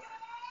 okay.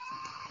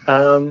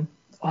 I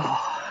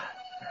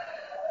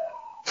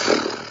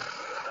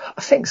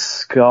think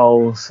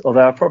Scholes,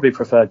 although I probably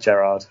prefer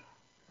Gerrard.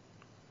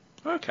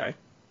 Okay.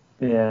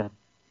 Yeah.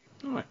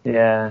 All right.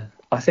 Yeah.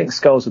 I think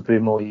Scholes would be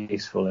more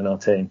useful in our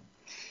team.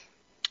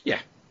 Yeah.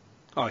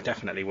 Oh, it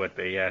definitely would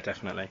be. Yeah,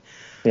 definitely.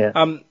 Yeah.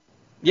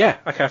 Yeah.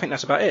 Okay. I think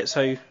that's about it.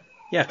 So,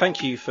 yeah.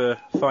 Thank you for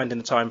finding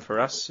the time for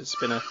us. It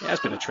has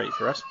been a treat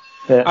for us.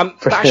 Yeah.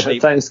 But actually,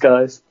 thanks,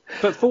 guys.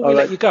 But before we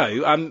let you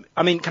go,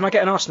 I mean, can I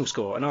get an Arsenal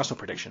score, an Arsenal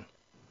prediction?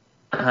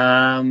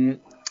 2-1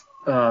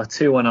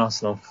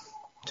 Arsenal.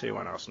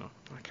 2-1 Arsenal.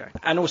 Okay.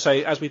 And also,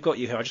 as we've got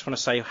you here, I just want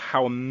to say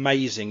how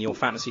amazing your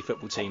fantasy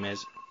football team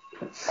is.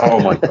 Oh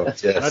my God!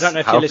 Yes. And I don't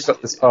know if How you're have you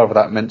got this far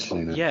without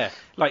mentioning it? Yeah,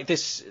 like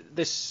this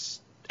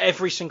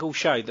every single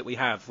show that we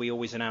have, we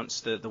always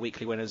announce the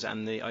weekly winners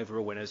and the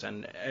overall winners,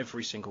 and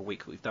every single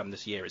week we've done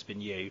this year, it's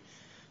been you.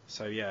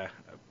 So yeah,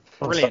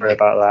 brilliant. I'm sorry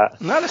about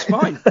that. No, that's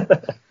fine.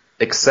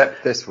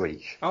 Except this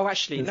week. Oh,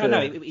 actually,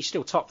 no, he's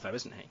still top though,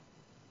 isn't he?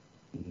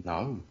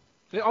 No.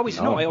 Oh,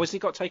 he's not. He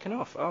got taken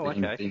off. Oh,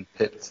 okay. Been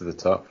pipped to the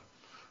top.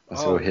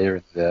 That's what we're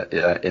here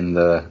in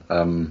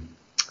the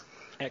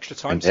extra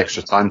time. The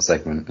extra time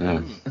segment.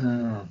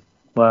 Yeah.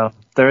 Well,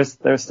 there is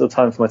still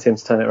time for my team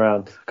to turn it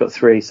around. I've got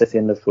 3 City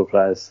and Liverpool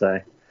players. So.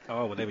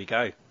 Oh well, there we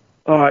go.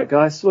 All right,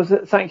 guys. Well,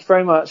 thank you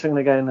very much. I'm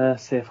going to go and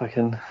see if I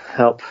can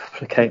help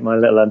placate my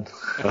little end.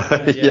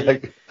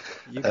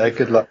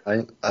 Good luck,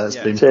 mate. It's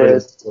been Cheers.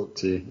 brilliant to talk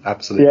to you.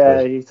 Absolutely.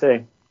 Yeah, you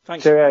too.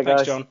 Thanks, Cheerio,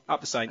 thanks guys. John.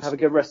 Up the Saints. Have a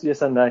good rest of your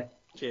Sunday.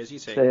 Cheers, you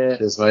too.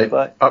 Cheers, mate.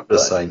 Bye. Up the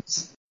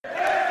Saints.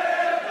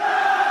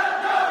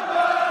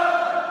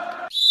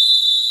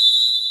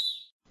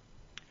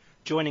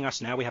 Joining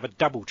us now, we have a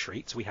double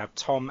treat. We have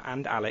Tom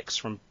and Alex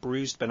from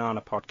Bruised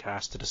Banana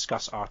Podcast to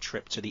discuss our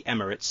trip to the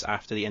Emirates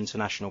after the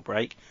international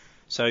break.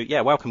 So,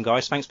 yeah, welcome,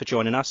 guys. Thanks for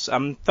joining us.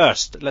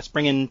 First, let's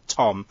bring in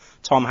Tom.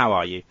 Tom, how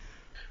are you?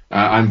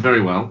 I'm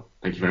very well.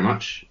 Thank you very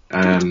much.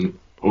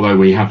 Although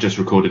we have just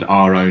recorded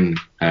our own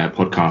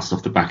podcast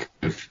off the back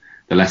of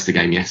the Leicester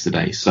game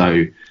yesterday.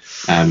 So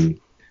I'm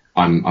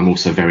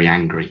also very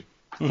angry.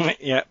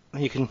 Yeah,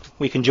 we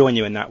can join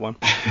you in that one.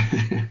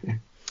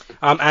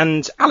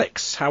 And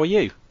Alex, how are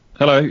you?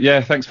 Hello. Yeah,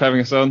 thanks for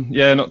having us on.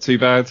 Yeah, not too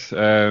bad.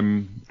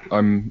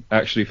 I'm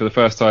actually, for the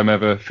first time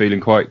ever,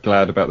 feeling quite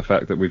glad about the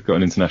fact that we've got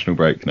an international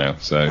break now.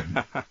 So,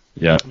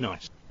 yeah.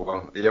 Nice.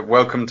 Well, yeah,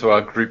 welcome to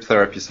our group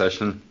therapy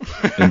session.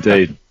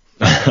 Indeed.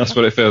 That's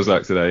what it feels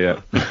like today,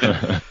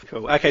 yeah.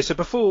 Cool. Okay, so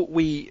before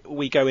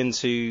we go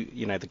into,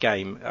 the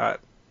game,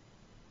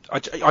 I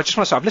just want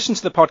to say I've listened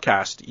to the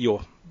podcast,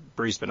 your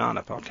Bruised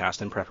Banana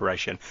podcast, in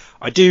preparation.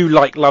 I do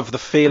love the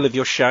feel of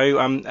your show.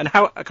 And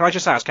how can I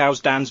just ask,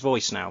 how's Dan's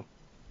voice now?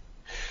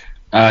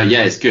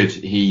 Yeah, it's good.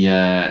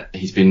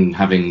 He's been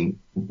having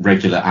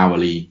regular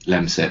hourly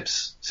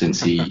Lemsips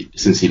since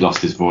he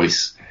lost his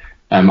voice.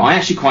 I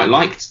actually quite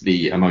liked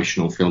the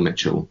emotional Phil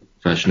Mitchell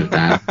version of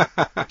Dan,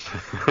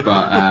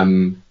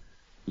 but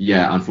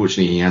yeah,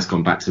 unfortunately he has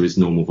gone back to his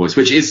normal voice,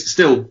 which is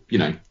still,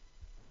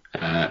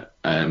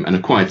 an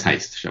acquired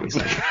taste, shall we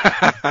say.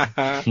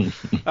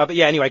 But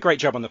yeah, anyway, great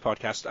job on the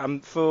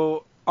podcast.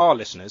 For our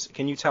listeners,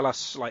 can you tell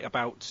us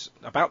about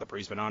the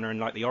Bruised Banana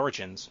and the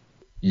origins?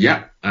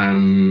 Yeah.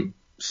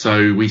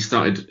 So we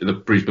started the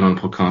Bruised Banana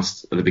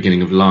podcast at the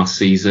beginning of last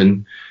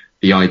season.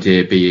 The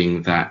idea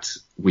being that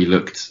we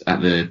looked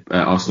at the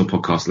Arsenal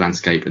podcast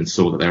landscape and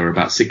saw that there were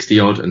about 60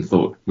 odd and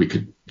thought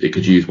it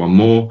could use one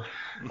more.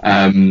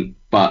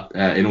 But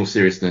in all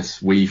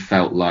seriousness, we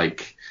felt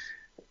like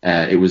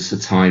it was a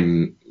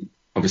time,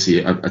 obviously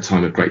a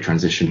time of great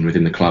transition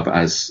within the club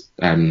as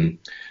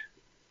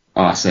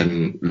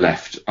Arsene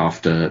left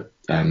after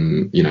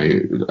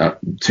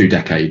 2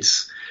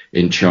 decades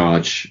in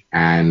charge,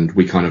 and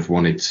we kind of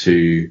wanted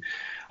to,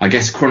 I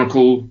guess,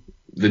 chronicle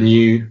the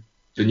new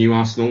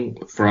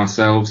Arsenal for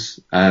ourselves.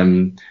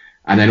 And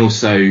then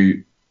also,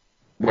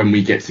 when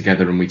we get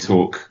together and we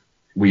talk,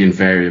 we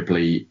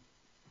invariably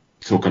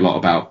talk a lot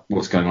about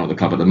what's going on at the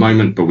club at the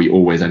moment, but we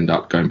always end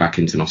up going back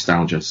into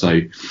nostalgia.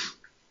 So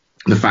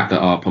the fact that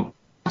our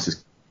podcast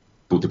is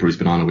called the Bruised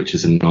Banana, which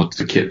is a nod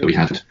to kit that we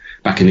had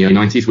back in the early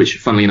 90s, which,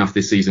 funnily enough,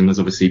 this season has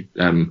obviously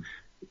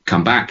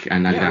come back,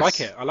 and Adidas, I like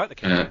it. I like the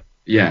kit.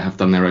 Have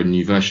done their own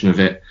new version of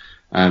it.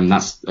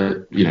 That's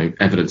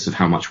evidence of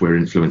how much we're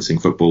influencing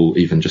football,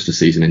 even just a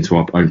season into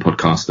our own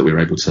podcast, that we were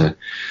able to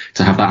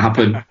have that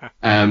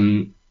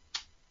happen.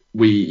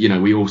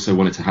 We also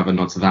wanted to have a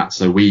nod to that,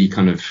 so we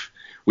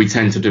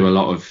tend to do a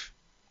lot of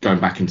going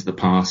back into the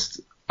past.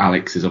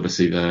 Alex is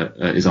obviously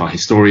is our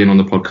historian on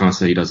the podcast,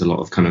 so he does a lot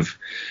of kind of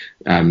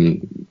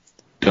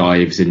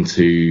dives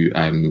into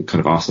kind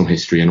of Arsenal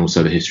history and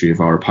also the history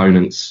of our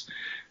opponents.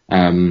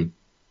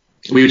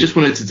 We just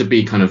wanted it to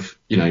be kind of,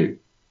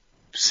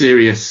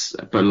 serious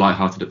but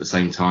lighthearted at the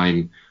same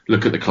time.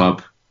 Look at the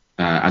club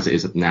as it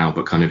is now,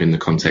 but kind of in the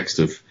context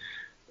of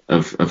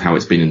how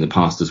it's been in the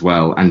past as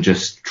well, and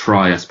just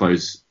try, I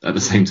suppose, at the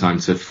same time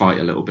to fight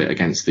a little bit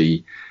against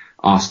the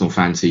Arsenal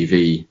fan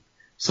TV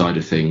side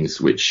of things,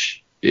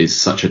 which is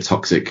such a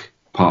toxic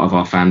part of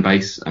our fan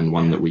base, and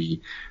one that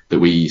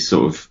we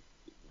sort of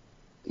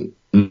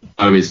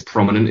know is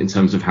prominent in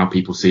terms of how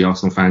people see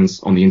Arsenal fans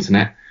on the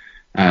internet.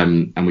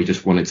 And we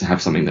just wanted to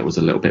have something that was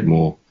a little bit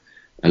more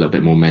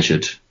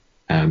measured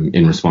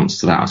in response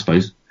to that, I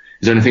suppose. Is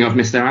there anything I've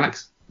missed there,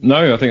 Alex?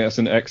 No, I think that's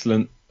an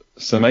excellent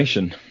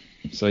summation.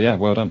 So yeah,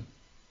 well done.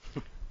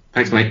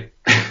 Thanks, mate.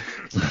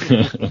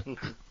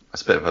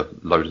 That's a bit of a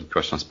loaded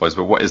question, I suppose,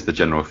 but what is the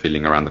general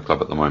feeling around the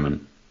club at the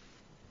moment?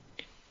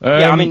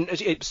 I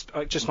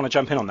just want to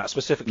jump in on that,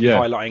 specifically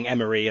highlighting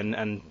Emery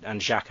and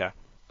Xhaka.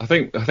 I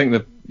think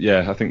the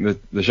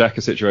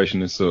Xhaka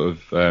situation has sort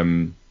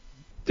of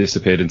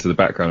disappeared into the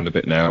background a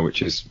bit now,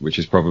 which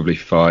is probably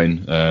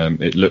fine.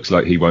 It looks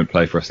like he won't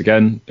play for us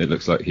again. It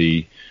looks like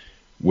he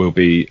will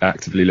be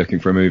actively looking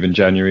for a move in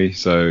January.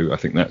 So I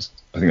think that's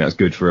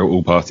good for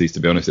all parties. To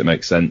be honest, it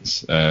makes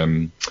sense.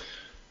 And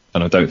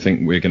I don't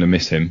think we're going to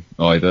miss him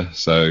either.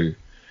 So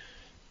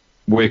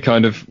we've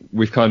kind of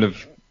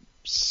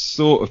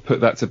sort of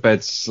put that to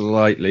bed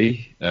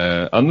slightly,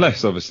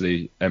 unless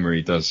obviously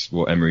Emery does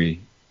what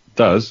Emery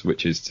does,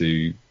 which is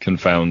to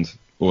confound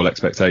all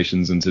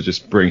expectations and to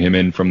just bring him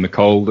in from the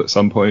cold at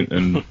some point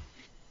and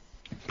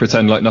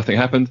pretend like nothing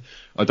happened.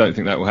 I don't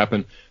think that will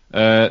happen.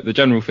 The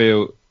general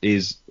feel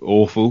is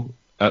awful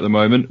at the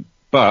moment,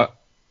 but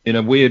in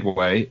a weird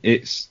way,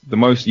 it's the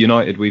most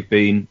united we've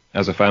been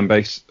as a fan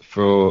base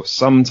for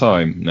some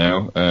time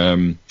now.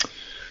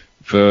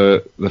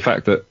 For the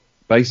fact that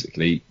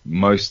basically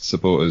most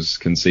supporters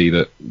can see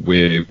that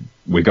we're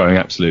going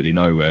absolutely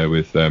nowhere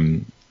with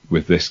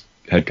this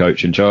head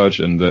coach in charge,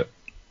 and that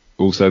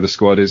also the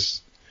squad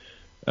is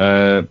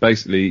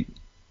basically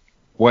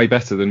way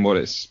better than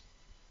what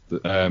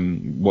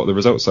the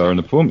results are and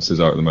the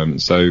performances are at the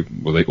moment. So,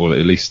 or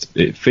at least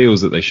it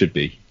feels that they should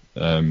be.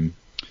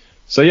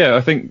 So yeah,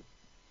 I think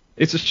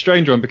it's a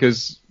strange one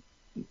because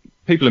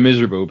people are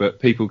miserable, but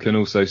people can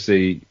also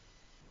see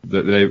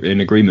that they're in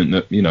agreement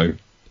that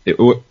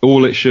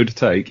all it should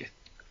take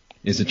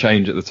is a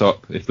change at the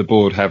top. If the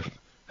board have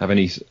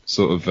any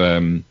sort of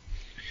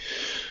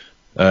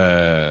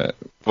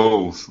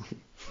balls,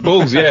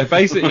 yeah,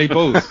 basically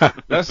balls.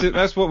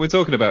 That's what we're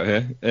talking about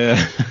here.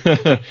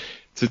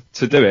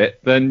 To do it,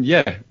 then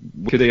yeah,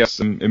 we could see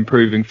some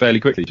improving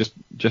fairly quickly.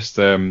 Just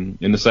in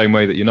the same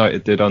way that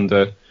United did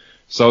under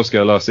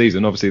Solskjaer last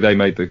season. Obviously, they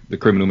made the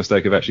criminal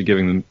mistake of actually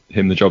giving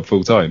him the job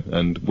full time,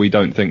 and we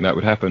don't think that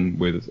would happen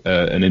with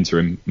an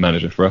interim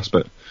manager for us.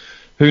 But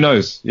who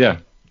knows? Yeah.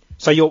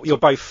 So you're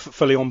both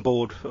fully on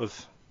board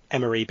of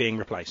Emery being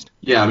replaced?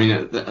 Yeah, I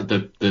mean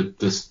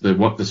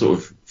the sort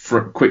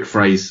of quick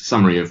phrase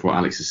summary of what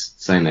Alex is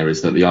saying there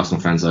is that the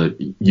Arsenal fans are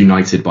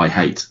united by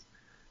hate.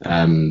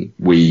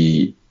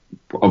 We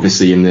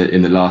obviously in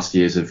the last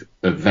years of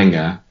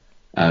Wenger,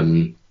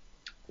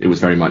 it was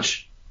very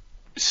much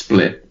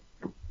split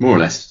more or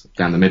less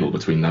down the middle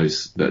between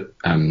those that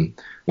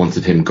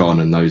wanted him gone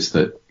and those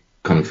that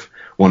kind of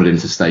wanted him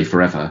to stay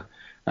forever.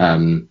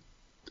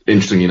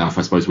 Interestingly enough,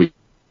 I suppose we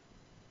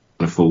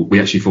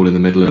actually fall in the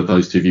middle of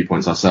those two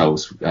viewpoints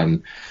ourselves.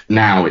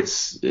 Now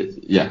as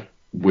a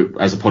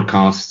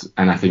podcast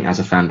and I think as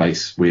a fan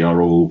base, we are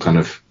all kind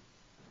of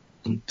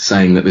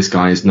saying that this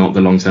guy is not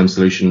the long-term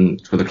solution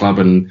for the club,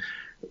 and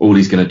all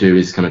he's going to do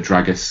is kind of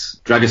drag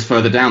us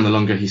further down the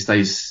longer he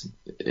stays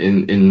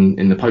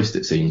in the post,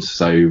 it seems.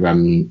 So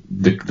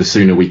the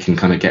sooner we can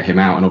kind of get him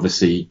out and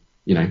obviously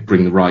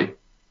bring the right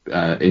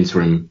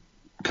interim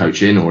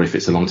coach in, or if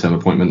it's a long-term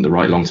appointment, the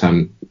right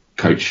long-term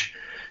coach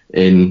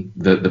in,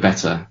 the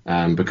better,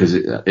 because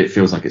it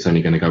feels like it's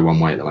only going to go one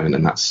way at the moment,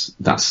 and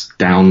that's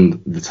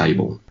down the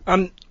table.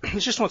 I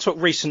just want to talk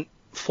recent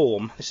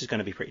form. This is going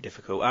to be pretty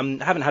difficult.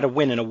 Haven't had a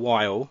win in a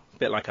while, a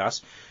bit like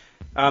us.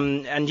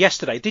 And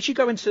yesterday, did you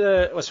go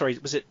into? Was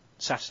it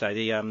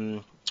Saturday?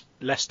 The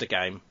Leicester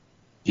game.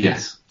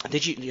 Yes.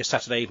 Did you?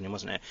 Saturday evening,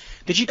 wasn't it?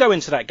 Did you go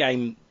into that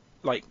game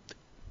like,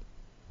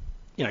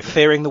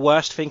 fearing the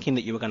worst, thinking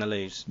that you were going to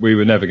lose? We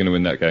were never going to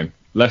win that game.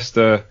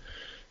 Leicester.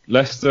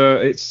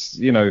 It's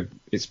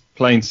it's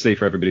plain to see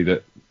for everybody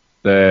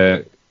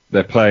that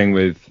they're playing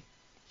with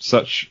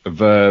such a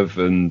verve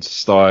and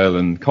style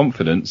and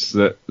confidence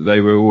that they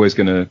were always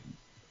going to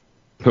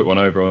put one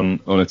over on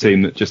a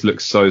team that just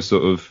looks so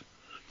sort of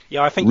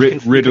riddled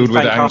you can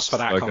with thank us for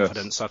that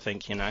confidence. I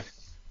think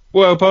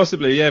Well,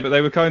 possibly, yeah, but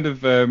they were kind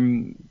of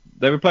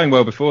they were playing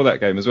well before that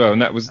game as well,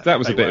 and that was a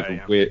bit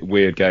of a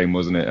weird game,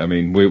 wasn't it? I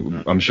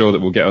mean, I'm sure that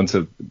we'll get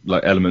onto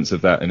like elements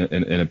of that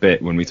in a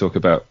bit when we talk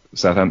about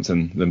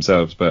Southampton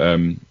themselves, but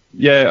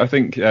I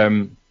think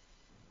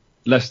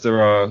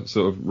Leicester are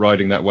sort of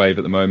riding that wave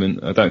at the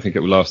moment. I don't think it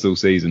will last all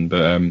season,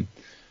 but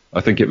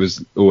I think it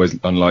was always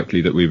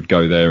unlikely that we would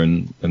go there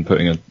and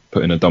put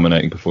in a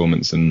dominating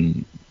performance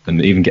and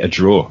even get a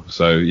draw.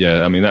 So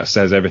yeah, I mean that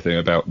says everything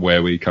about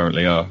where we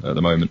currently are at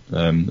the moment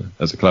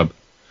as a club.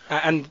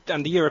 And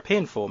the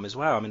European form as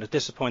well. I mean, a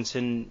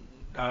disappointing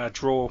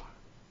draw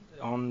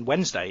on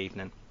Wednesday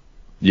evening.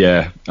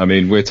 Yeah, I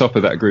mean we're top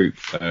of that group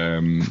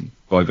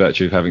by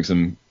virtue of having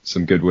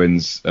some good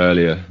wins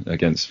earlier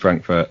against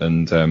Frankfurt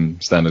and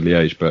Standard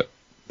Liège, but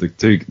the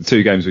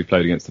two games we've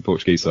played against the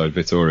Portuguese side,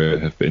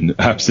 Vitória, have been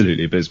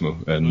absolutely abysmal,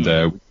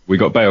 and we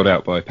got bailed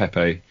out by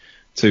Pepe.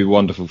 2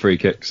 wonderful free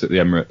kicks at the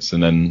Emirates,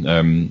 and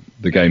then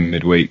the game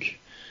midweek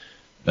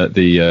at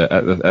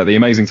the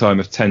amazing time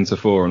of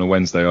 10-4 on a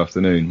Wednesday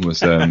afternoon was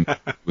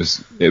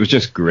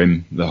just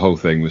grim. The whole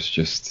thing was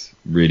just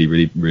really,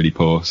 really, really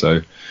poor.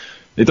 So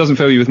it doesn't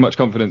fill you with much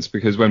confidence,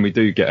 because when we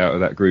do get out of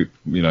that group,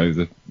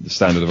 the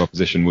standard of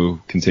opposition will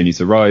continue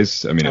to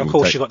rise. I mean, of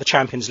course, you've got the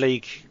Champions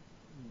League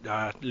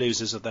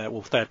losers of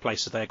third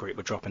place of their group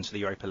would drop into the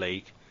Europa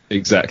League.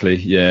 Exactly,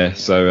 yeah.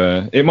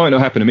 So it might not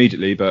happen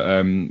immediately,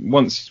 but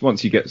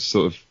once you get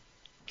sort of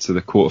to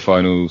the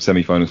quarter-final,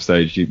 semi-final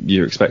stage,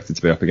 you're expected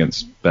to be up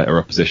against better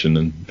opposition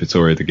than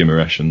Vitória de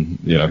Guimarães, and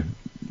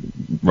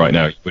right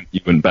now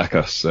you wouldn't back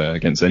us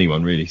against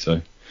anyone really.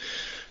 So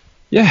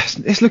yeah,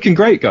 it's looking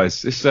great,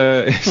 guys. It's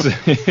well,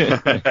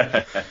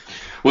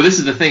 this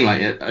is the thing.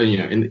 Like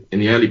in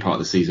the early part of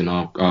the season,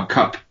 our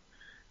cup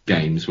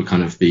games were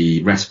kind of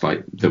the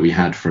respite that we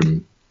had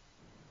from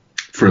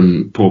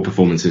poor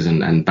performances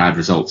and bad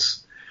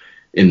results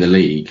in the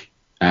league,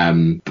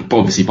 but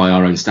obviously by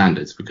our own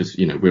standards, because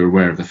we're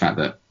aware of the fact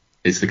that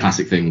it's the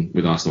classic thing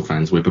with Arsenal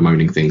fans. We're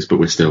bemoaning things, but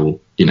we're still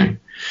in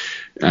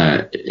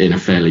a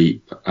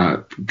fairly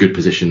good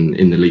position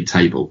in the league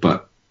table.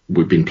 But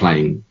we've been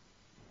playing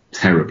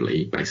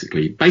terribly,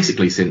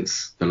 basically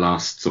since the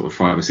last sort of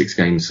 5 or 6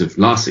 games of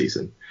last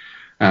season.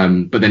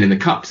 But then in the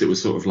cups, it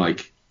was sort of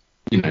like,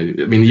 I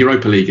mean, the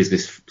Europa League is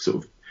this sort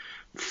of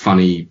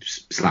funny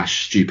 /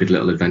 stupid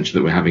little adventure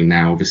that we're having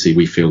now. Obviously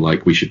we feel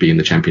like we should be in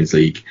the Champions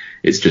League.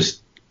 It's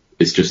just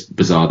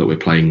bizarre that we're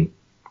playing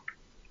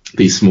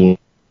these small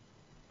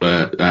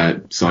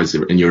sides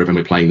in Europe, and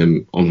we're playing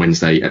them on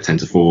Wednesday at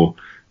 10-4.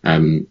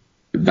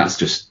 That's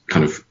just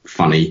kind of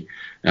funny.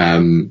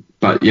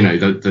 But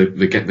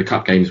the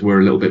cup games were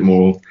a little bit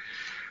more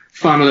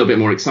fun, a little bit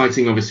more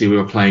exciting. Obviously we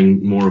were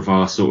playing more of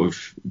our sort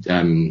of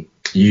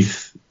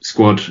youth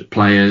squad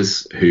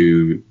players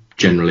who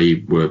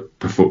generally were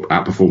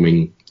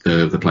outperforming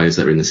the players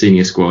that are in the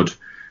senior squad.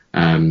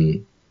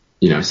 So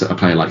a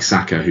player like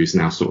Saka, who's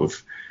now sort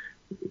of,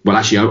 well,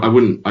 actually,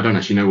 I don't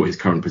actually know what his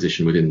current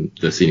position within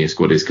the senior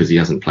squad is, because he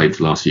hasn't played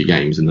for the last few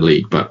games in the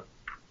league, but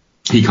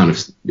he kind of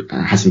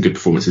has some good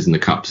performances in the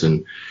cups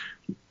and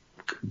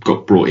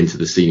got brought into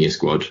the senior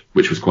squad,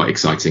 which was quite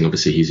exciting.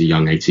 Obviously, he's a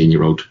young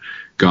 18-year-old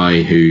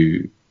guy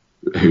who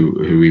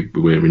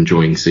we're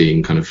enjoying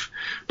seeing kind of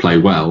play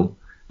well.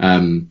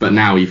 But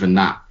now even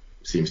that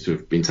seems to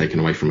have been taken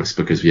away from us,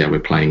 because we're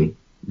playing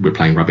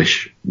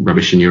rubbish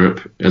in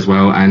Europe as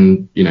well,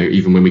 and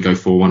even when we go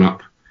 4-1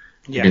 up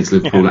against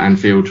Liverpool at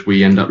Anfield,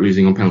 we end up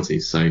losing on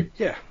penalties. So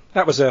yeah,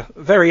 that was a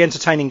very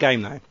entertaining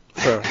game though.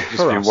 For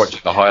us. Watching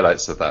the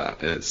highlights of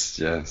that,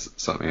 it's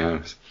something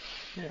else.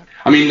 Yeah.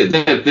 I mean,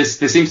 there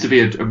seems to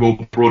be a more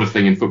broader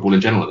thing in football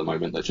in general at the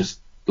moment, that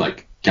just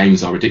like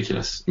games are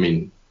ridiculous. I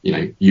mean,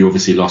 you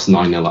obviously lost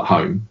 9-0 at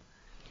home.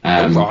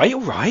 All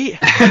right.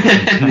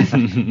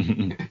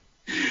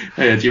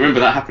 Yeah, do you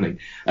remember that happening?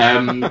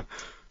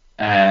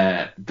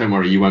 Don't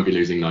worry, you won't be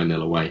losing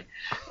 9-0 away.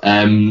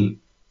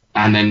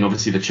 And then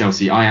obviously the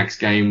Chelsea Ajax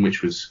game,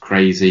 which was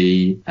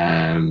crazy.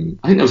 I think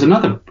there was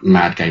another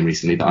mad game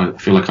recently that I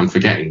feel like I'm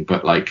forgetting,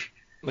 but like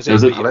there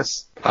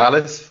was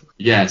Palace.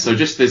 Yeah, so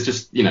there's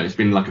it's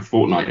been like a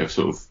fortnight of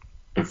sort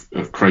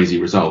of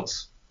crazy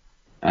results.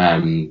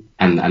 And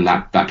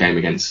that game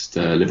against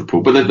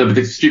Liverpool. But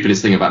the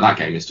stupidest thing about that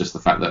game is just the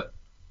fact that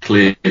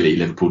clearly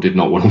Liverpool did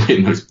not want to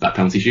win that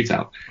penalty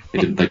shootout. They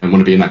didn't want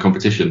to be in that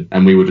competition,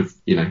 and we would have,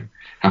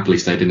 happily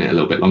stayed in it a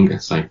little bit longer.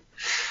 So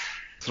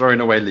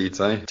throwing away leads,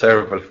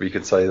 terrible. If we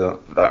could say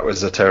that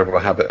was a terrible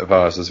habit of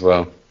ours as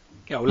well.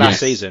 Last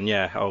season,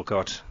 yeah. Oh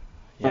God,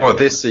 Yeah. Well,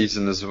 this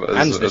season as well.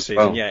 And this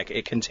season, yeah,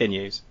 it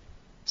continues.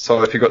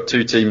 So if you've got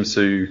two teams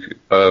who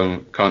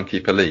can't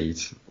keep a lead,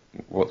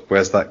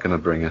 where's that going to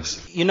bring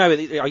us? You know,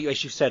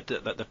 as you said,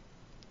 that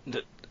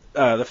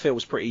the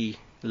field's pretty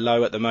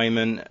low at the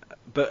moment.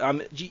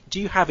 But do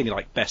you have any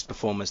like best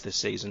performers this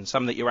season?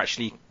 Some that you're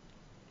actually,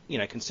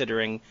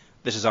 considering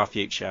this is our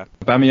future.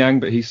 Aubameyang,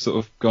 but he's sort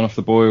of gone off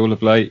the boil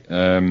of late.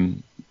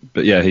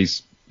 But yeah,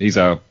 he's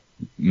our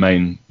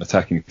main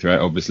attacking threat.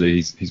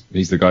 Obviously,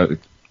 he's the guy that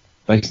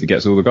basically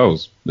gets all the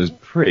goals. There's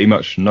pretty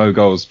much no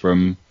goals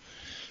from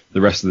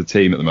the rest of the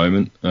team at the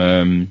moment.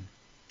 And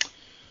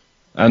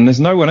there's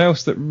no one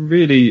else that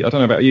really, I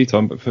don't know about you,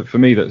 Tom, but for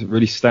me that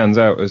really stands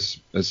out as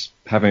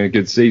having a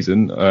good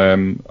season.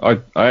 I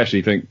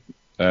actually think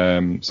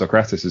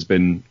Socrates has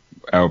been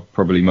our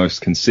probably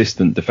most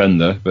consistent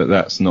defender, but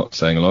that's not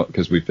saying a lot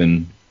because we've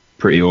been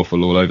pretty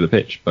awful all over the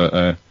pitch.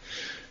 But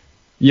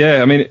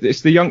yeah, I mean,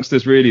 it's the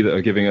youngsters really that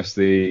are giving us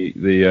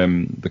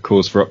the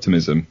cause for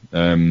optimism.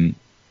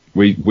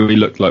 We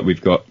look like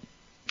we've got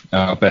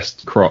our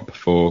best crop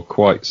for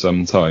quite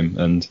some time,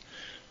 and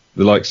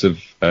the likes of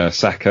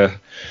Saka,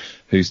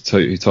 who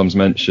Tom's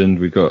mentioned.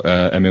 We've got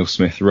Emile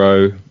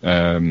Smith-Rowe,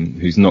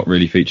 who's not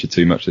really featured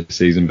too much this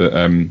season, but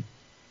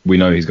we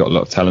know he's got a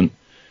lot of talent.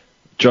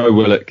 Joe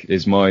Willock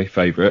is my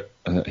favourite.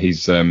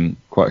 He's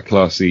quite a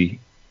classy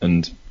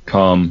and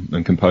calm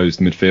and composed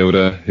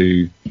midfielder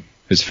who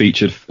has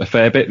featured a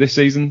fair bit this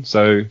season,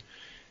 so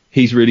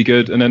he's really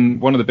good. And then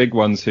one of the big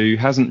ones who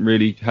hasn't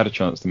really had a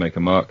chance to make a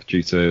mark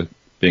due to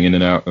being in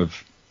and out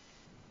of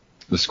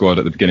the squad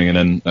at the beginning,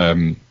 and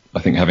then I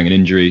think having an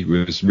injury,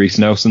 was Reece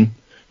Nelson,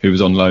 who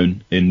was on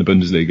loan in the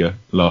Bundesliga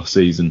last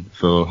season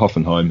for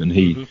Hoffenheim, and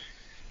he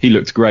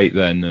looked great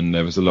then, and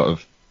there was a lot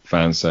of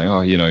fans saying, oh,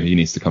 he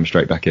needs to come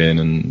straight back in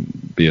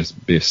and be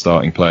a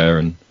starting player,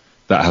 and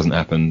that hasn't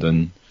happened.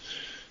 And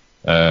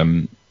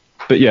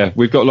but yeah,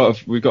 we've got a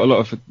lot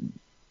of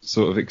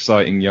sort of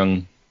exciting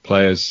young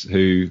players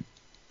who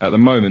at the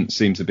moment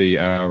seem to be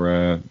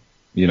our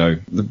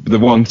the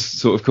one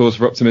sort of cause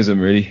for optimism,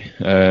 really.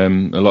 A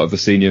lot of the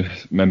senior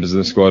members of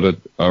the squad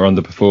are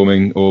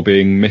underperforming or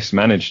being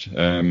mismanaged,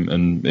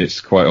 and it's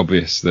quite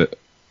obvious that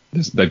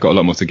they've got a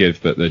lot more to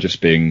give, but they're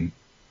just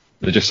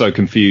so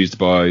confused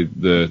by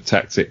the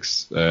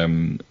tactics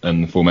and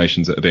the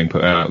formations that are being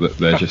put out that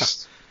they're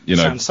just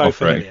sounds so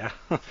operating.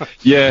 Familiar.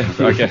 Yeah,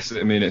 I guess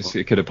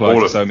it could apply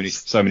to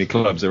so many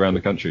clubs around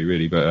the country,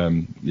 really, but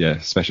yeah,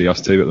 especially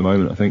us two at the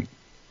moment, I think.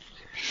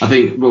 I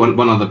think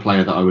one other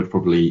player that I would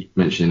probably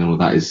mention in all of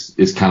that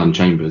is Callum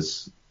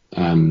Chambers,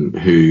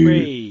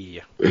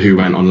 who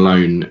went on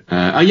loan.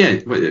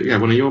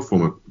 One of your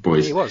former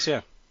boys. He was,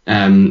 yeah.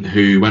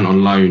 Who went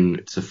on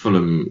loan to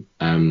Fulham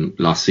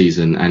last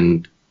season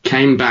and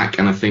came back,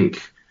 and I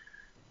think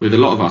with a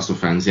lot of Arsenal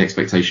fans, the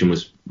expectation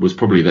was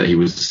probably that he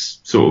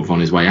was sort of on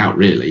his way out,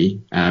 really.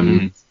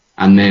 And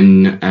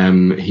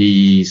then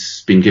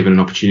he's been given an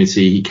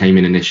opportunity. He came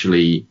in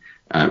initially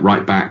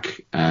right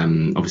back.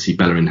 Obviously,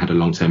 Bellerin had a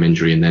long-term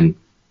injury, and then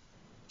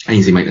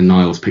Ainsley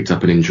Maitland-Niles picked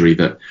up an injury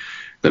that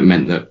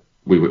meant that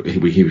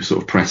he was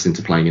sort of pressed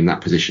into playing in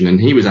that position. And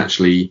he was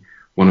actually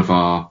one of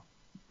our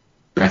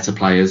better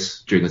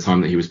players during the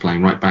time that he was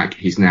playing right back.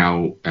 He's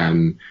now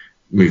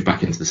moved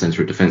back into the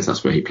centre of defence.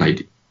 That's where he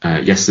played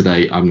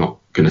yesterday. I'm not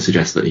going to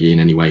suggest that he in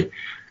any way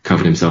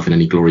covered himself in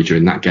any glory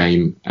during that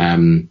game.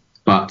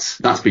 But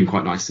that's been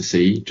quite nice to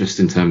see, just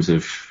in terms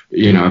of,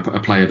 a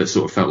player that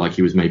sort of felt like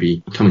he was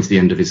maybe coming to the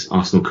end of his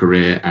Arsenal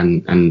career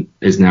and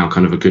is now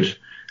kind of a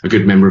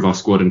good member of our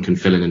squad and can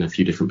fill in a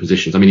few different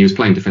positions. I mean, he was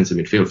playing defensive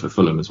midfield for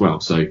Fulham as well.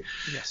 So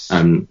yes.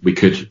 We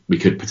could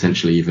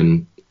potentially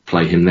even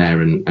play him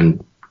there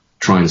and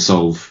try and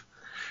solve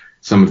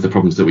some of the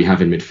problems that we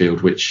have in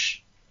midfield,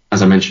 which,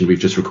 as I mentioned, we've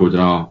just recorded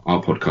our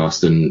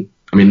podcast. And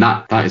I mean,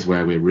 that is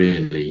where we're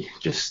really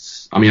I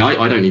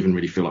don't even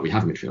really feel like we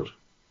have a midfield.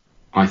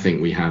 I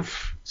think we have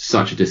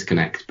such a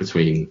disconnect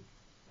between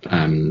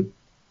when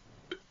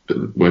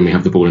we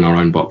have the ball in our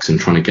own box and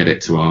trying to get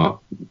it to our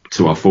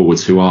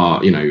forwards who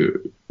are,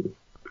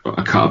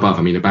 a cut above.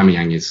 I mean,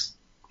 Aubameyang is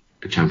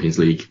a Champions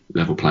League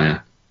level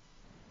player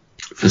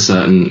for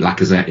certain.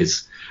 Lacazette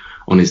is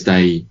on his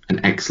day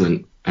an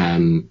excellent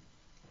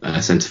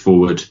centre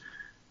forward,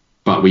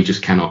 but we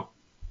cannot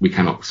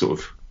sort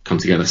of come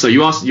together. So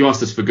you asked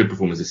us for good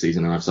performance this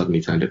season, and I've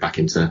suddenly turned it back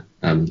into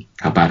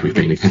how bad we've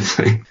been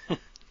again.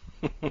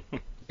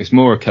 It's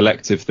more a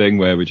collective thing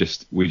where we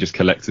just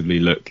collectively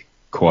look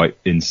quite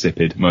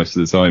insipid most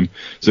of the time.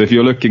 So if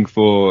you're looking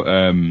for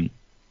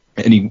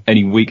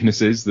any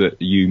weaknesses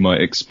that you might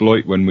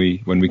exploit when we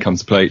come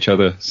to play each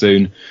other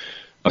soon,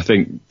 I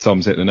think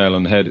Tom's hit the nail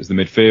on the head. It's the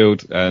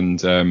midfield and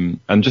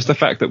just the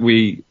fact that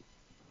we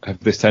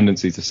have this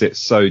tendency to sit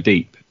so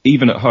deep,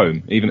 even at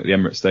home, even at the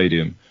Emirates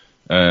Stadium,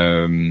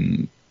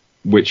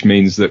 which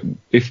means that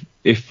if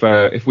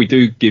we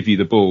do give you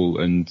the ball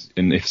and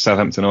if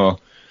Southampton are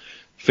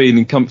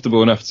feeling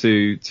comfortable enough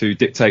to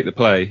dictate the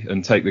play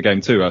and take the game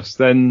to us,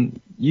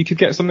 then you could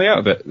get something out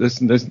of it. There's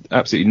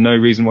absolutely no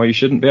reason why you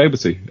shouldn't be able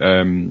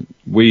to.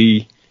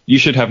 you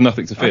should have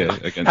nothing to fear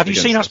against. Have you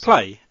seen us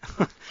play?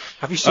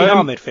 Have you seen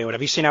our midfield?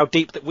 Have you seen how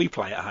deep that we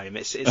play at home?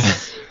 It's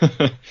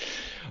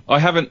I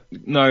haven't.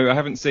 No, I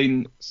haven't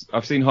seen.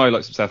 I've seen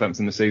highlights of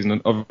Southampton this season,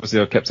 and obviously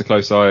I've kept a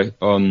close eye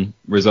on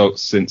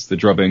results since the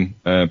drubbing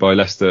by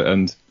Leicester.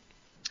 And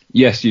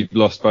yes, you've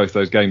lost both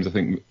those games. I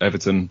think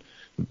Everton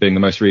being the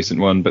most recent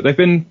one, but they've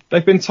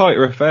been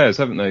tighter affairs,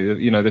 haven't they?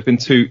 You know, they've been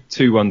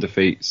 2-1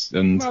 defeats.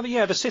 And well,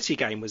 yeah, the City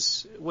game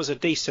was a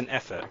decent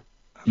effort.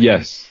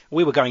 Yes,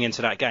 we were going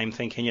into that game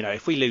thinking, you know,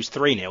 if we lose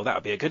 3-0, that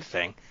would be a good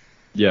thing.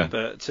 Yeah.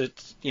 But to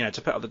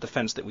put up the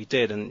defence that we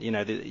did, and you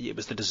know, it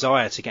was the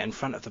desire to get in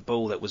front of the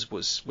ball that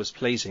was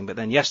pleasing. But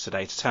then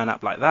yesterday to turn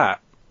up like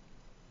that,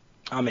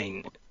 I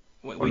mean,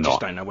 we just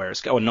don't know where it's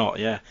going. Or not,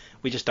 yeah,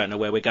 we just don't know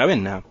where we're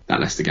going now. That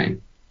Leicester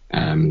game,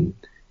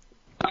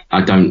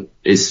 I don't.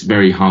 It's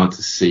very hard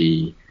to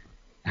see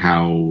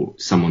how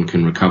someone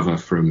can recover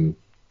from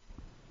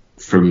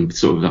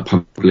sort of the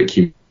public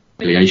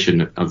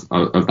humiliation of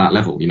that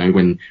level. You know,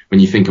 when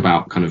you think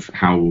about kind of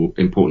how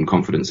important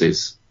confidence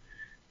is.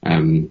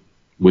 Within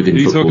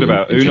Who are you talking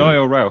about, Unai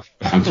or Ralph?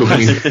 I'm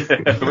talking.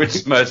 We're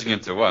just merging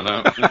into one,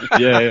 aren't we?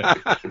 Yeah.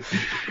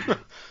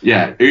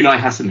 Yeah, Unai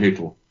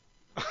Hasenhüttl.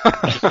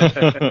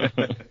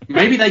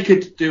 Maybe they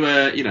could do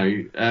a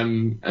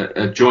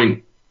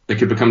joint. They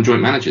could become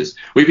joint managers.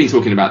 We've been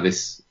talking about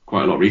this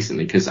quite a lot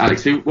recently because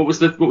Alex, what was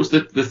the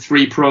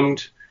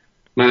 3-pronged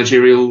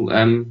managerial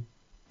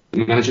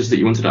managers that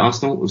you wanted at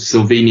Arsenal? It was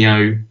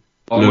Silvinho,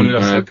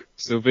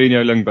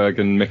 Ljungberg,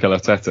 and Mikel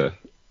Arteta.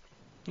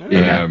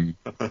 Yeah.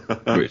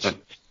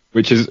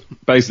 Which is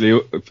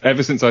basically,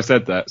 ever since I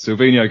said that,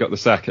 Silvinho got the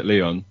sack at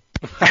Lyon.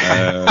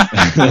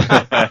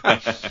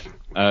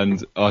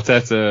 And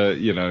Arteta,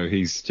 you know,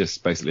 he's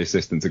just basically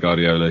assistant to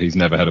Guardiola. He's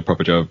never had a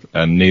proper job,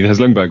 and neither has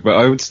Ljungberg. But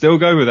I would still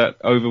go with that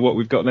over what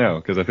we've got now,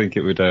 because I think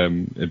it would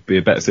it'd be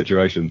a better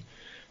situation.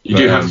 You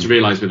do have to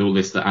realise with all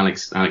this that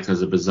Alex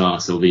has a bizarre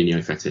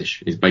Silvinho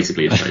fetish. He's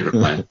basically his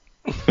favourite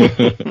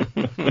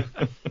player.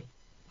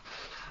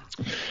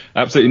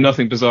 Absolutely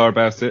nothing bizarre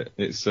about it.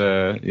 It's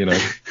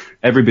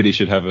everybody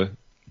should have a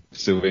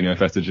Silvinho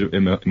fetish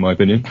in my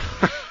opinion.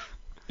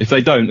 If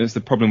they don't, it's the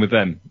problem with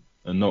them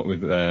and not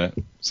with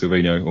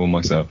Silvinho or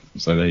myself.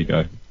 So there you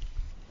go.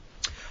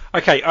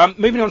 Okay,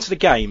 moving on to the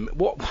game.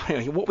 What are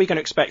we going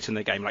to expect in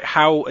the game? Like,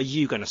 how are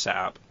you going to set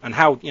up, and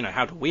how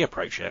do we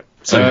approach it?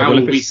 So how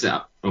will we set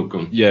up? Oh, go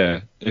on.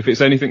 Yeah, if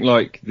it's anything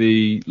like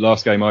the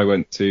last game I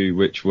went to,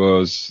 which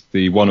was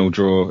the 1-1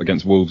 draw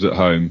against Wolves at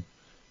home,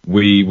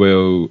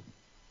 we'll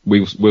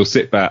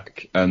sit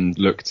back and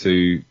look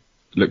to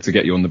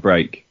get you on the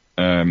break.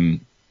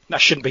 That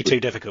shouldn't be too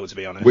difficult, to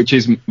be honest.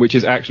 Which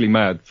is actually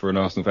mad for an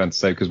Arsenal fan to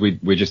say, because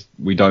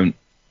we don't.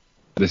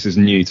 This is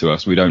new to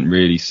us. We don't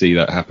really see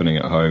that happening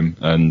at home,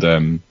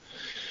 and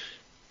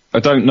I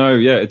don't know.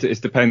 Yeah,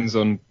 it depends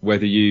on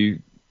whether you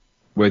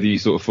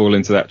sort of fall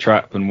into that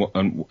trap and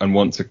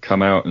want to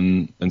come out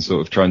and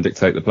sort of try and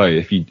dictate the play.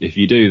 If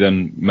you do,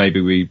 then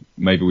maybe we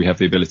have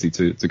the ability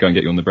to go and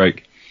get you on the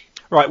break.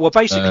 Right. Well,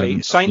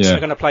 basically, Saints are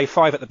going to play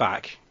 5 at the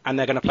back, and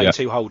they're going to play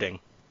 2 holding.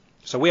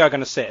 So we are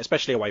going to sit,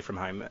 especially away from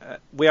home.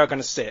 We are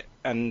going to sit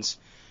and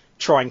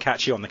try and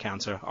catch you on the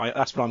counter.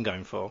 That's what I'm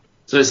going for.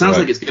 So it sounds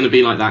like it's going to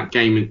be like that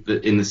game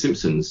in The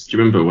Simpsons. Do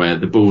you remember where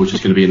the ball was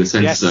just going to be in the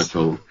centre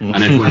circle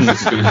and everyone's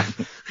just going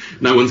to,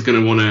 no one's going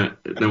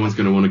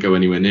to want to go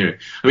anywhere near it.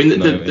 I mean,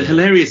 the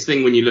hilarious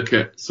thing when you look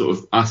at sort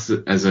of us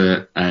as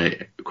a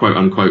quote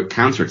unquote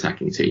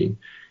counter-attacking team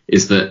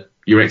is that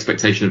your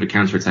expectation of a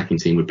counter-attacking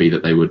team would be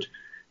that they would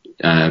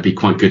be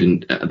quite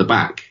good at the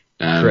back.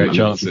 Create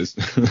chances.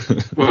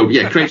 Well,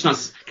 yeah, create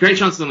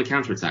chances on the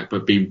counter-attack,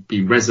 but be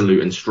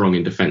resolute and strong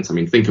in defence. I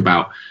mean, think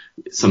about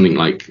something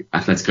like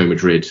Atletico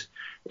Madrid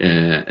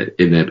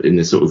in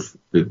the sort of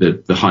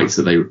the heights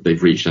that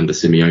they've reached under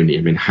Simeone.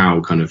 I mean,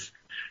 how kind of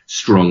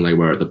strong they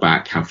were at the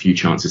back, how few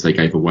chances they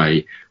gave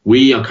away.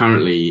 We are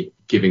currently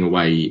giving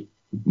away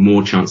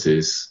more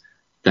chances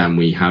than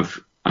we have,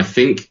 I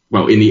think.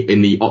 Well, in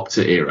the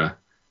Opta era.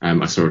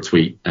 I saw a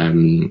tweet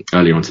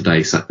earlier on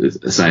today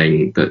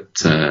saying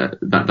that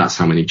that's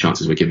how many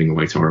chances we're giving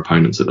away to our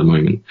opponents at the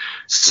moment.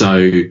 So,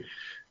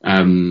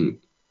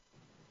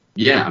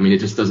 yeah, I mean, it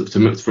just doesn't.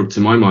 To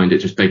my mind, it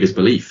just beggars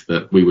belief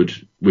that we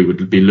would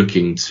be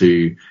looking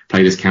to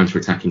play this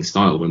counter-attacking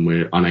style when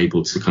we're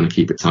unable to kind of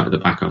keep it tight at the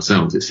back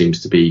ourselves. It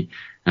seems to be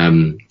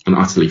an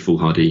utterly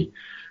foolhardy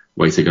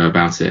way to go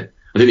about it.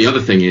 I think the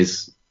other thing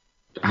is,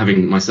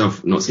 having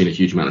myself not seen a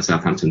huge amount of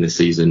Southampton this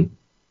season,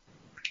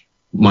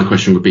 my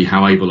question would be,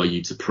 how able are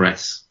you to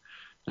press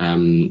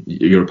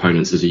your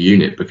opponents as a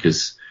unit?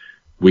 Because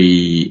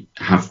we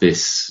have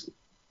this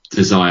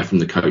desire from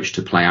the coach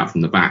to play out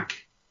from the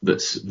back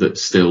that's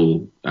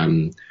still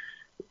kind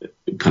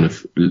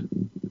of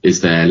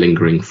is there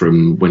lingering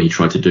from when he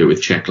tried to do it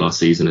with Czech last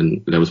season,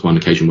 and there was one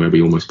occasion where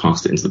we almost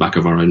passed it into the back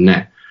of our own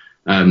net.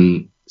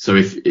 So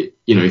if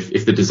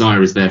the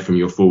desire is there from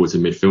your forwards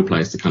and midfield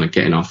players to kind of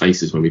get in our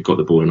faces when we've got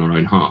the ball in our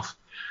own half,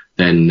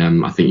 then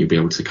I think you'll be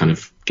able to kind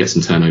of get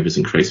some turnovers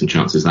and create some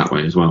chances that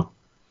way as well.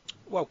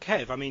 Well,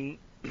 Kev, I mean,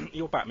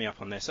 you'll back me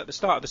up on this. At the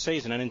start of the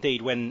season, and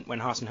indeed when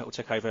Hasenhüttl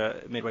took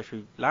over midway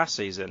through last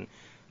season,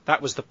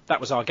 that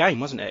was our game,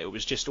 wasn't it? It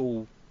was just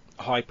all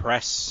high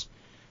press.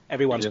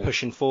 Everyone's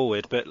pushing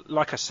forward, but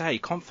like I say,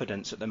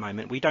 confidence at the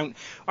moment. We don't.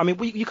 I mean,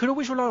 you could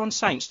always rely on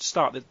Saints to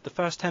start the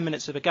first 10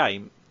 minutes of a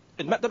game.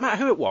 No matter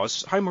who it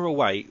was, home or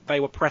away, they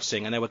were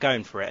pressing and they were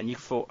going for it, and you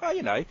thought, oh,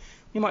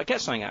 you might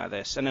get something out of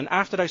this. And then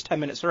after those 10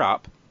 minutes are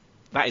up,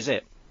 that is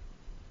it.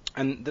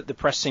 And the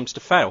press seems to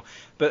fail.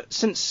 But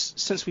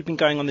since we've been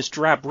going on this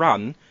drab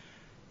run,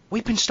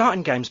 we've been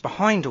starting games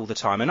behind all the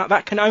time, and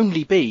that can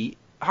only be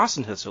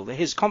Hasenhüttl.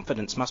 His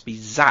confidence must be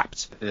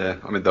zapped. Yeah,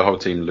 I mean the whole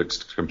team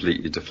looks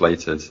completely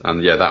deflated,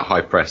 and that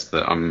high press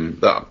that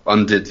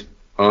undid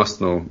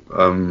Arsenal,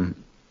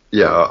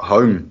 at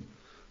home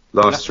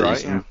last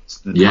season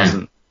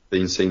hasn't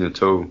been seen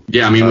at all.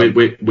 Yeah, I mean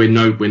we're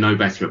no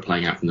better at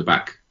playing out from the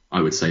back,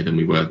 I would say, than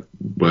we were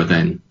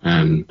then.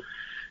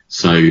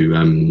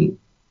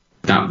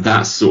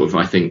 That's sort of,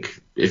 I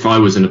think, if I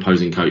was an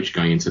opposing coach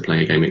going into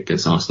playing a game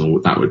against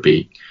Arsenal, that would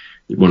be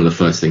one of the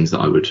first things that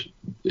I would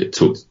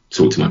talk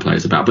to my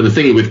players about. But the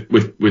thing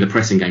with a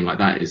pressing game like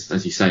that is,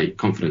 as you say,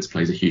 confidence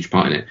plays a huge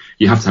part in it.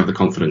 You have to have the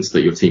confidence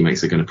that your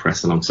teammates are going to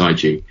press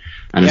alongside you,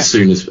 and as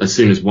soon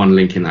as one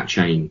link in that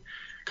chain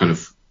kind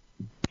of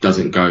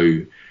doesn't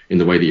go in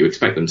the way that you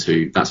expect them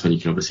to, that's when you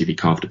can obviously be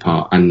carved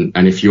apart. And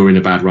if you're in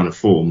a bad run of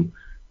form,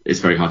 it's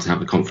very hard to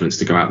have the confidence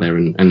to go out there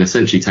and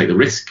essentially take the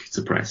risk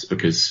to press,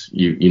 because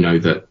you know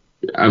that,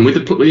 and with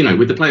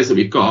the players that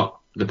we've got,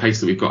 the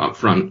pace that we've got up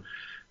front,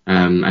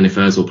 and if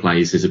Ozil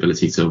plays, his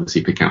ability to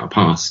obviously pick out a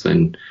pass,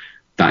 then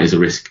that is a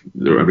risk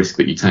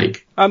that you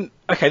take.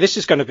 Okay, this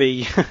is going to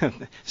be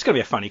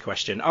a funny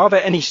question. Are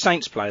there any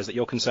Saints players that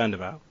you're concerned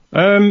about?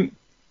 I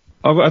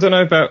don't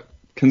know about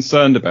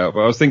concerned about, but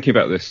I was thinking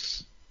about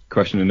this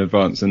question in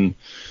advance, and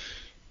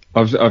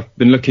I've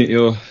been looking at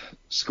your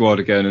squad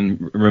again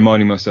and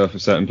reminding myself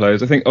of certain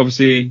players. I think,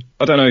 obviously,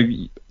 I don't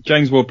know,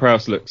 James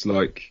Ward-Prowse looks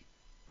like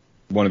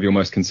one of your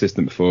most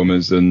consistent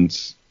performers, and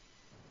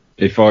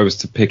if I was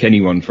to pick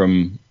anyone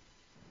from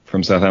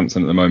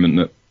Southampton at the moment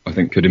that I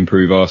think could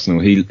improve Arsenal,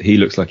 he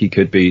looks like he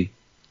could be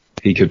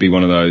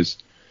one of those.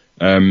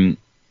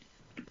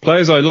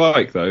 Players I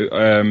like, though,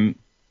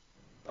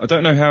 I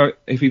don't know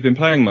if he's been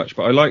playing much,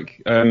 but I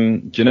like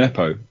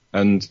Djenepo.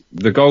 And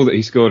the goal that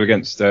he scored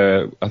against,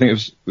 I think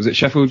was it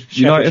Sheffield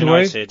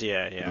United?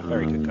 Yeah,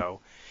 very good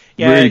goal.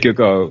 Yeah, really good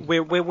goal.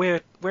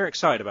 We're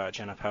excited about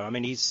Djenepo. I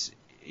mean,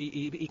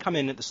 he come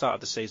in at the start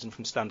of the season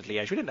from Standard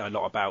Liège. We didn't know a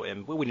lot about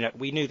him.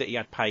 We knew that he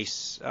had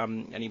pace,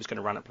 and he was going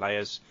to run at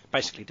players,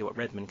 basically do what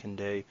Redmond can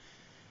do.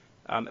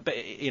 But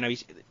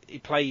he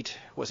played.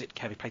 Was it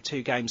Kev? He played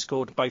 2 games,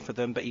 scored both of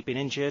them, but he'd been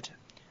injured.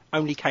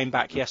 Only came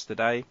back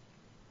yesterday.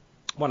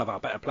 One of our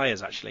better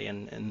players actually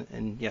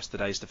in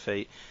yesterday's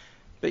defeat.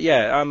 But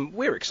yeah,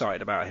 we're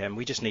excited about him.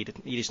 He just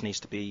needs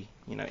to be,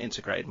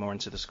 integrated more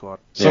into the squad.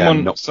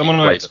 Someone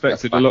I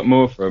expected a lot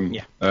more from.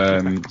 Yeah.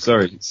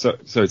 Sorry to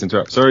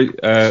interrupt.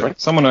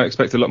 Someone I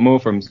expected a lot more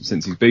from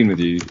since he's been with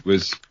you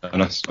was,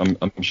 and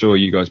I'm sure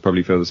you guys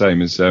probably feel the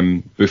same, is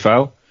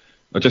Boufal.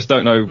 I just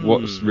don't know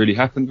what's really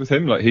happened with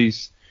him. Like he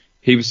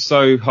was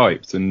so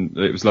hyped, and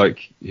it was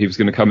like he was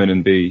going to come in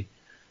and be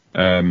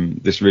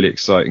this really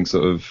exciting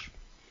sort of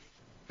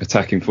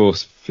attacking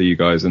force for you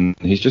guys, and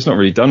he's just not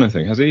really done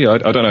anything, has he? I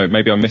don't know.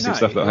 Maybe I'm missing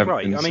stuff that I haven't.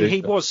 Right. I mean,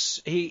 he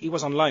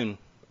was on loan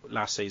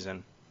last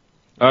season.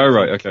 Oh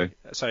right, okay.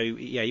 So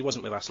yeah, he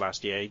wasn't with us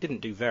last year. He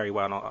didn't do very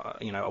well,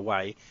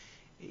 away.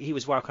 He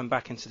was welcomed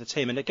back into the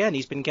team, and again,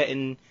 he's been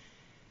getting.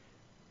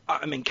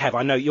 I mean, Kev,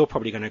 I know you're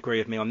probably going to agree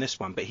with me on this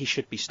one, but he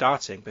should be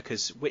starting,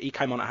 because he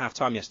came on at half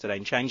time yesterday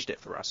and changed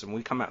it for us, and when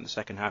we come out in the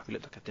second half, we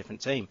looked like a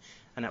different team,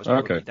 and that was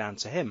probably down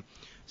to him.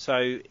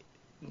 So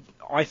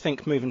I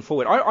think moving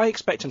forward, I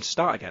expect him to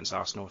start against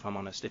Arsenal, if I'm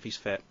honest, if he's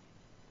fit.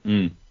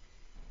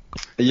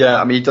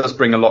 Yeah, I mean, he does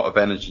bring a lot of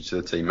energy to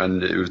the team,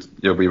 and it was,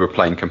 we were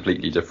playing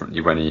completely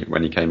differently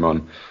when he came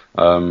on.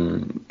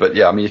 But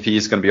yeah, I mean, if he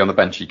is going to be on the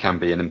bench, he can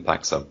be an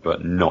impact sub,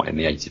 but not in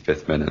the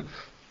 85th minute.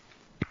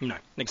 No,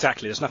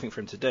 exactly. There's nothing for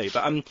him to do.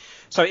 But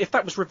so if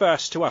that was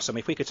reversed to us, I mean,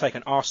 if we could take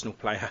an Arsenal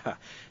player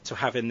to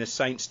have in this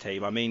Saints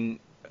team, I mean,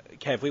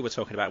 Kev, we were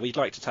talking about we'd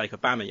like to take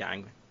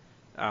Aubameyang,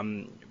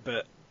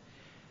 but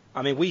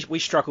I mean, we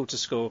struggle to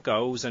score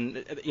goals, and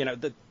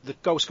the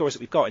goal scorers that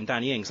we've got in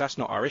Danny Ings, that's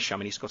not our issue. I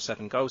mean, he scored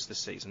 7 goals this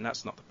season.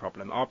 That's not the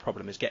problem. Our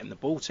problem is getting the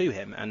ball to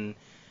him, and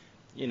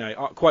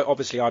quite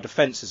obviously our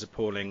defence is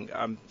appalling.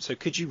 So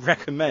could you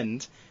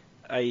recommend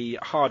a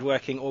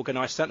hard-working,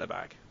 organised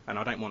centre-back? And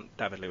I don't want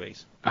David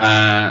Luiz.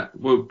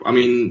 Well, I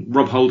mean,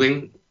 Rob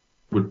Holding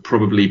would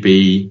probably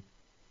be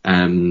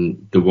the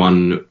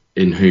one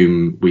in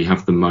whom we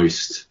have the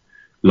most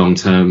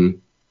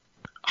long-term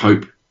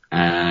hope.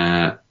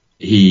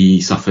 He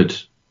suffered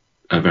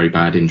a very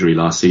bad injury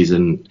last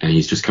season, and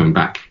he's just coming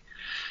back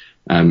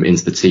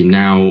into the team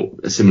now.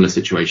 A similar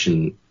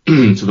situation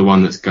to the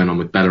one that's going on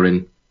with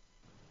Bellerin.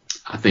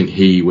 I think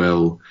he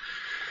will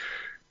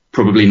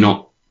probably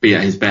not be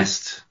at his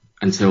best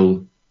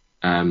until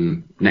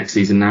next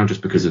season now,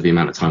 just because of the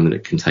amount of time that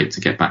it can take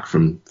to get back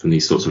from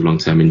these sorts of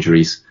long-term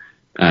injuries.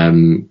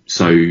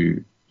 So,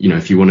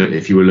 if you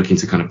were looking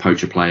to kind of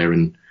poach a player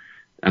and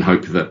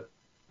hope that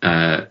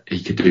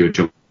he could do a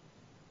job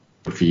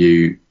for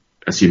you,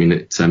 assuming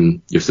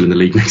that you're still in the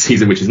league next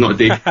season, which is not a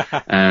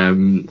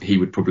dig, he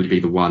would probably be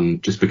the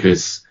one, just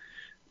because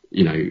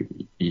you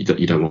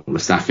don't want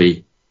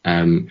Mustafi.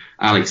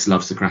 Alex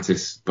loves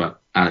Socrates,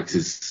 but Alex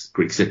is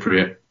Greek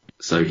Cypriot,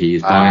 so he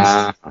is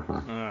biased.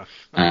 I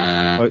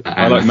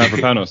like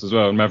Mavropanos as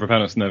well, and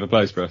Mavropanos never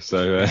plays for us,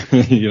 so that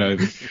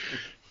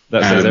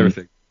says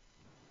everything.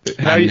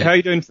 How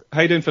you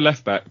doing for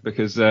left back?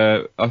 Because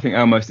I think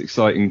our most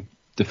exciting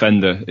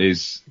defender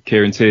is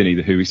Kieran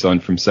Tierney, who we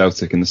signed from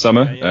Celtic in the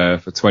summer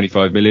for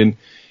 25 million.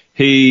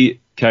 He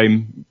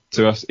came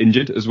to us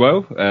injured as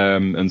well,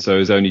 and so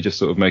is only just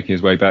sort of making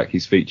his way back.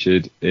 He's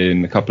featured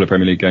in a couple of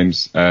Premier League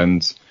games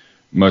and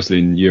mostly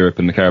in Europe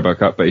and the Carabao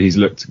Cup, but he's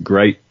looked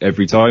great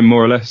every time,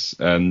 more or less.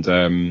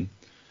 And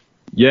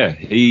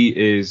he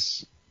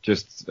is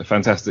just a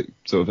fantastic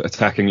sort of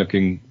attacking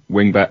looking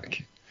wing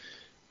back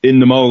in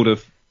the mould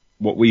of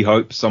what we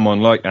hope someone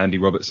like Andy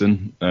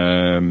Robertson.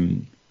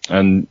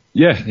 And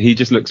he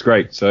just looks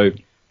great. So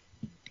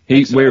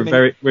we're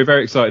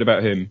very excited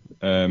about him,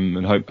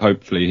 and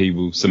hopefully he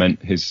will cement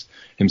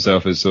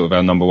himself as sort of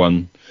our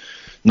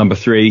number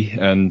 3,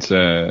 and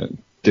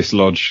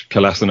dislodge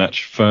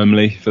Kolasinac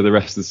firmly for the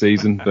rest of the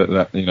season.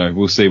 But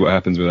we'll see what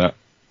happens with that.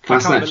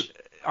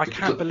 I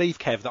can't believe,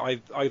 Kev, that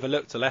I've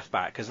overlooked a left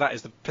back, because that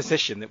is the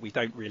position that we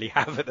don't really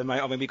have at the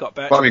moment. I mean, we got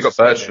Bertrand. Well, we got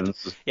Bertrand,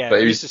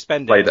 but he's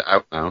suspended. Played it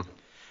out now.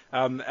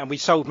 And we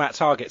sold Matt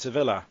Targett to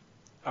Villa,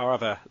 our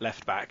other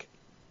left back.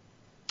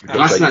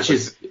 Kolasinac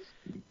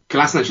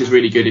is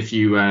really good if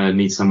you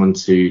need someone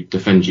to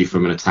defend you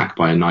from an attack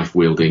by a knife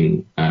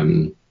wielding.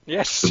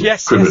 Yes.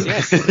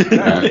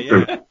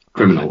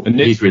 Criminal.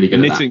 He's really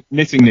good at that.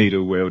 Knitting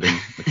needle wielding.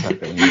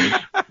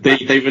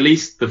 They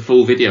released the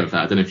full video of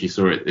that. I don't know if you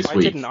saw it this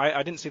week.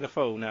 I didn't see the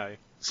full. No.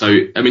 So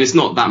I mean, it's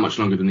not that much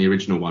longer than the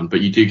original one,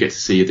 but you do get to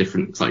see a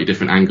slightly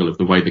different angle of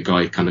the way the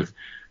guy kind of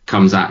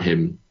comes at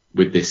him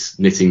with this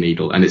knitting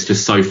needle, and it's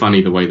just so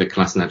funny the way that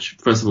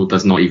Kolasinac, first of all,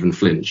 does not even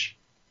flinch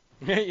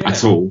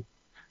at all,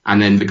 and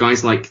then the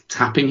guy's like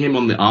tapping him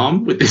on the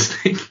arm with this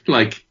thing,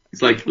 like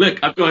he's like, "Look,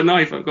 I've got a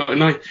knife."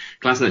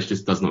 Kolasinac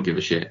just does not give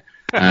a shit,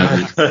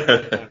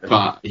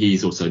 but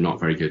he's also not a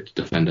very good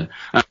defender.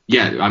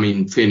 I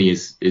mean, Tierney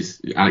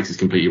is Alex is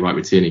completely right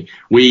with Tierney.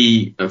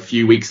 We a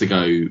few weeks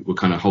ago were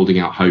kind of holding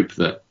out hope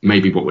that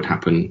maybe what would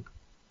happen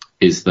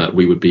is that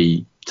we would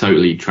be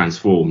totally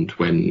transformed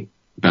when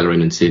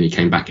Bellerin and Tierney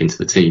came back into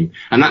the team,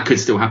 and that could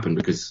still happen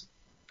because,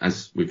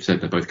 as we've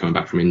said, they're both coming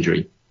back from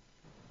injury.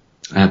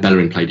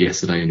 Bellerin played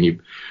yesterday,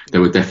 and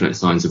there were definite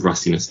signs of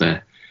rustiness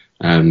there,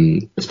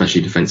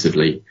 especially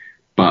defensively.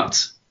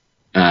 But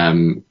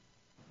the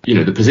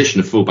position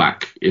of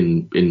fullback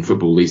in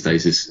football these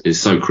days is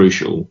so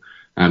crucial.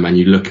 And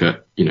you look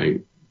at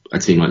a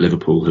team like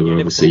Liverpool, who are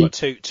obviously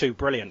two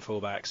brilliant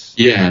fullbacks.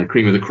 Yeah,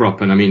 cream of the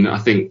crop. And I mean, I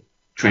think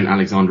Trent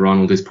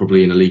Alexander-Arnold is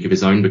probably in a league of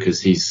his own,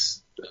 because he's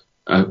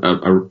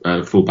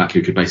a fullback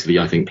who could basically,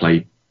 I think,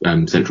 play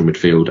central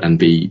midfield and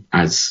be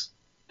as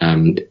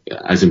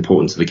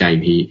important to the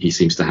game. He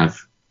seems to have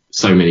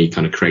so many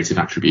kind of creative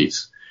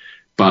attributes.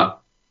 But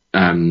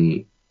I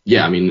mean,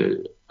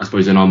 I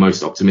suppose in our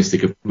most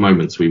optimistic of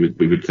moments, we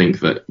would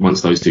think that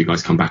once those two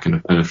guys come back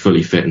and are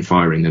fully fit and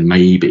firing, then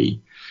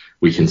maybe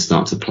we can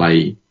start to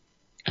play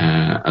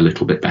a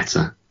little bit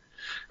better.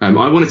 I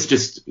wanted to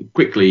just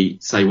quickly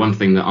say one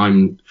thing that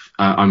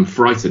I'm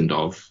frightened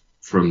of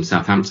from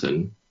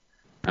Southampton.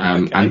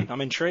 Okay,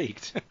 I'm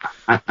intrigued.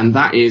 And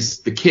that is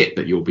the kit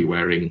that you'll be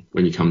wearing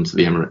when you come to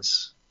the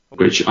Emirates,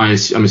 which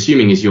I'm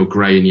assuming is your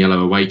grey and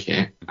yellow away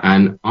kit,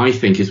 and I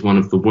think is one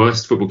of the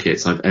worst football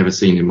kits I've ever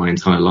seen in my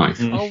entire life.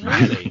 Oh,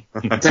 really?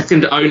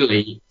 Second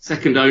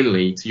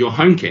only to your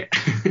home kit.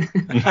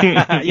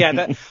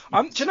 Yeah. Do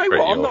you know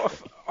what?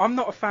 I'm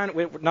not a fan.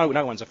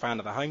 No one's a fan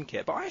of the home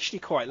kit, but I actually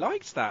quite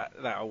liked that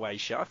away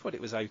shirt. I thought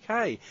it was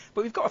okay.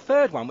 But we've got a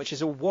third one, which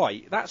is all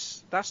white.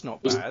 That's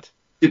not bad.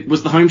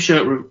 Was the home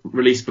shirt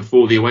released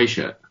before the away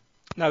shirt?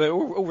 No, they're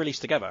all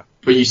released together.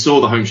 But you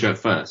saw the home shirt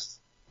first?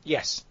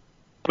 Yes.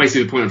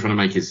 Basically, the point I'm trying to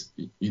make is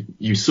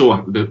you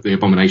saw the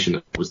abomination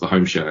that was the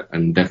home shirt,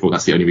 and therefore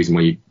that's the only reason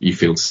why you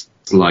feel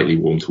slightly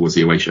warm towards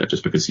the away shirt,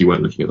 just because you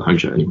weren't looking at the home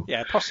shirt anymore.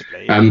 Yeah,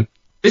 possibly.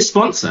 This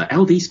sponsor,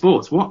 LD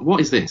Sports, what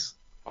is this?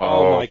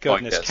 Oh my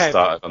goodness,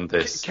 Kev! On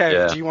this.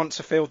 Kev, do you want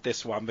to field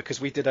this one? Because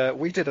we did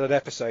an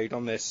episode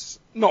on this,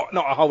 not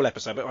a whole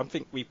episode, but I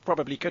think we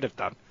probably could have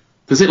done.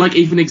 Does it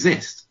even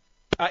exist?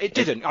 It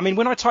didn't. I mean,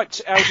 when I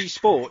typed LD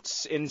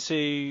Sports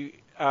into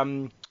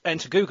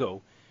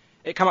Google,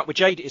 it came up with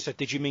JD. It said,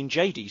 "Did you mean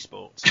JD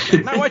Sports?"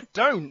 No, I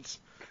don't.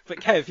 But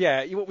Kev,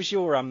 yeah, what was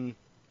your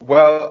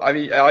Well, I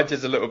mean, I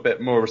did a little bit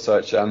more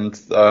research, and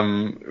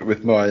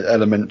with my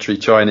elementary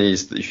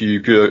Chinese, if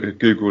you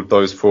Googled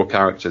those 4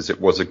 characters, it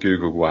was a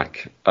Google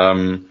whack.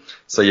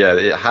 So yeah,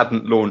 it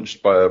hadn't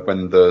launched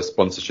when the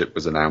sponsorship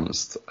was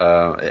announced.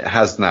 It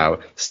has now.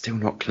 Still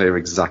not clear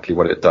exactly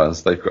what it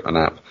does. They've got an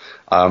app.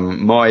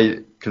 My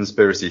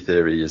conspiracy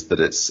theory is that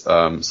it's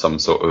some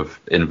sort of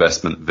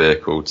investment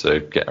vehicle to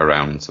get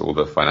around all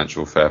the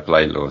financial fair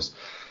play laws,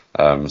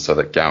 so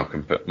that Gao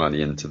can put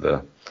money into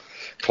the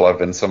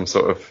club in some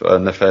sort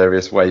of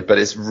nefarious way. But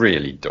it's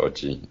really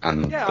dodgy,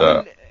 and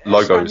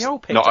logos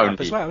not only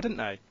as well, didn't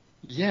they?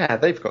 Yeah,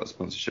 they've got a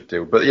sponsorship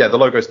deal, but yeah, the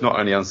logo's not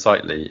only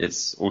unsightly,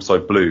 it's also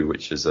blue,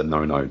 which is a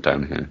no-no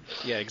down here.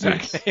 Yeah,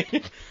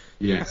 exactly.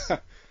 Yes.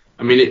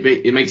 I mean,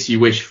 it makes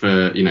you wish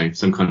for,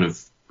 some kind of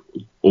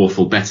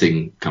awful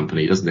betting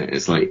company, doesn't it?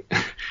 It's like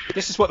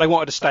this is what they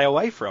wanted to stay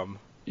away from.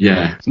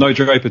 Yeah. It's no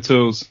Draper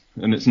Tools,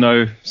 and it's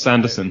no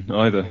Sanderson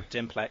either.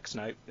 Dimplex,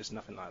 no, it's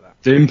nothing like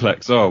that.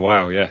 Dimplex, oh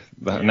wow, yeah.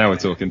 Now we're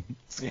talking.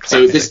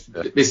 So this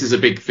is a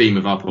big theme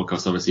of our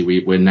podcast.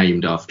 Obviously, we're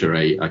named after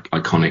a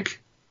iconic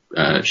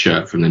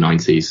shirt from the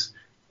 90s.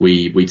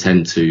 We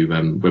tend to,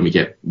 when we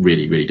get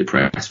really, really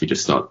depressed, we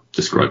just start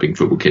describing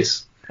football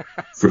kits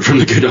from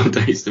the good old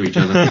days to each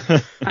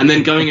other, and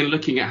then going and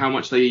looking at how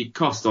much they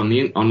cost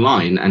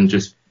online and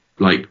just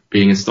like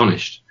being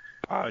astonished.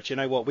 Oh, do you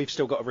know what? We've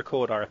still got to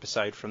record our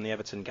episode from the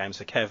Everton game.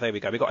 So Kev, there we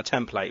go. We've got a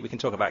template. We can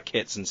talk about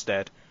kits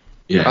instead.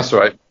 Yeah, that's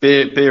right.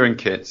 Beer and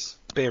kits.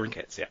 Beer and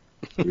kits, yeah.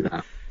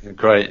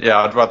 Great. Yeah,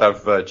 I'd rather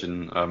have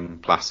Virgin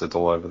Placid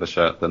all over the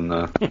shirt than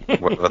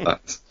whatever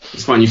that.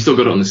 It's fine. You've still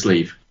got it on the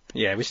sleeve.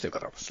 Yeah, we still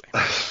got it on the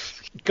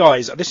sleeve.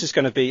 Guys, this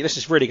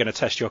is really going to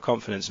test your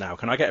confidence now.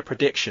 Can I get a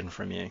prediction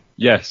from you?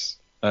 Yes.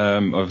 I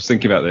was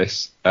thinking about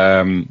this.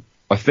 I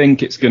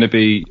think it's going to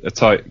be a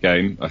tight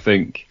game. I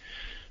think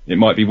it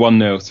might be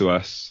 1-0 to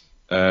us.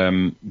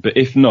 But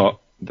if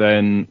not,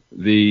 then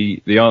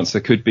the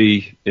answer could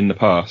be in the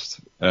past,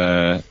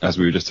 as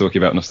we were just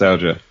talking about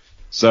nostalgia.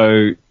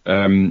 So I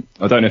don't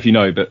know if you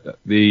know, but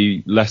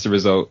the Leicester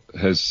result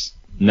has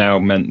now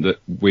meant that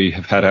we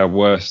have had our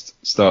worst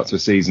start to a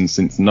season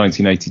since the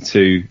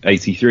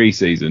 1982-83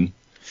 season,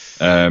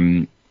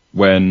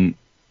 when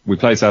we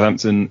played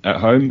Southampton at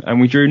home and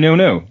we drew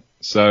 0-0.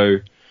 So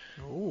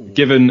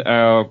given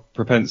our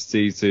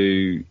propensity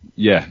to,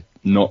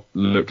 not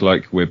look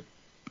like we're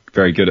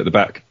very good at the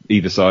back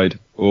either side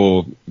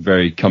or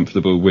very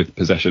comfortable with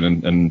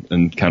possession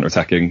and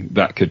counter-attacking,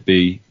 that could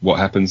be what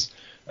happens.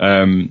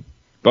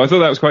 But I thought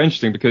that was quite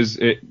interesting because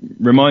it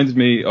reminded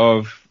me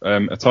of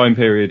a time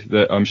period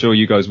that I'm sure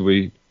you guys will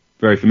be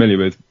very familiar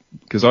with,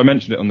 because I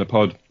mentioned it on the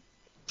pod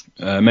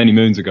many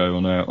moons ago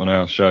on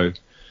our show,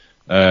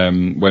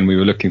 when we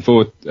were looking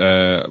forward,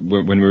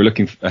 when we were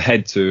looking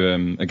ahead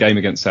to a game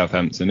against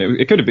Southampton.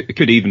 It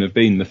could even have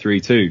been the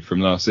 3-2 from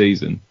last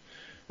season,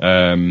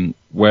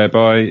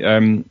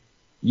 whereby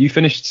you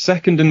finished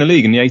second in the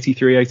league in the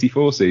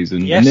 83-84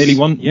 season, yes. and nearly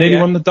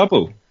won the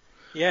double.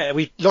 Yeah,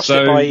 we lost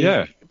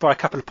it by a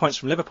couple of points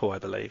from Liverpool, I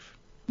believe.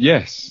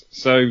 Yes,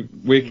 so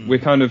we're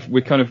kind of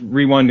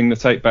rewinding the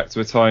tape back to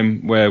a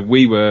time where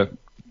we were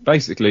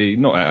basically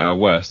not at our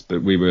worst,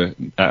 but we were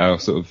at our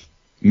sort of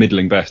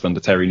middling best under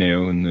Terry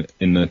Neal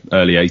in the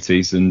early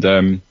 80s,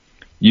 and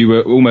you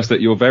were almost at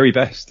your very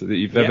best that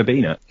you've ever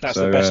been at. That's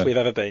the best we've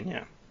ever been,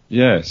 yeah.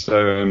 Yeah,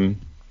 so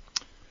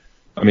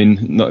I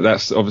mean,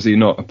 that's obviously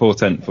not a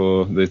portent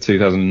for the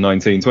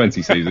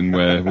 2019-20 season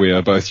where we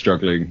are both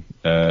struggling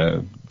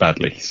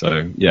badly.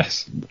 So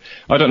yes,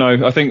 I don't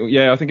know. I think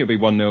it'd be 1-0,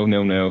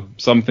 0-0,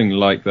 something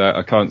like that.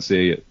 I can't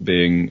see it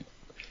being.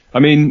 I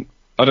mean,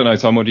 I don't know,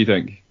 Tom. What do you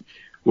think?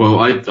 Well,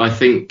 I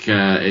think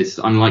it's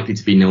unlikely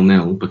to be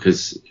 0-0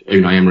 because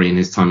Unai Emery in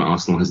his time at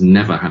Arsenal has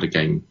never had a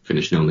game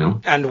finish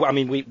 0-0. And I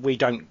mean, we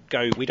don't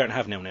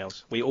have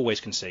 0-0s. We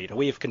always concede.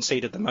 We have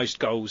conceded the most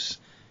goals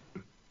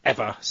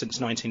ever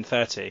since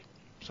 1930.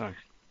 So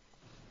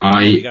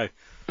there you go.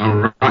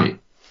 All right.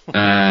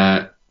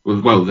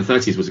 Well, the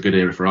 30s was a good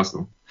era for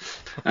Arsenal.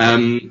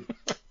 I'm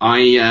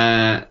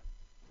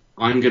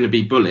going to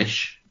be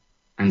bullish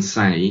and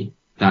say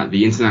that over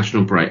the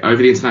international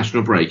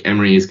break,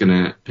 Emery is going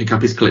to pick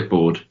up his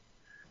clipboard,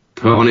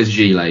 put on his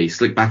gilet,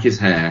 slick back his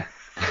hair,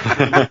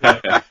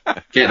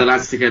 get the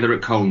lads together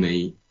at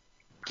Colney,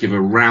 give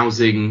a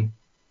rousing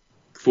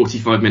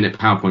 45-minute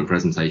PowerPoint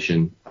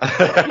presentation,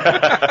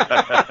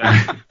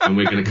 and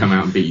we're going to come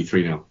out and beat you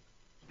 3-0.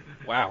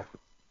 Wow.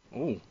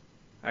 Ooh.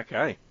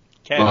 Okay.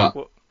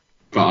 But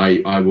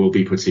I will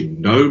be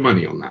putting no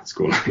money on that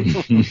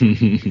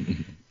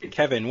scoreline.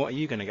 Kevin, what are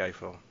you going to go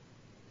for?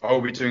 Oh,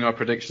 we're doing our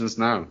predictions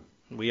now.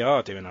 We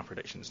are doing our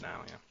predictions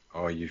now, yeah.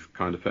 Oh, you've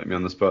kind of put me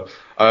on the spot.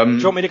 Do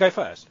you want me to go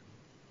first?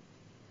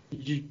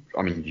 You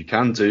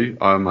can do.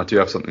 I do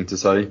have something to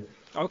say.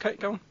 Okay,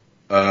 go on.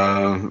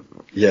 I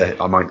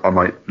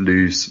might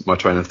lose my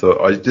train of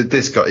thought.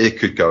 It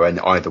could go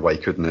either way,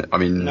 couldn't it? I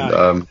mean,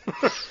 no.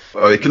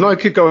 It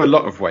could go a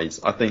lot of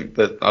ways. I think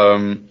that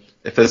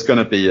if there's going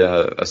to be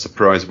a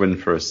surprise win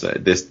for us,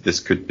 this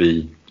could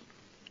be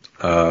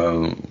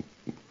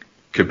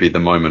could be the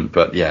moment.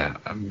 But yeah,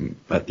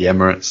 at the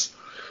Emirates,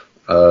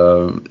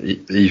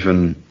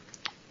 even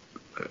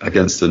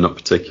against the not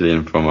particularly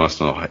in from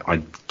Arsenal,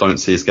 I don't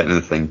see us getting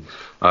anything.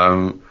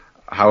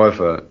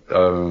 However,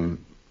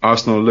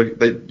 Arsenal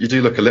you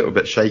do look a little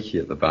bit shaky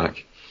at the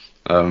back,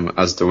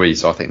 as do we.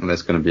 So I think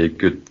there's going to be a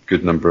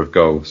good number of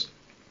goals.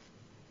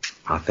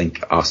 I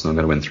think Arsenal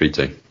are going to win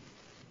 3-2.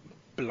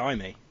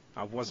 Blimey,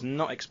 I was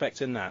not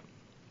expecting that.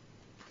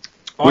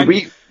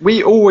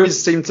 We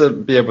always seem to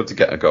be able to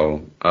get a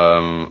goal.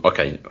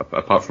 Okay,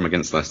 apart from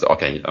against Leicester.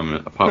 Okay,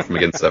 apart from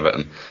against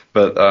Everton.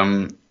 But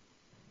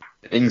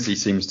Ingsley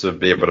seems to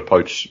be able to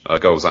poach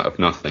goals out of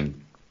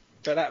nothing.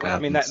 But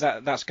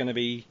that's going to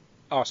be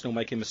Arsenal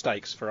making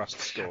mistakes for us to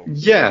score.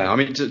 Yeah, I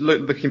mean,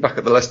 looking back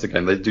at the Leicester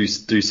game, they do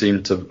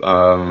seem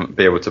to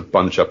be able to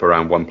bunch up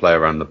around one player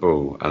around the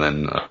ball, and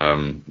then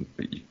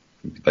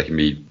they can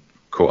be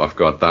caught off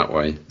guard that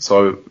way.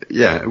 So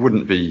yeah, it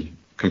wouldn't be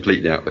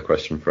completely out of the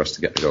question for us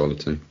to get a goal or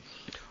two.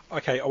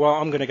 Okay, well,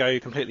 I'm going to go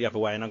completely the other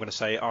way, and I'm going to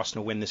say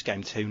Arsenal win this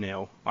game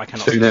 2-0. I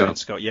cannot 2-0. see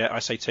Saints score. Yeah, I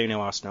say 2-0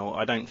 Arsenal.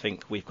 I don't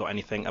think we've got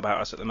anything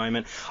about us at the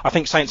moment. I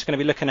think Saints are going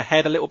to be looking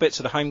ahead a little bit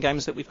to the home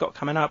games that we've got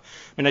coming up.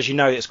 I mean, as you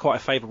know, it's quite a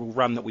favourable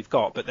run that we've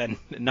got, but then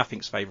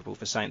nothing's favourable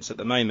for Saints at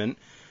the moment.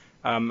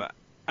 And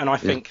I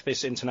think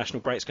this international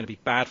break is going to be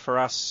bad for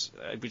us.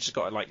 We've just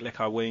got to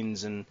lick our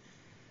wounds and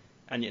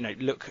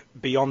look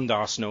beyond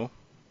Arsenal.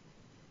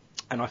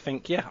 And I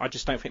think, I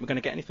just don't think we're going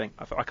to get anything.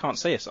 I can't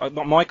see us.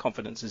 My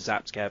confidence is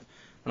zapped, Kev,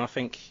 and I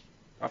think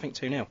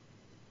 2-0.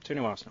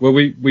 2-0 Arsenal. Well,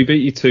 we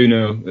beat you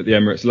 2-0 at the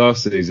Emirates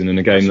last season in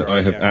a game that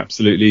I have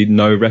absolutely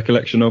no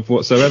recollection of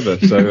whatsoever.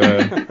 So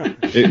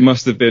it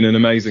must have been an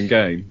amazing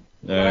game.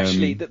 Well,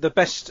 actually, the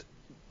best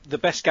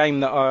game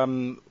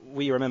that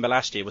we remember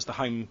last year was the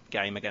home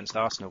game against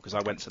Arsenal, because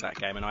I went to that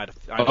game and I had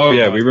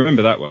we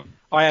remember that one.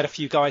 I had a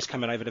few guys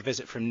coming over to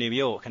visit from New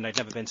York, and they'd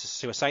never been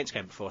to a Saints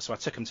game before, so I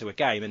took them to a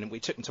game, and we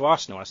took them to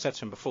Arsenal. I said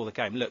to them before the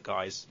game, look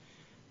guys,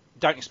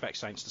 don't expect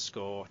Saints to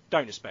score,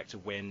 don't expect to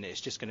win,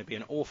 it's just going to be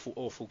an awful,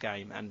 awful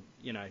game, and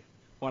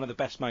one of the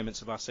best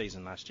moments of our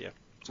season last year.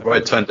 So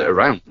it turned it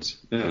around.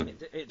 Yeah.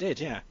 It did,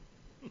 yeah.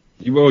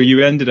 Well,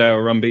 you ended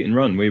our unbeaten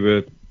run.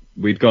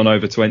 We'd gone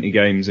over 20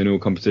 games in all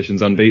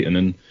competitions unbeaten,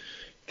 and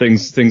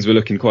things were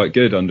looking quite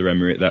good under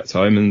Emery at that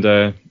time,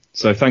 and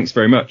so thanks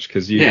very much,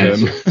 because you.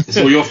 It's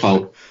all your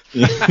fault.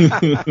 Okay.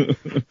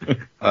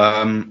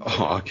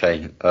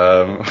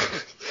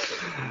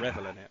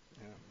 Revel in it.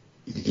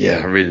 Yeah,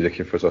 I'm really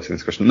looking forward to asking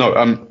this question.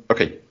 No.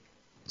 Okay.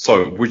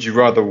 So, would you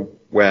rather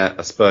wear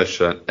a Spurs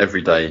shirt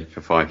every day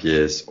for 5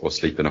 years, or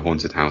sleep in a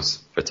haunted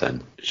house for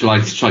 10? Shall I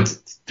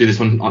do this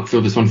one?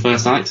 Fill this one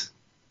first, Alex?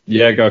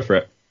 Yeah, go for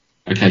it.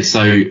 Okay,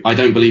 so I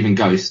don't believe in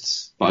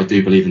ghosts, but I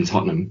do believe in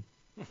Tottenham.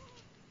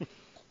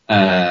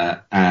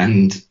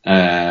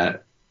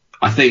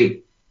 I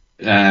think,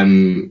 I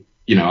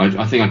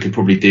think I could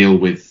probably deal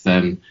with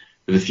a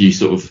few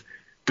sort of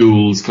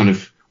ghouls kind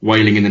of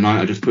wailing in the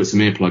night. I just put some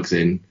earplugs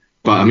in.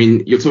 But I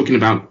mean, you're talking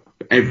about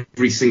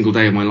every single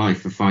day of my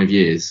life for 5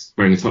 years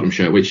wearing a Tottenham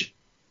shirt, which,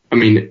 I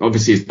mean,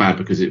 obviously is bad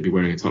because it'd be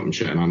wearing a Tottenham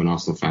shirt and I'm an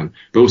Arsenal fan.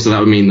 But also that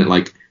would mean that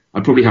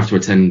I'd probably have to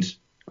attend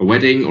a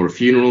wedding or a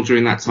funeral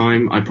during that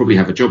time. I'd probably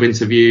have a job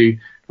interview.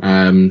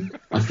 I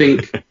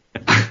think...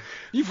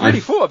 You've really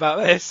thought about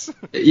this.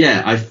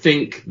 Yeah, I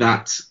think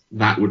that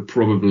would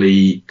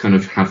probably kind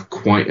of have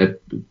quite a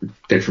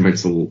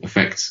detrimental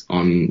effect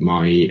on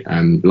my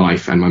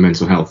life and my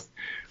mental health.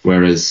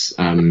 Whereas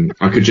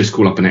I could just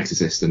call up an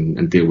exorcist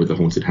and deal with the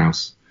haunted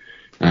house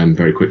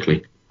very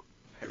quickly.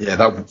 Yeah,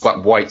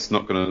 that white's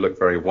not going to look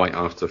very white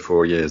after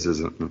 4 years,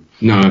 is it?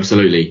 No,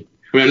 absolutely.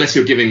 I mean, unless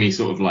you're giving me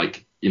sort of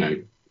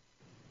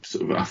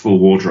sort of a full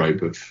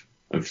wardrobe of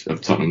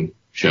Tottenham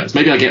shirts.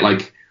 Maybe I get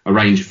a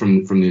range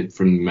from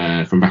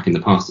back in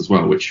the past as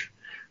well, which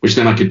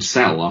then I could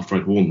sell after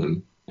I'd worn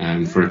them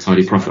for a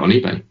tidy profit on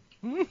eBay.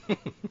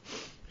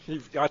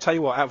 I tell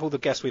you what, out of all the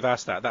guests we've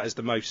asked, that is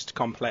the most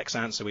complex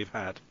answer we've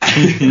had.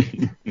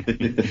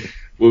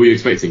 What were you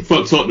expecting?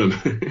 Fuck Tottenham.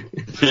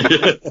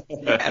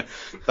 Yeah,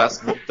 that's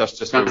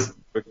just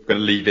we're going to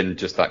leave in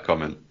just that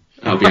comment.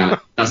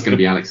 That's going to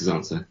be Alex's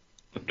answer.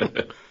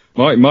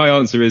 My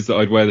answer is that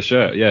I'd wear the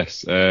shirt,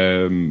 yes.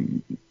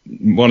 One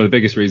of the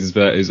biggest reasons for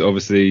that is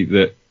obviously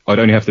that I'd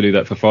only have to do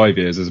that for 5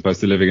 years as opposed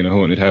to living in a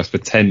haunted house for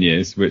 10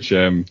 years, which,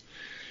 or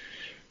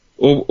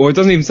it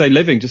doesn't even say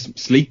living, just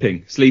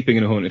sleeping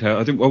in a haunted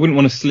house. I wouldn't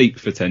want to sleep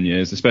for 10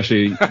 years,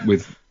 especially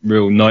with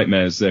real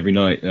nightmares every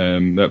night.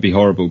 That'd be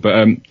horrible.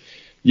 But,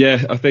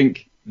 yeah, I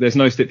think there's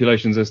no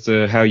stipulations as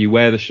to how you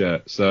wear the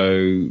shirt. So,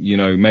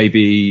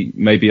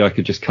 maybe I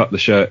could just cut the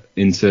shirt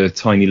into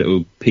tiny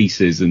little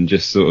pieces and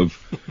just sort of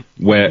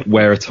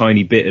wear a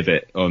tiny bit of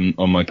it on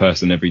my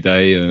person every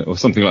day or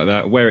something like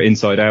that. Wear it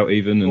inside out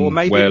even. And or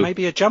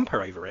maybe a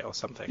jumper over it or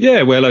something.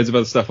 Yeah, wear loads of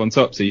other stuff on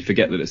top so you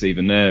forget that it's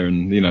even there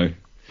and,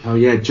 Oh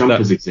yeah,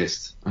 jumpers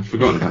exist. I've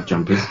forgotten about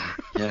jumpers.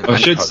 Yeah, I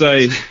should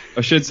say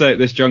at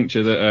this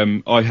juncture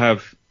that I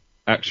have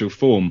actual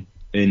form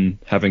in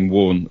having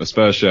worn a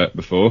Spurs shirt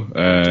before.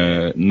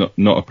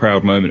 Not a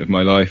proud moment of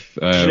my life.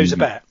 Did you lose a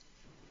bet?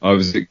 I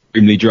was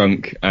extremely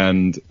drunk,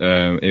 and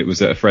it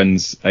was at a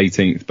friend's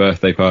 18th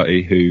birthday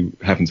party who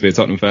happened to be a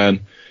Tottenham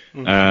fan.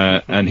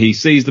 And he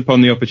seized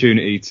upon the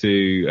opportunity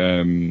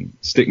to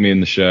stick me in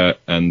the shirt,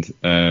 and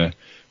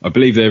I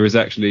believe there is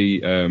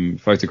actually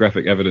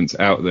photographic evidence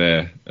out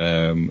there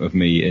of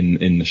me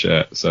in the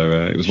shirt. So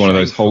it was one of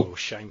those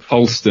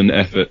Holston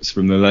efforts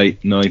from the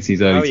late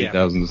 90s, early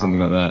 2000s or something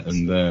like that.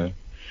 And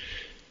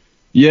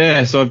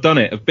so I've done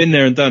it. I've been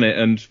there and done it,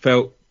 and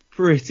felt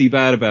pretty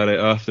bad about it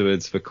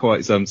afterwards for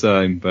quite some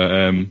time.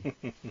 But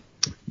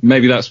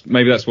maybe that's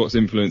what's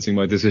influencing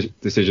my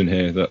decision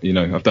here. That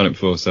I've done it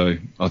before, so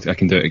I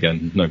can do it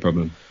again, no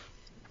problem.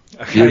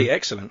 Okay,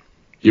 excellent.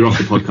 You're off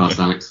the podcast,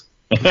 Alex.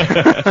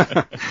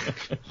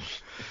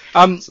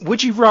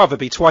 Would you rather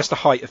be twice the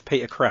height of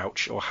Peter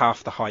Crouch or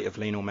half the height of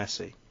Lionel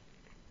Messi?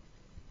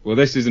 Well,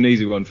 this is an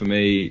easy one for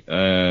me.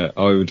 I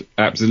would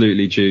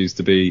absolutely choose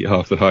to be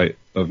half the height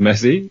of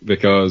Messi,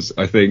 because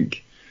I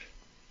think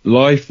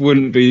life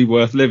wouldn't be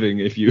worth living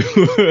if you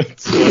were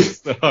twice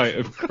the height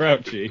of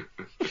Crouchy.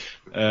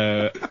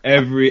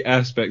 Every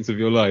aspect of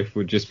your life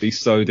would just be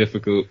so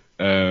difficult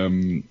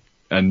and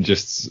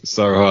just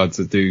so hard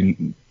to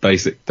do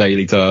basic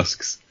daily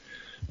tasks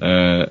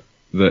that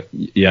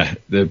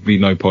there'd be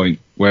no point.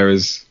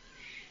 Whereas,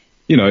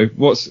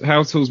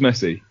 how tall's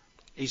Messi?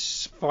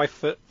 He's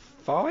 5'5",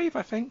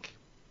 I think.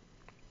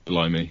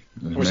 Blimey.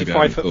 Or is he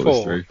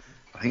 5'4"?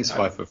 I think it's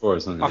 5'4",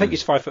 isn't it? I think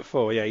he's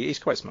 5'4". Yeah, he's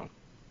quite small.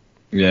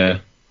 Yeah.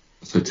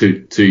 So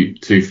 2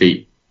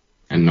 feet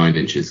and 9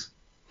 inches.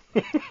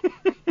 Is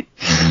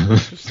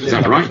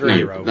that right?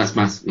 No, that's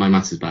my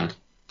maths is bad.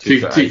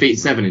 2 feet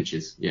 7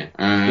 inches. Yeah.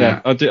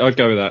 I'd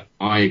go with that.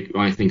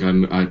 I think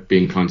I'd be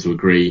inclined to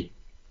agree.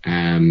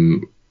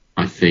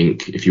 I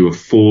think if you were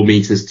 4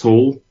 meters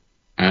tall,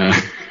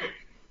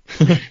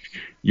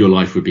 your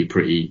life would be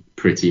pretty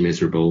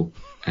miserable,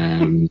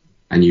 and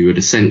you would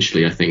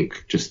essentially, I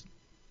think,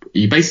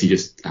 you basically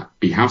just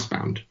be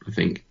housebound, I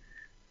think.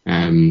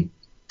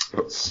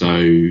 So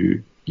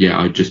yeah,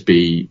 I'd just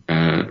be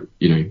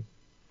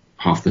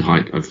half the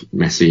height of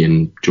Messi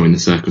and join the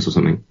circus or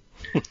something.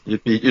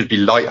 You'd be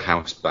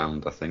lighthouse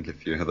bound, I think,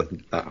 if you had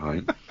that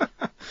height.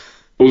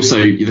 Also,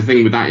 the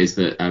thing with that is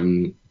that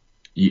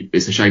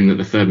it's a shame that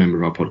the third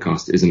member of our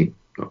podcast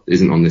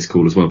isn't on this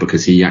call as well,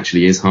 because he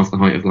actually is half the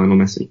height of Lionel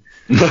Messi.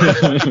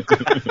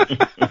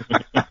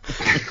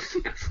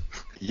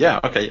 Yeah,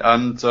 okay.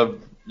 And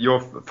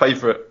your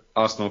favourite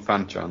Arsenal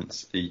fan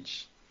chants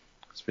each?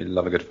 Because we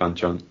love a good fan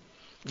chant.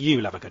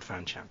 You love a good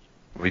fan chant.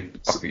 Do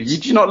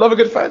you not love a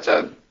good fan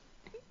chant?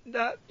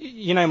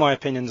 You know my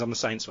opinions on the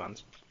Saints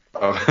ones.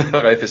 Oh,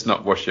 if it's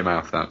not wash your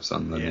mouth out,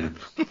 son, then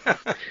yeah.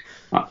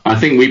 I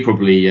think we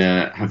probably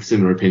have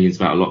similar opinions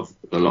about a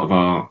lot of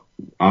our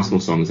Arsenal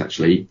songs.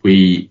 Actually,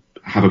 we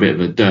have a bit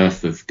of a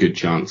dearth of good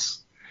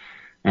chants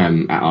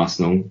at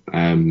Arsenal.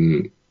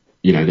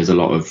 There's a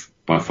lot of,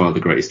 by far, the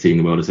greatest team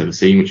the world has ever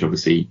seen, which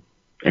obviously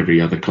every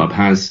other club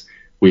has.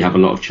 We have a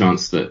lot of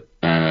chants that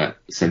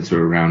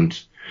centre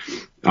around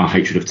our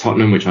hatred of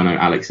Tottenham, which I know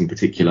Alex in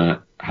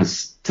particular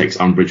takes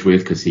umbrage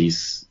with, because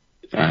he's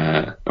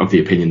of the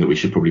opinion that we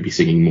should probably be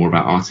singing more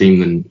about our team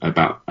than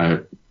about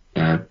a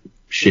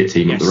shit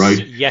team up the road.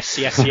 Yes,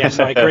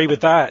 I agree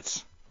with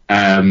that.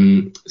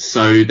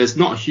 So there's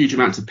not a huge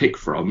amount to pick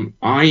from.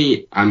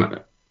 I am,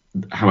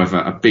 however,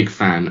 a big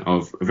fan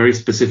of a very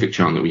specific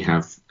chant that we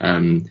have,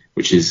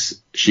 which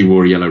is "She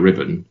Wore a Yellow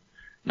Ribbon,"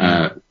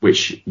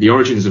 which the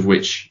origins of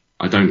which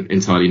I don't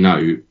entirely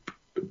know.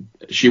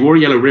 "She Wore a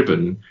Yellow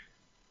Ribbon"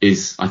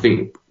 is, I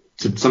think,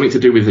 something to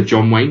do with a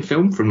John Wayne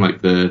film from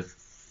like the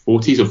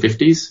 40s or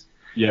 50s.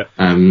 Yeah.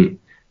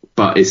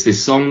 But it's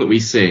this song that we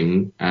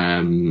sing,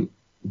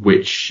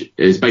 which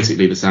is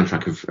basically the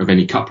soundtrack of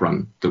any cup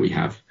run that we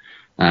have.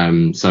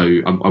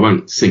 So I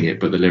won't sing it,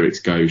 but the lyrics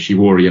go: "She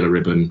wore a yellow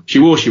ribbon. She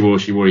wore a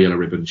yellow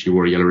ribbon. She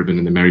wore a yellow ribbon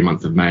in the merry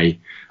month of May.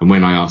 And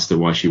when I asked her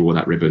why she wore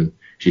that ribbon,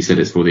 she said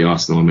it's for the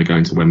Arsenal and we're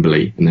going to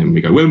Wembley." And then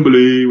we go,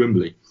 "Wembley,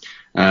 Wembley."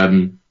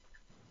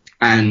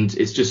 And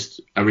it's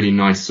just a really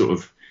nice sort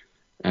of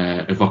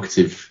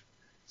evocative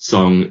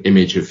song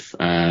image of,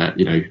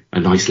 a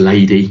nice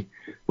lady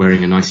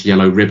wearing a nice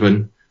yellow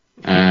ribbon.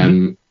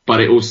 But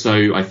it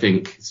also, I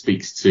think,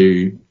 speaks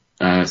to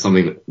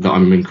something that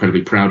I'm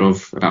incredibly proud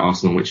of about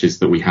Arsenal, which is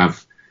that we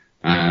have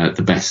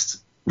the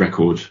best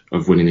record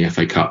of winning the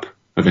FA Cup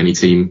of any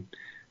team.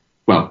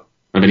 Well,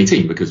 of any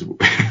team, because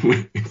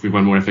we've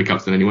won more FA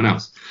Cups than anyone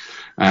else.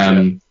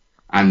 And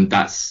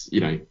that's,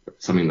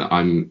 something that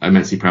I'm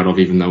immensely proud of,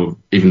 even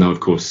though, of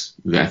course,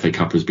 the FA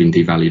Cup has been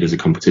devalued as a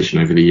competition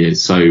over the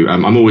years. So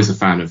I'm always a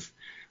fan of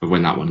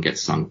when that one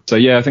gets sung. So,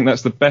 yeah, I think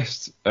that's the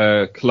best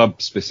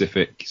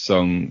club-specific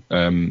song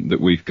that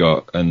we've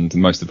got, and the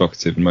most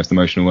evocative and most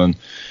emotional one.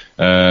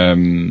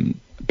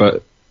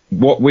 But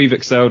what we've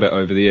excelled at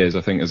over the years,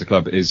 I think, as a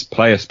club, is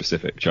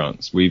player-specific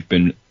chants. I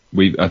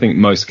think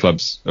most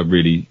clubs are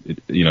really,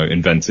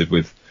 inventive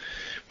with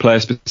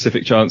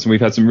player-specific chants, and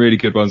we've had some really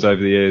good ones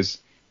over the years.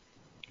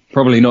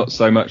 Probably not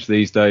so much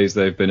these days.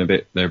 They're a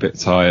bit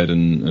tired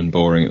and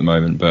boring at the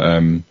moment.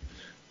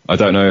 But I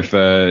don't know if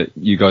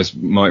you guys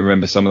might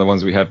remember some of the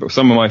ones we had, but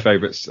some of my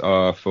favourites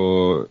are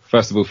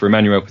first of all, for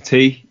Emmanuel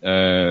Petit,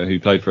 who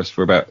played for us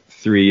for about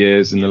 3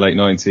 years in the late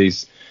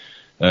 90s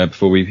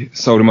before we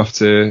sold him off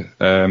to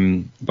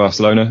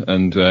Barcelona.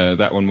 And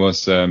that one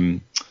was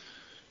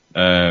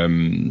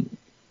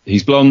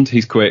he's blonde,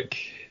 he's quick,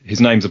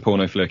 his name's a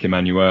porno flick,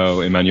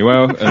 Emmanuel.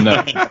 And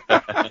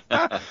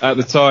at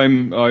the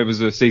time, I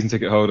was a season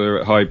ticket holder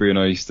at Highbury, and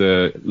I used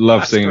to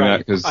love singing that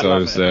because I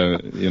was,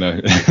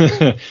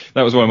 that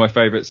was one of my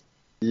favourites.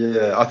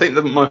 Yeah, I think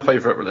that my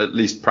favourite, at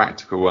least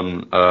practical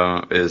one,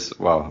 is,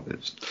 well,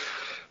 it's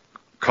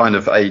kind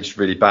of aged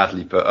really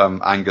badly, but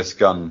Angus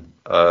Gunn,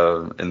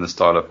 in the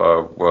style of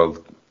our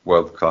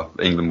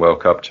England World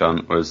Cup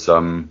chant, was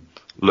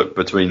look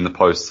between the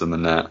posts and the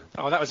net.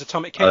 Oh, that was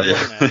Atomic Kid,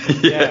 wasn't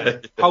it? Yeah.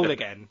 Hole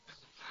again.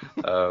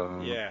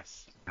 Yes.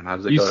 And how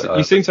does it you go?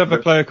 You seem to have a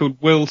player called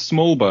Will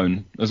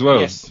Smallbone as well.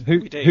 Yes,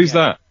 who's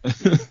that?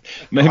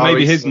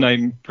 Maybe his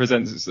name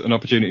presents an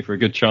opportunity for a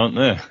good chant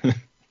there.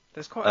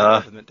 There's quite a lot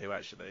of them that do,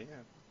 actually.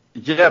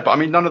 Yeah, but I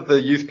mean, none of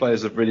the youth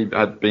players have really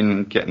had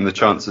been getting the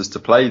chances to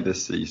play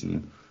this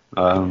season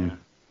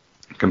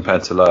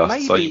compared to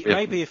last.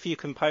 Maybe if you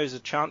compose a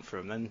chant for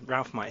him, then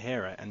Ralph might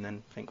hear it and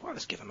then think, well,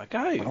 let's give him a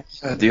go.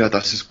 Ja,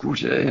 das ist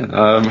gut, yeah.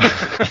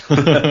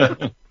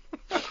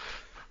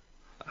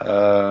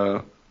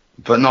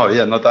 But no,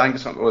 the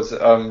Angus one was,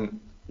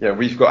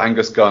 we've got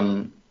Angus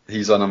Gunn,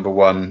 he's our number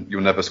one,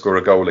 you'll never score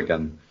a goal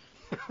again.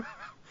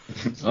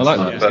 I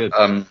like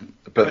that.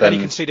 But then he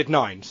conceded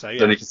 9, so yeah.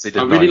 Then he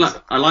conceded 9.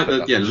 I like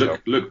that,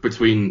 look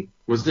between,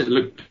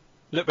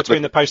 look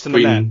between the post and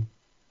the net.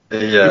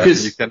 Yeah,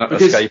 because you cannot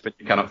escape and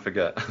you cannot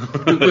forget.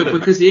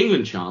 because the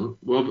England chant,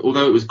 well,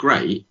 although it was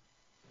great,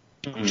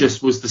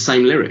 just was the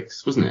same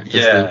lyrics, wasn't it?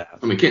 Yeah.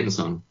 From a Kitten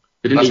song.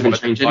 They didn't even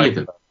change any of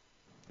them.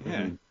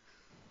 Yeah.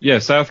 Yeah,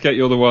 Southgate,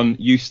 you're the one,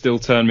 you still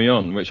turn me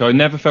on, which I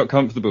never felt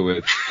comfortable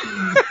with.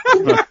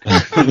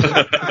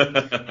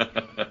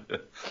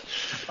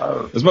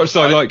 As much as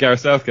I like Gareth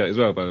Southgate as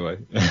well, by the way.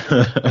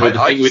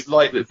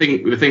 The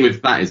thing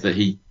with that is that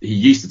he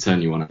used to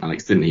turn you on,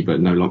 Alex, didn't he?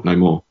 But no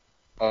more.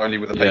 Only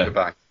with a paper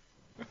bag.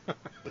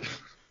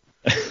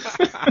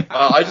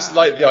 I just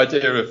like the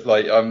idea of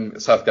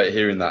Southgate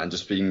hearing that and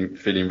just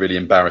feeling really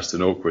embarrassed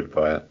and awkward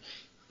by it.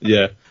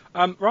 Yeah.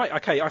 Right.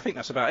 Okay. I think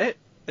that's about it.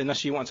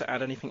 Unless you want to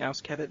add anything else,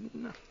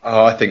 Kevin.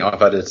 Oh, I think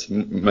I've added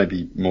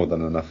maybe more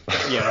than enough.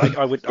 Yeah,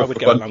 I would go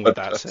along with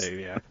that too.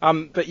 Yeah.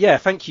 But yeah,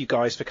 thank you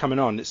guys for coming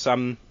on. It's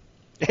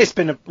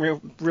been a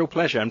real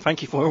pleasure, and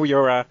thank you for all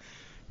your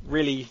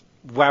really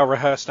well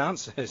rehearsed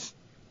answers.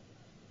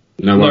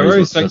 No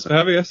worries. Thanks for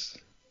having us.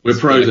 We're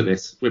pros at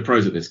this. We're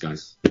pros at this,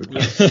 guys.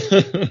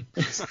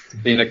 It's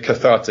been a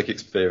cathartic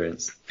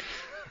experience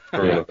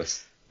for all of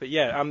us. But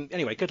yeah.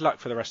 Anyway, good luck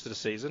for the rest of the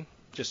season.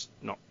 Just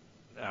not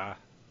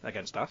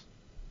against us.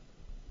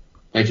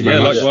 Thank you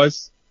very much.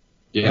 Likewise.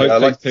 Yeah, I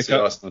like to see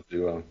Arsenal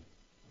do well.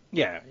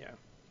 Yeah.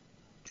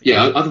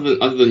 Yeah, other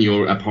than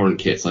your abhorrent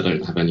kits, I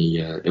don't have any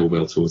ill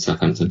will towards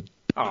Southampton.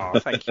 Oh,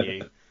 thank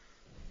you.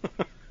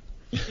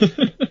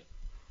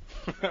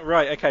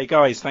 Right, okay,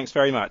 guys, thanks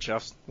very much.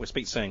 We'll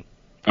speak soon.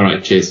 All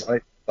right, cheers.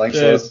 Right, thanks,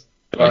 cheers.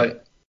 Bye.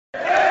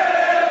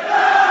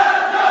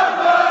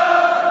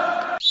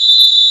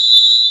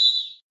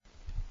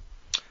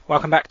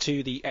 Welcome back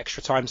to the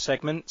extra time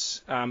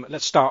segment.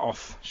 Let's start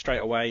off straight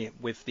away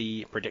with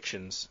the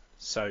predictions.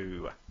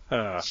 So,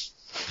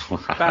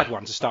 bad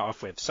one to start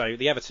off with. So,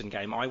 the Everton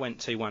game, I went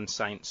 2-1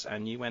 Saints,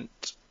 and you went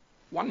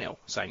 1-0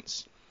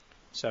 Saints.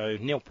 So,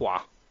 nil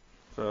point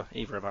for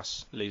either of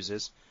us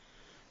losers.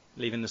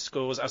 Leaving the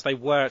scores as they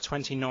were,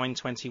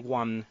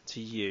 29-21 to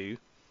you.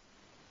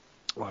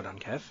 Well done,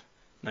 Kev.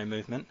 No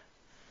movement.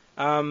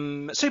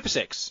 Super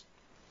 6.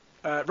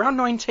 Round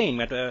 19,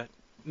 we had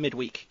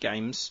midweek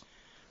games.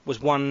 Was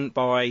won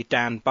by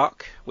Dan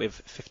Buck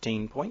with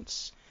 15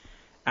 points.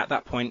 At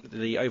that point,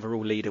 the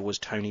overall leader was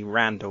Tony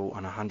Randall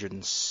on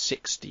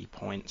 160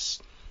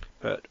 points.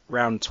 But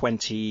round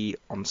 20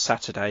 on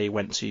Saturday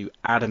went to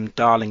Adam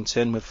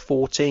Darlington with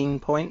 14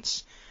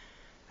 points.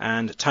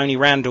 And Tony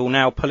Randall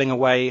now pulling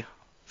away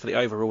for the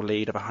overall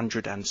lead of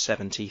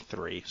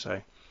 173.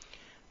 So,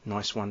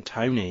 nice one,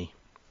 Tony.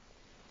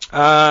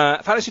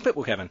 Fantasy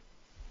football, Kevin?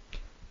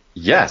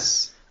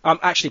 Yes.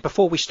 Actually,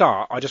 before we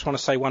start, I just want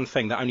to say one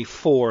thing, that only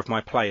 4 of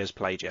my players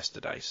played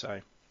yesterday,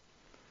 so...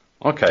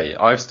 Okay,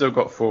 I've still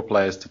got 4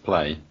 players to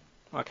play.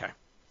 Okay.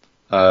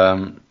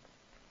 But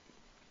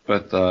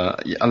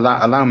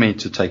allow me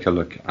to take a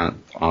look at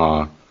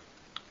our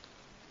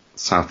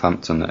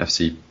Southampton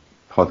FC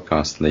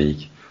podcast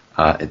league.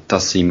 It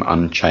does seem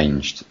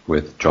unchanged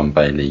with John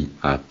Bailey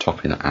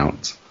topping it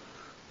out.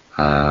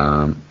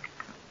 And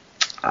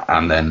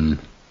then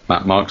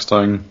Matt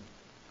Markstone...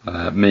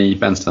 me,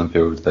 Ben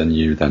Stanfield, then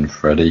you, then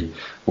Freddie.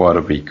 What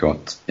have we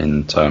got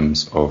in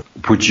terms of...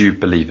 Would you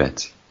believe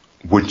it?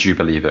 Would you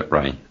believe it,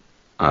 Ray?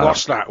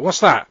 What's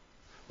that?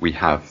 We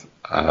have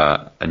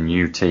a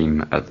new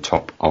team at the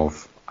top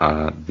of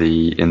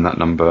the In That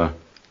Number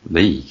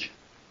league.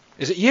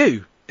 Is it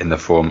you? In the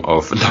form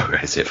of... No,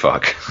 is it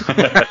fuck?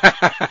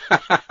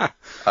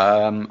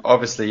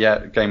 Obviously,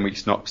 game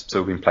week's not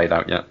still been played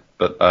out yet,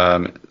 but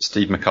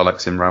Steve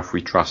McCulloch's in Ralph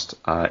We Trust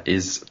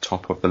is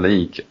top of the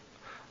league,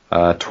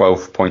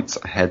 12 points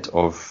ahead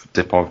of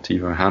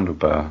Deportivo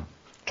Handlebar,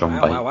 John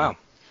Baker. Wow.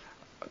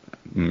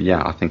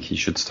 Yeah, I think he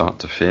should start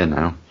to fear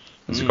now.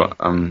 He's got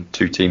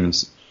two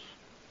teams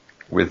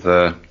with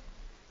a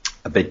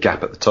big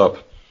gap at the top.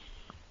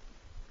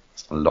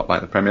 It's a lot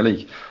like the Premier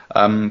League.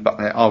 But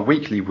our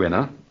weekly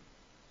winner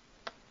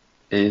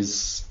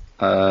is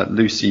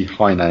Lucy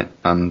Heine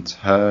and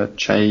her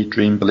Che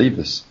Dream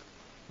Believers.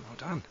 Well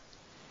done.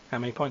 How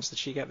many points did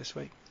she get this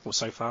week? Or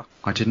so far?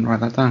 I didn't write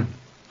that down.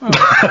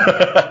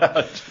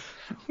 Oh.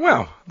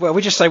 well,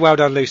 we just say well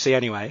done, Lucy,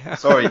 anyway.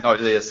 Sorry, no,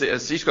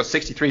 she's got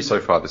 63 so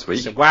far this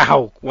week.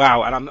 Wow,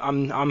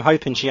 and I'm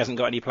hoping she hasn't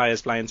got any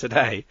players playing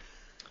today.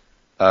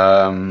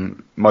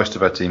 Most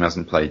of her team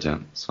hasn't played yet.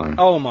 So.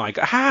 Oh my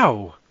God,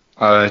 how?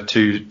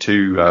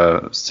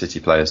 Two City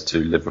players,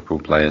 two Liverpool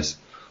players.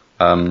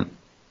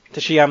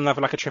 Does she have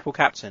like a triple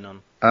captain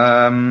on?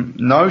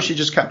 No, she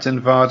just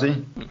captained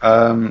Vardy,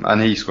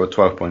 and he scored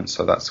 12 points,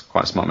 so that's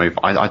quite a smart move.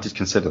 I did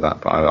consider that,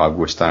 but I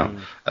wussed out.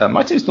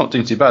 My team's not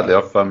doing too badly.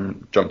 I've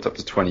jumped up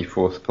to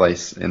 24th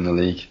place in the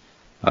league,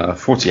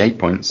 48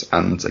 points,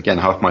 and again,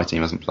 half my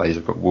team hasn't played.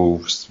 I've got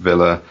Wolves,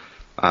 Villa,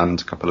 and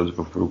a couple of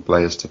Liverpool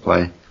players to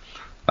play.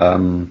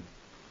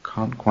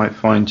 Can't quite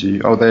find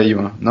you. Oh, there you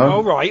are. No?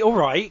 All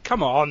right,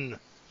 come on.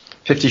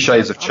 50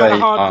 Shades of Che. I've had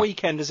a hard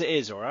weekend as it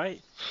is, all right?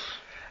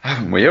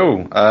 Haven't we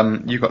all?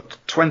 You've got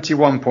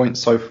 21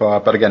 points so far,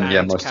 but again,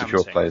 most counting. of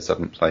your players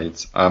haven't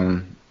played.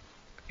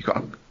 You've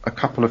got a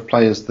couple of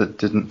players that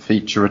didn't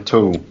feature at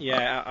all.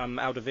 Yeah,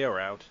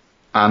 Alderweireld.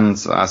 And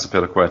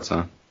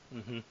Azpilicueta.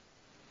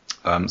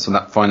 Mm-hmm. So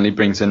that finally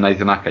brings in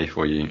Nathan Ake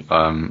for you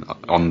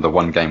on the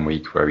one game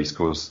week where he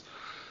scores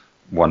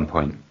 1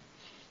 point.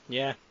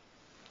 Yeah,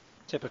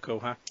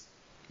 typical, huh?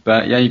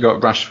 But yeah, you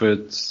got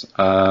Rashford,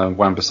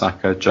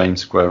 Wan-Bissaka,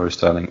 James Aguero,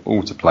 Sterling,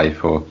 all to play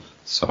for.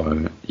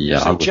 So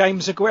yeah,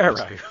 James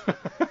Aguero.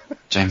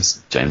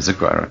 James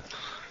Aguero.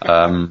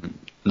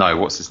 No,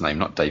 what's his name?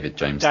 Not David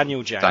James.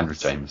 Daniel James. Daniel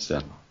James.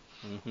 Yeah.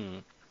 Mm-hmm.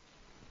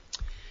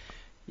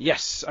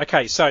 Yes.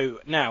 Okay. So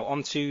now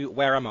on to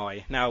where am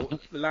I? Now,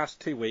 the last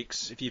 2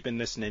 weeks, if you've been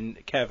listening,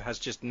 Kev has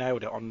just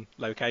nailed it on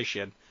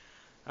location.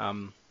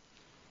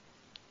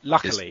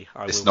 Luckily,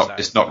 I will say.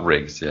 It's not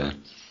rigged. Yeah.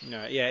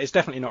 No. Yeah, it's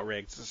definitely not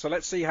rigged. So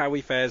let's see how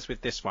he fares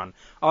with this one.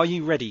 Are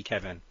you ready,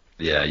 Kevin?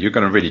 Yeah, you're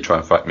going to really try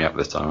and fuck me up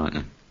this time, aren't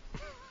you?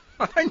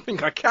 I don't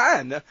think I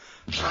can.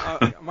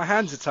 My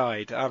hands are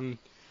tied.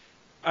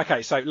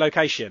 Okay, so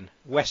location,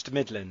 West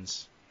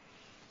Midlands.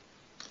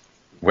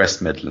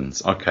 West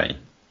Midlands, okay.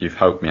 You've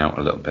helped me out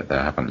a little bit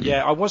there, haven't you?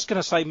 Yeah, I was going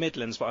to say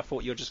Midlands, but I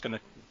thought you were just going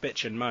to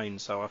bitch and moan,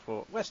 so I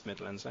thought West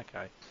Midlands,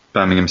 okay.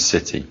 Birmingham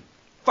City.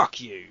 Fuck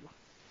you.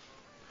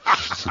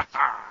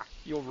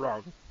 You're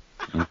wrong.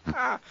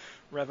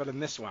 Revel in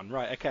this one.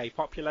 Right, okay,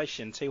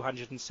 population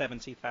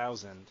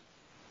 270,000.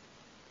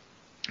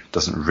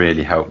 Doesn't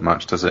really help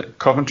much, does it?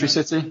 Coventry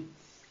City?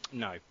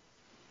 No.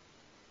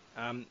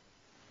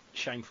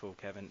 Shameful,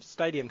 Kevin.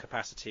 Stadium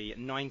capacity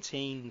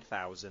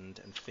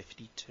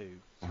 19,052.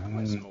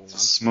 Quite a small one.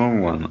 Small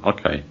one,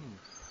 okay.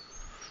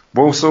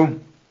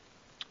 Walsall?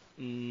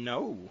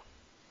 No.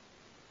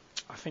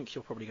 I think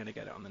you're probably going to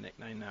get it on the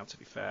nickname now, to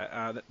be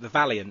fair. The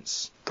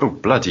Valiants. Oh,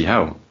 bloody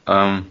hell.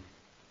 I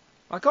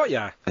got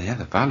ya. Yeah,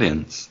 the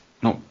Valiants.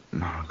 Not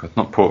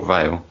Port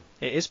Vale.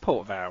 It is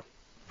Port Vale.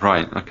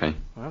 Right, okay.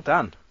 Well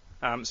done.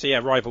 So yeah,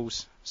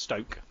 rivals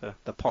Stoke,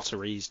 the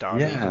Potteries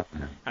derby. Yeah.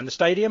 And the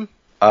stadium?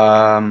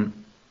 Oh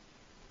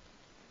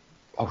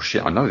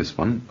shit, I know this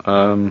one.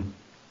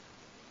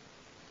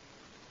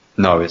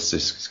 No, it's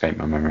just escaped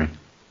my memory.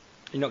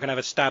 You're not going to have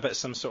a stab at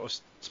some sort of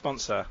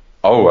sponsor?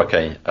 Oh,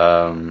 okay.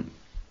 The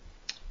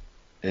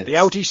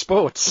LG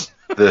Sports.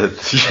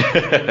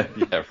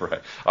 Yeah,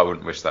 right. I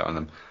wouldn't wish that on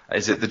them.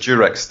 Is it the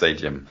Durex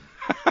Stadium?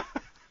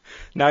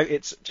 No,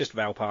 it's just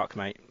Vale Park,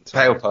 mate.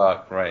 Vale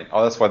Park, right.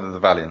 Oh, that's why they're the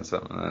Valiants.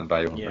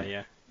 Vale,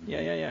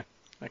 yeah.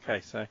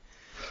 Okay, so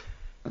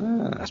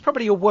that's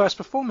probably your worst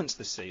performance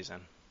this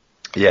season.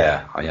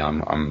 Yeah,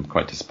 I'm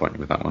quite disappointed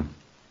with that one.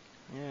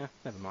 Yeah,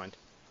 never mind.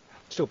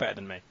 Still better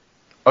than me.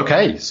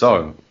 Okay,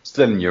 so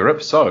still in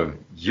Europe. So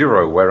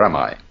Euro, where am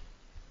I?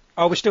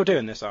 Oh, we're still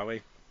doing this, are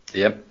we?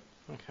 Yep.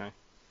 Okay.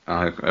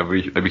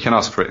 We can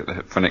ask for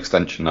an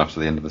extension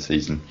after the end of the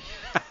season.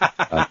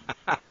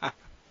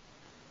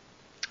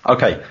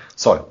 Okay,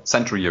 so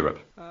Central Europe.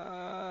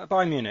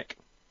 Bayern Munich.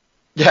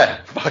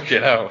 Yeah,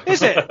 fucking hell.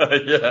 Is it?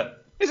 Yeah.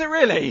 Is it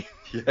really?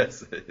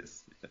 Yes, it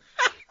is.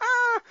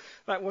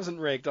 That wasn't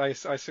rigged, I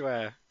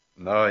swear.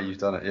 No, you've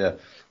done it, yeah.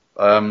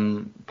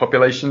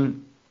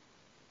 Population?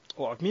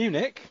 What, of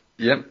Munich?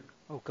 Yep.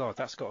 Oh god,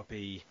 that's got to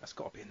be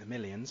in the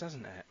millions,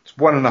 hasn't it? It's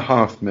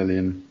 1.5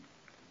 million.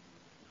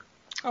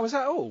 Oh, is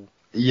that all?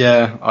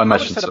 Yeah, I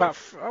imagine so.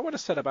 I would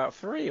have said about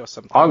 3 or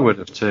something. I would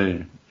have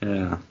too,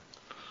 yeah.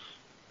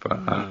 But,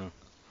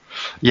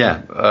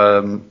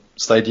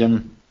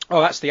 stadium. Oh,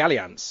 that's the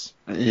Allianz.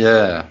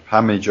 Yeah, how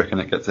many do you reckon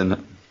it gets in it?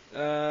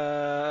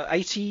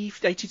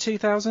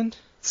 82,000?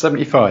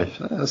 75.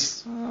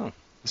 That's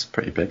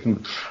pretty big,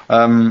 isn't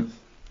it?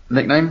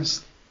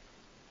 Nicknames?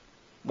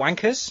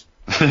 Wankers?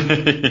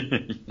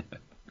 Die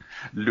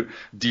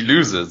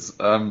Losers.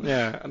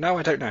 Yeah, no,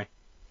 I don't know.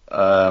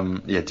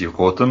 Die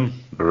Roten,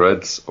 the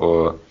Reds,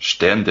 or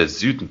Stern des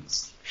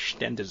Südens.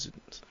 Stern des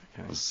Südens,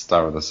 okay.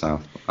 Star of the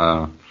South.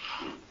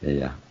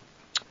 Yeah.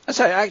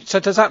 So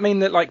does that mean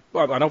that, like,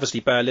 well, and obviously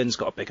Berlin's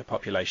got a bigger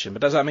population,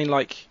 but does that mean,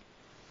 like,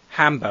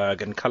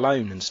 Hamburg and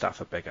Cologne and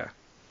stuff are bigger?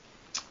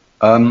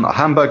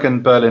 Hamburg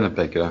and Berlin are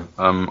bigger.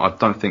 I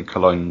don't think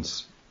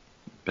Cologne's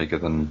bigger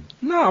than...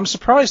 No, I'm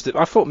surprised.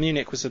 I thought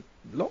Munich was a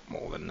lot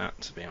more than that,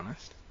 to be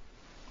honest.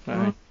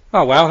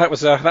 Oh, well,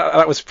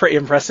 that was pretty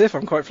impressive.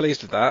 I'm quite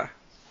pleased with that.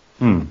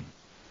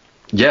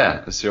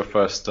 Yeah, it's your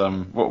first... what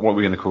are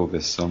we going to call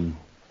this?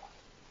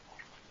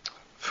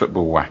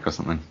 Football whack or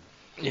something?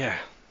 Yeah.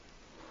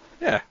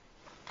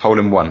 Hole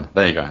in one.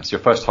 There you go. It's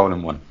your first hole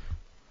in one.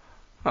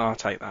 Oh, I'll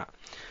take that.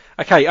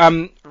 Okay,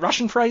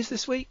 Russian phrase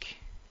this week?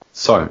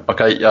 So,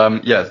 okay,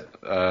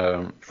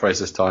 phrase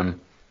this time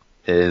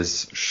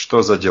is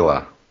Что за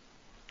дела?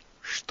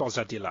 Что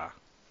за дела?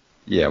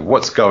 Yeah,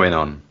 what's going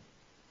on?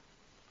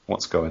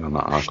 What's going on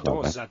at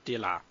Что за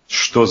дела?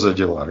 Что за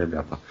дела,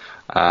 ребята?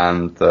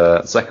 And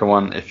the second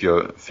one, if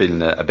you're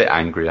feeling a bit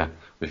angrier,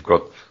 we've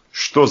got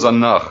Что за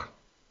нах?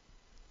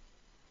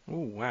 Oh,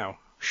 wow.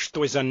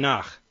 Что за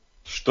нах?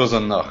 Что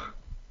за нах?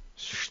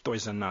 Что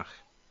за нах?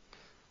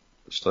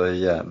 So,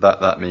 yeah,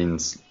 that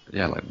means,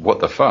 like, what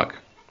the fuck?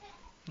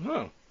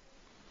 Oh,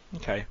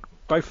 okay.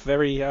 Both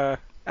very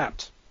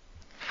apt.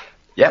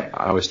 Yeah,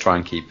 I always try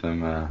and keep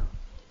them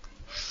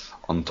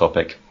on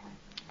topic.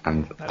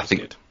 And I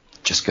think good.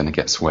 Just going to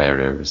get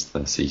swearier as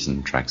the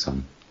season drags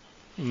on.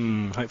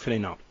 Hopefully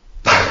not.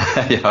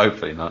 Yeah,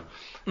 hopefully not.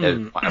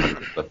 Yeah, I have a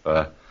couple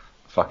of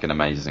fucking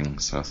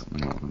amazings or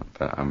something like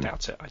that.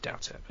 But, I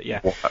doubt it. But yeah.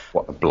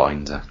 What a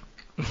blinder.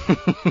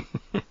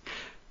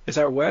 Is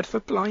there a word for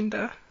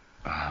blinder?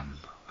 I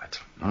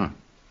don't know.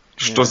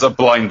 Что за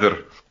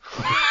blinder?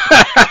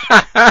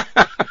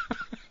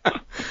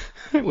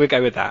 We'll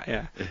go with that,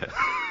 yeah.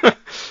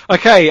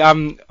 Okay,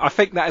 I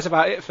think that is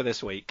about it for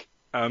this week.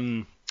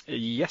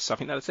 Yes, I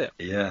think that's it.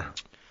 Yeah.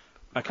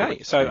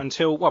 Okay, so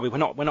until we're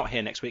not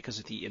here next week because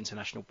of the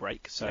international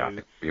break. So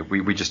yeah,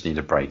 we just need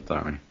a break,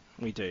 don't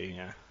we? We do,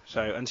 yeah.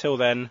 So until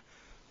then,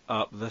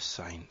 up the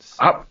Saints.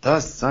 Up the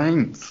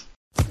Saints.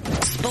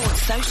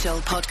 Sports Social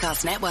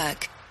Podcast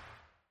Network.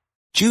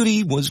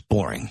 Judy was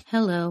boring.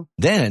 Hello.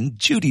 Then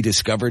Judy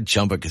discovered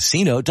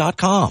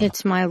ChumbaCasino.com.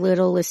 It's my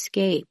little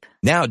escape.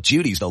 Now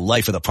Judy's the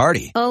life of the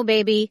party. Oh,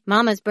 baby,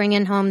 mama's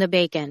bringing home the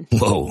bacon.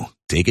 Whoa,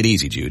 take it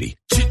easy, Judy.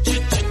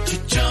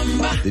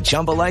 The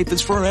Chumba life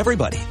is for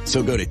everybody.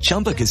 So go to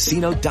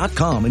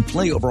ChumbaCasino.com and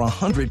play over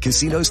 100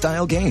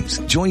 casino-style games.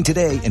 Join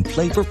today and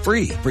play for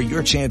free for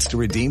your chance to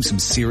redeem some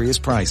serious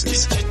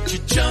prizes.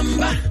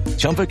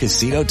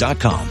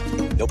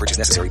 ChumbaCasino.com. No purchase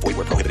necessary. Void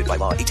where prohibited by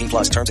law.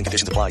 18+ terms and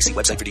conditions apply. See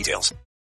website for details.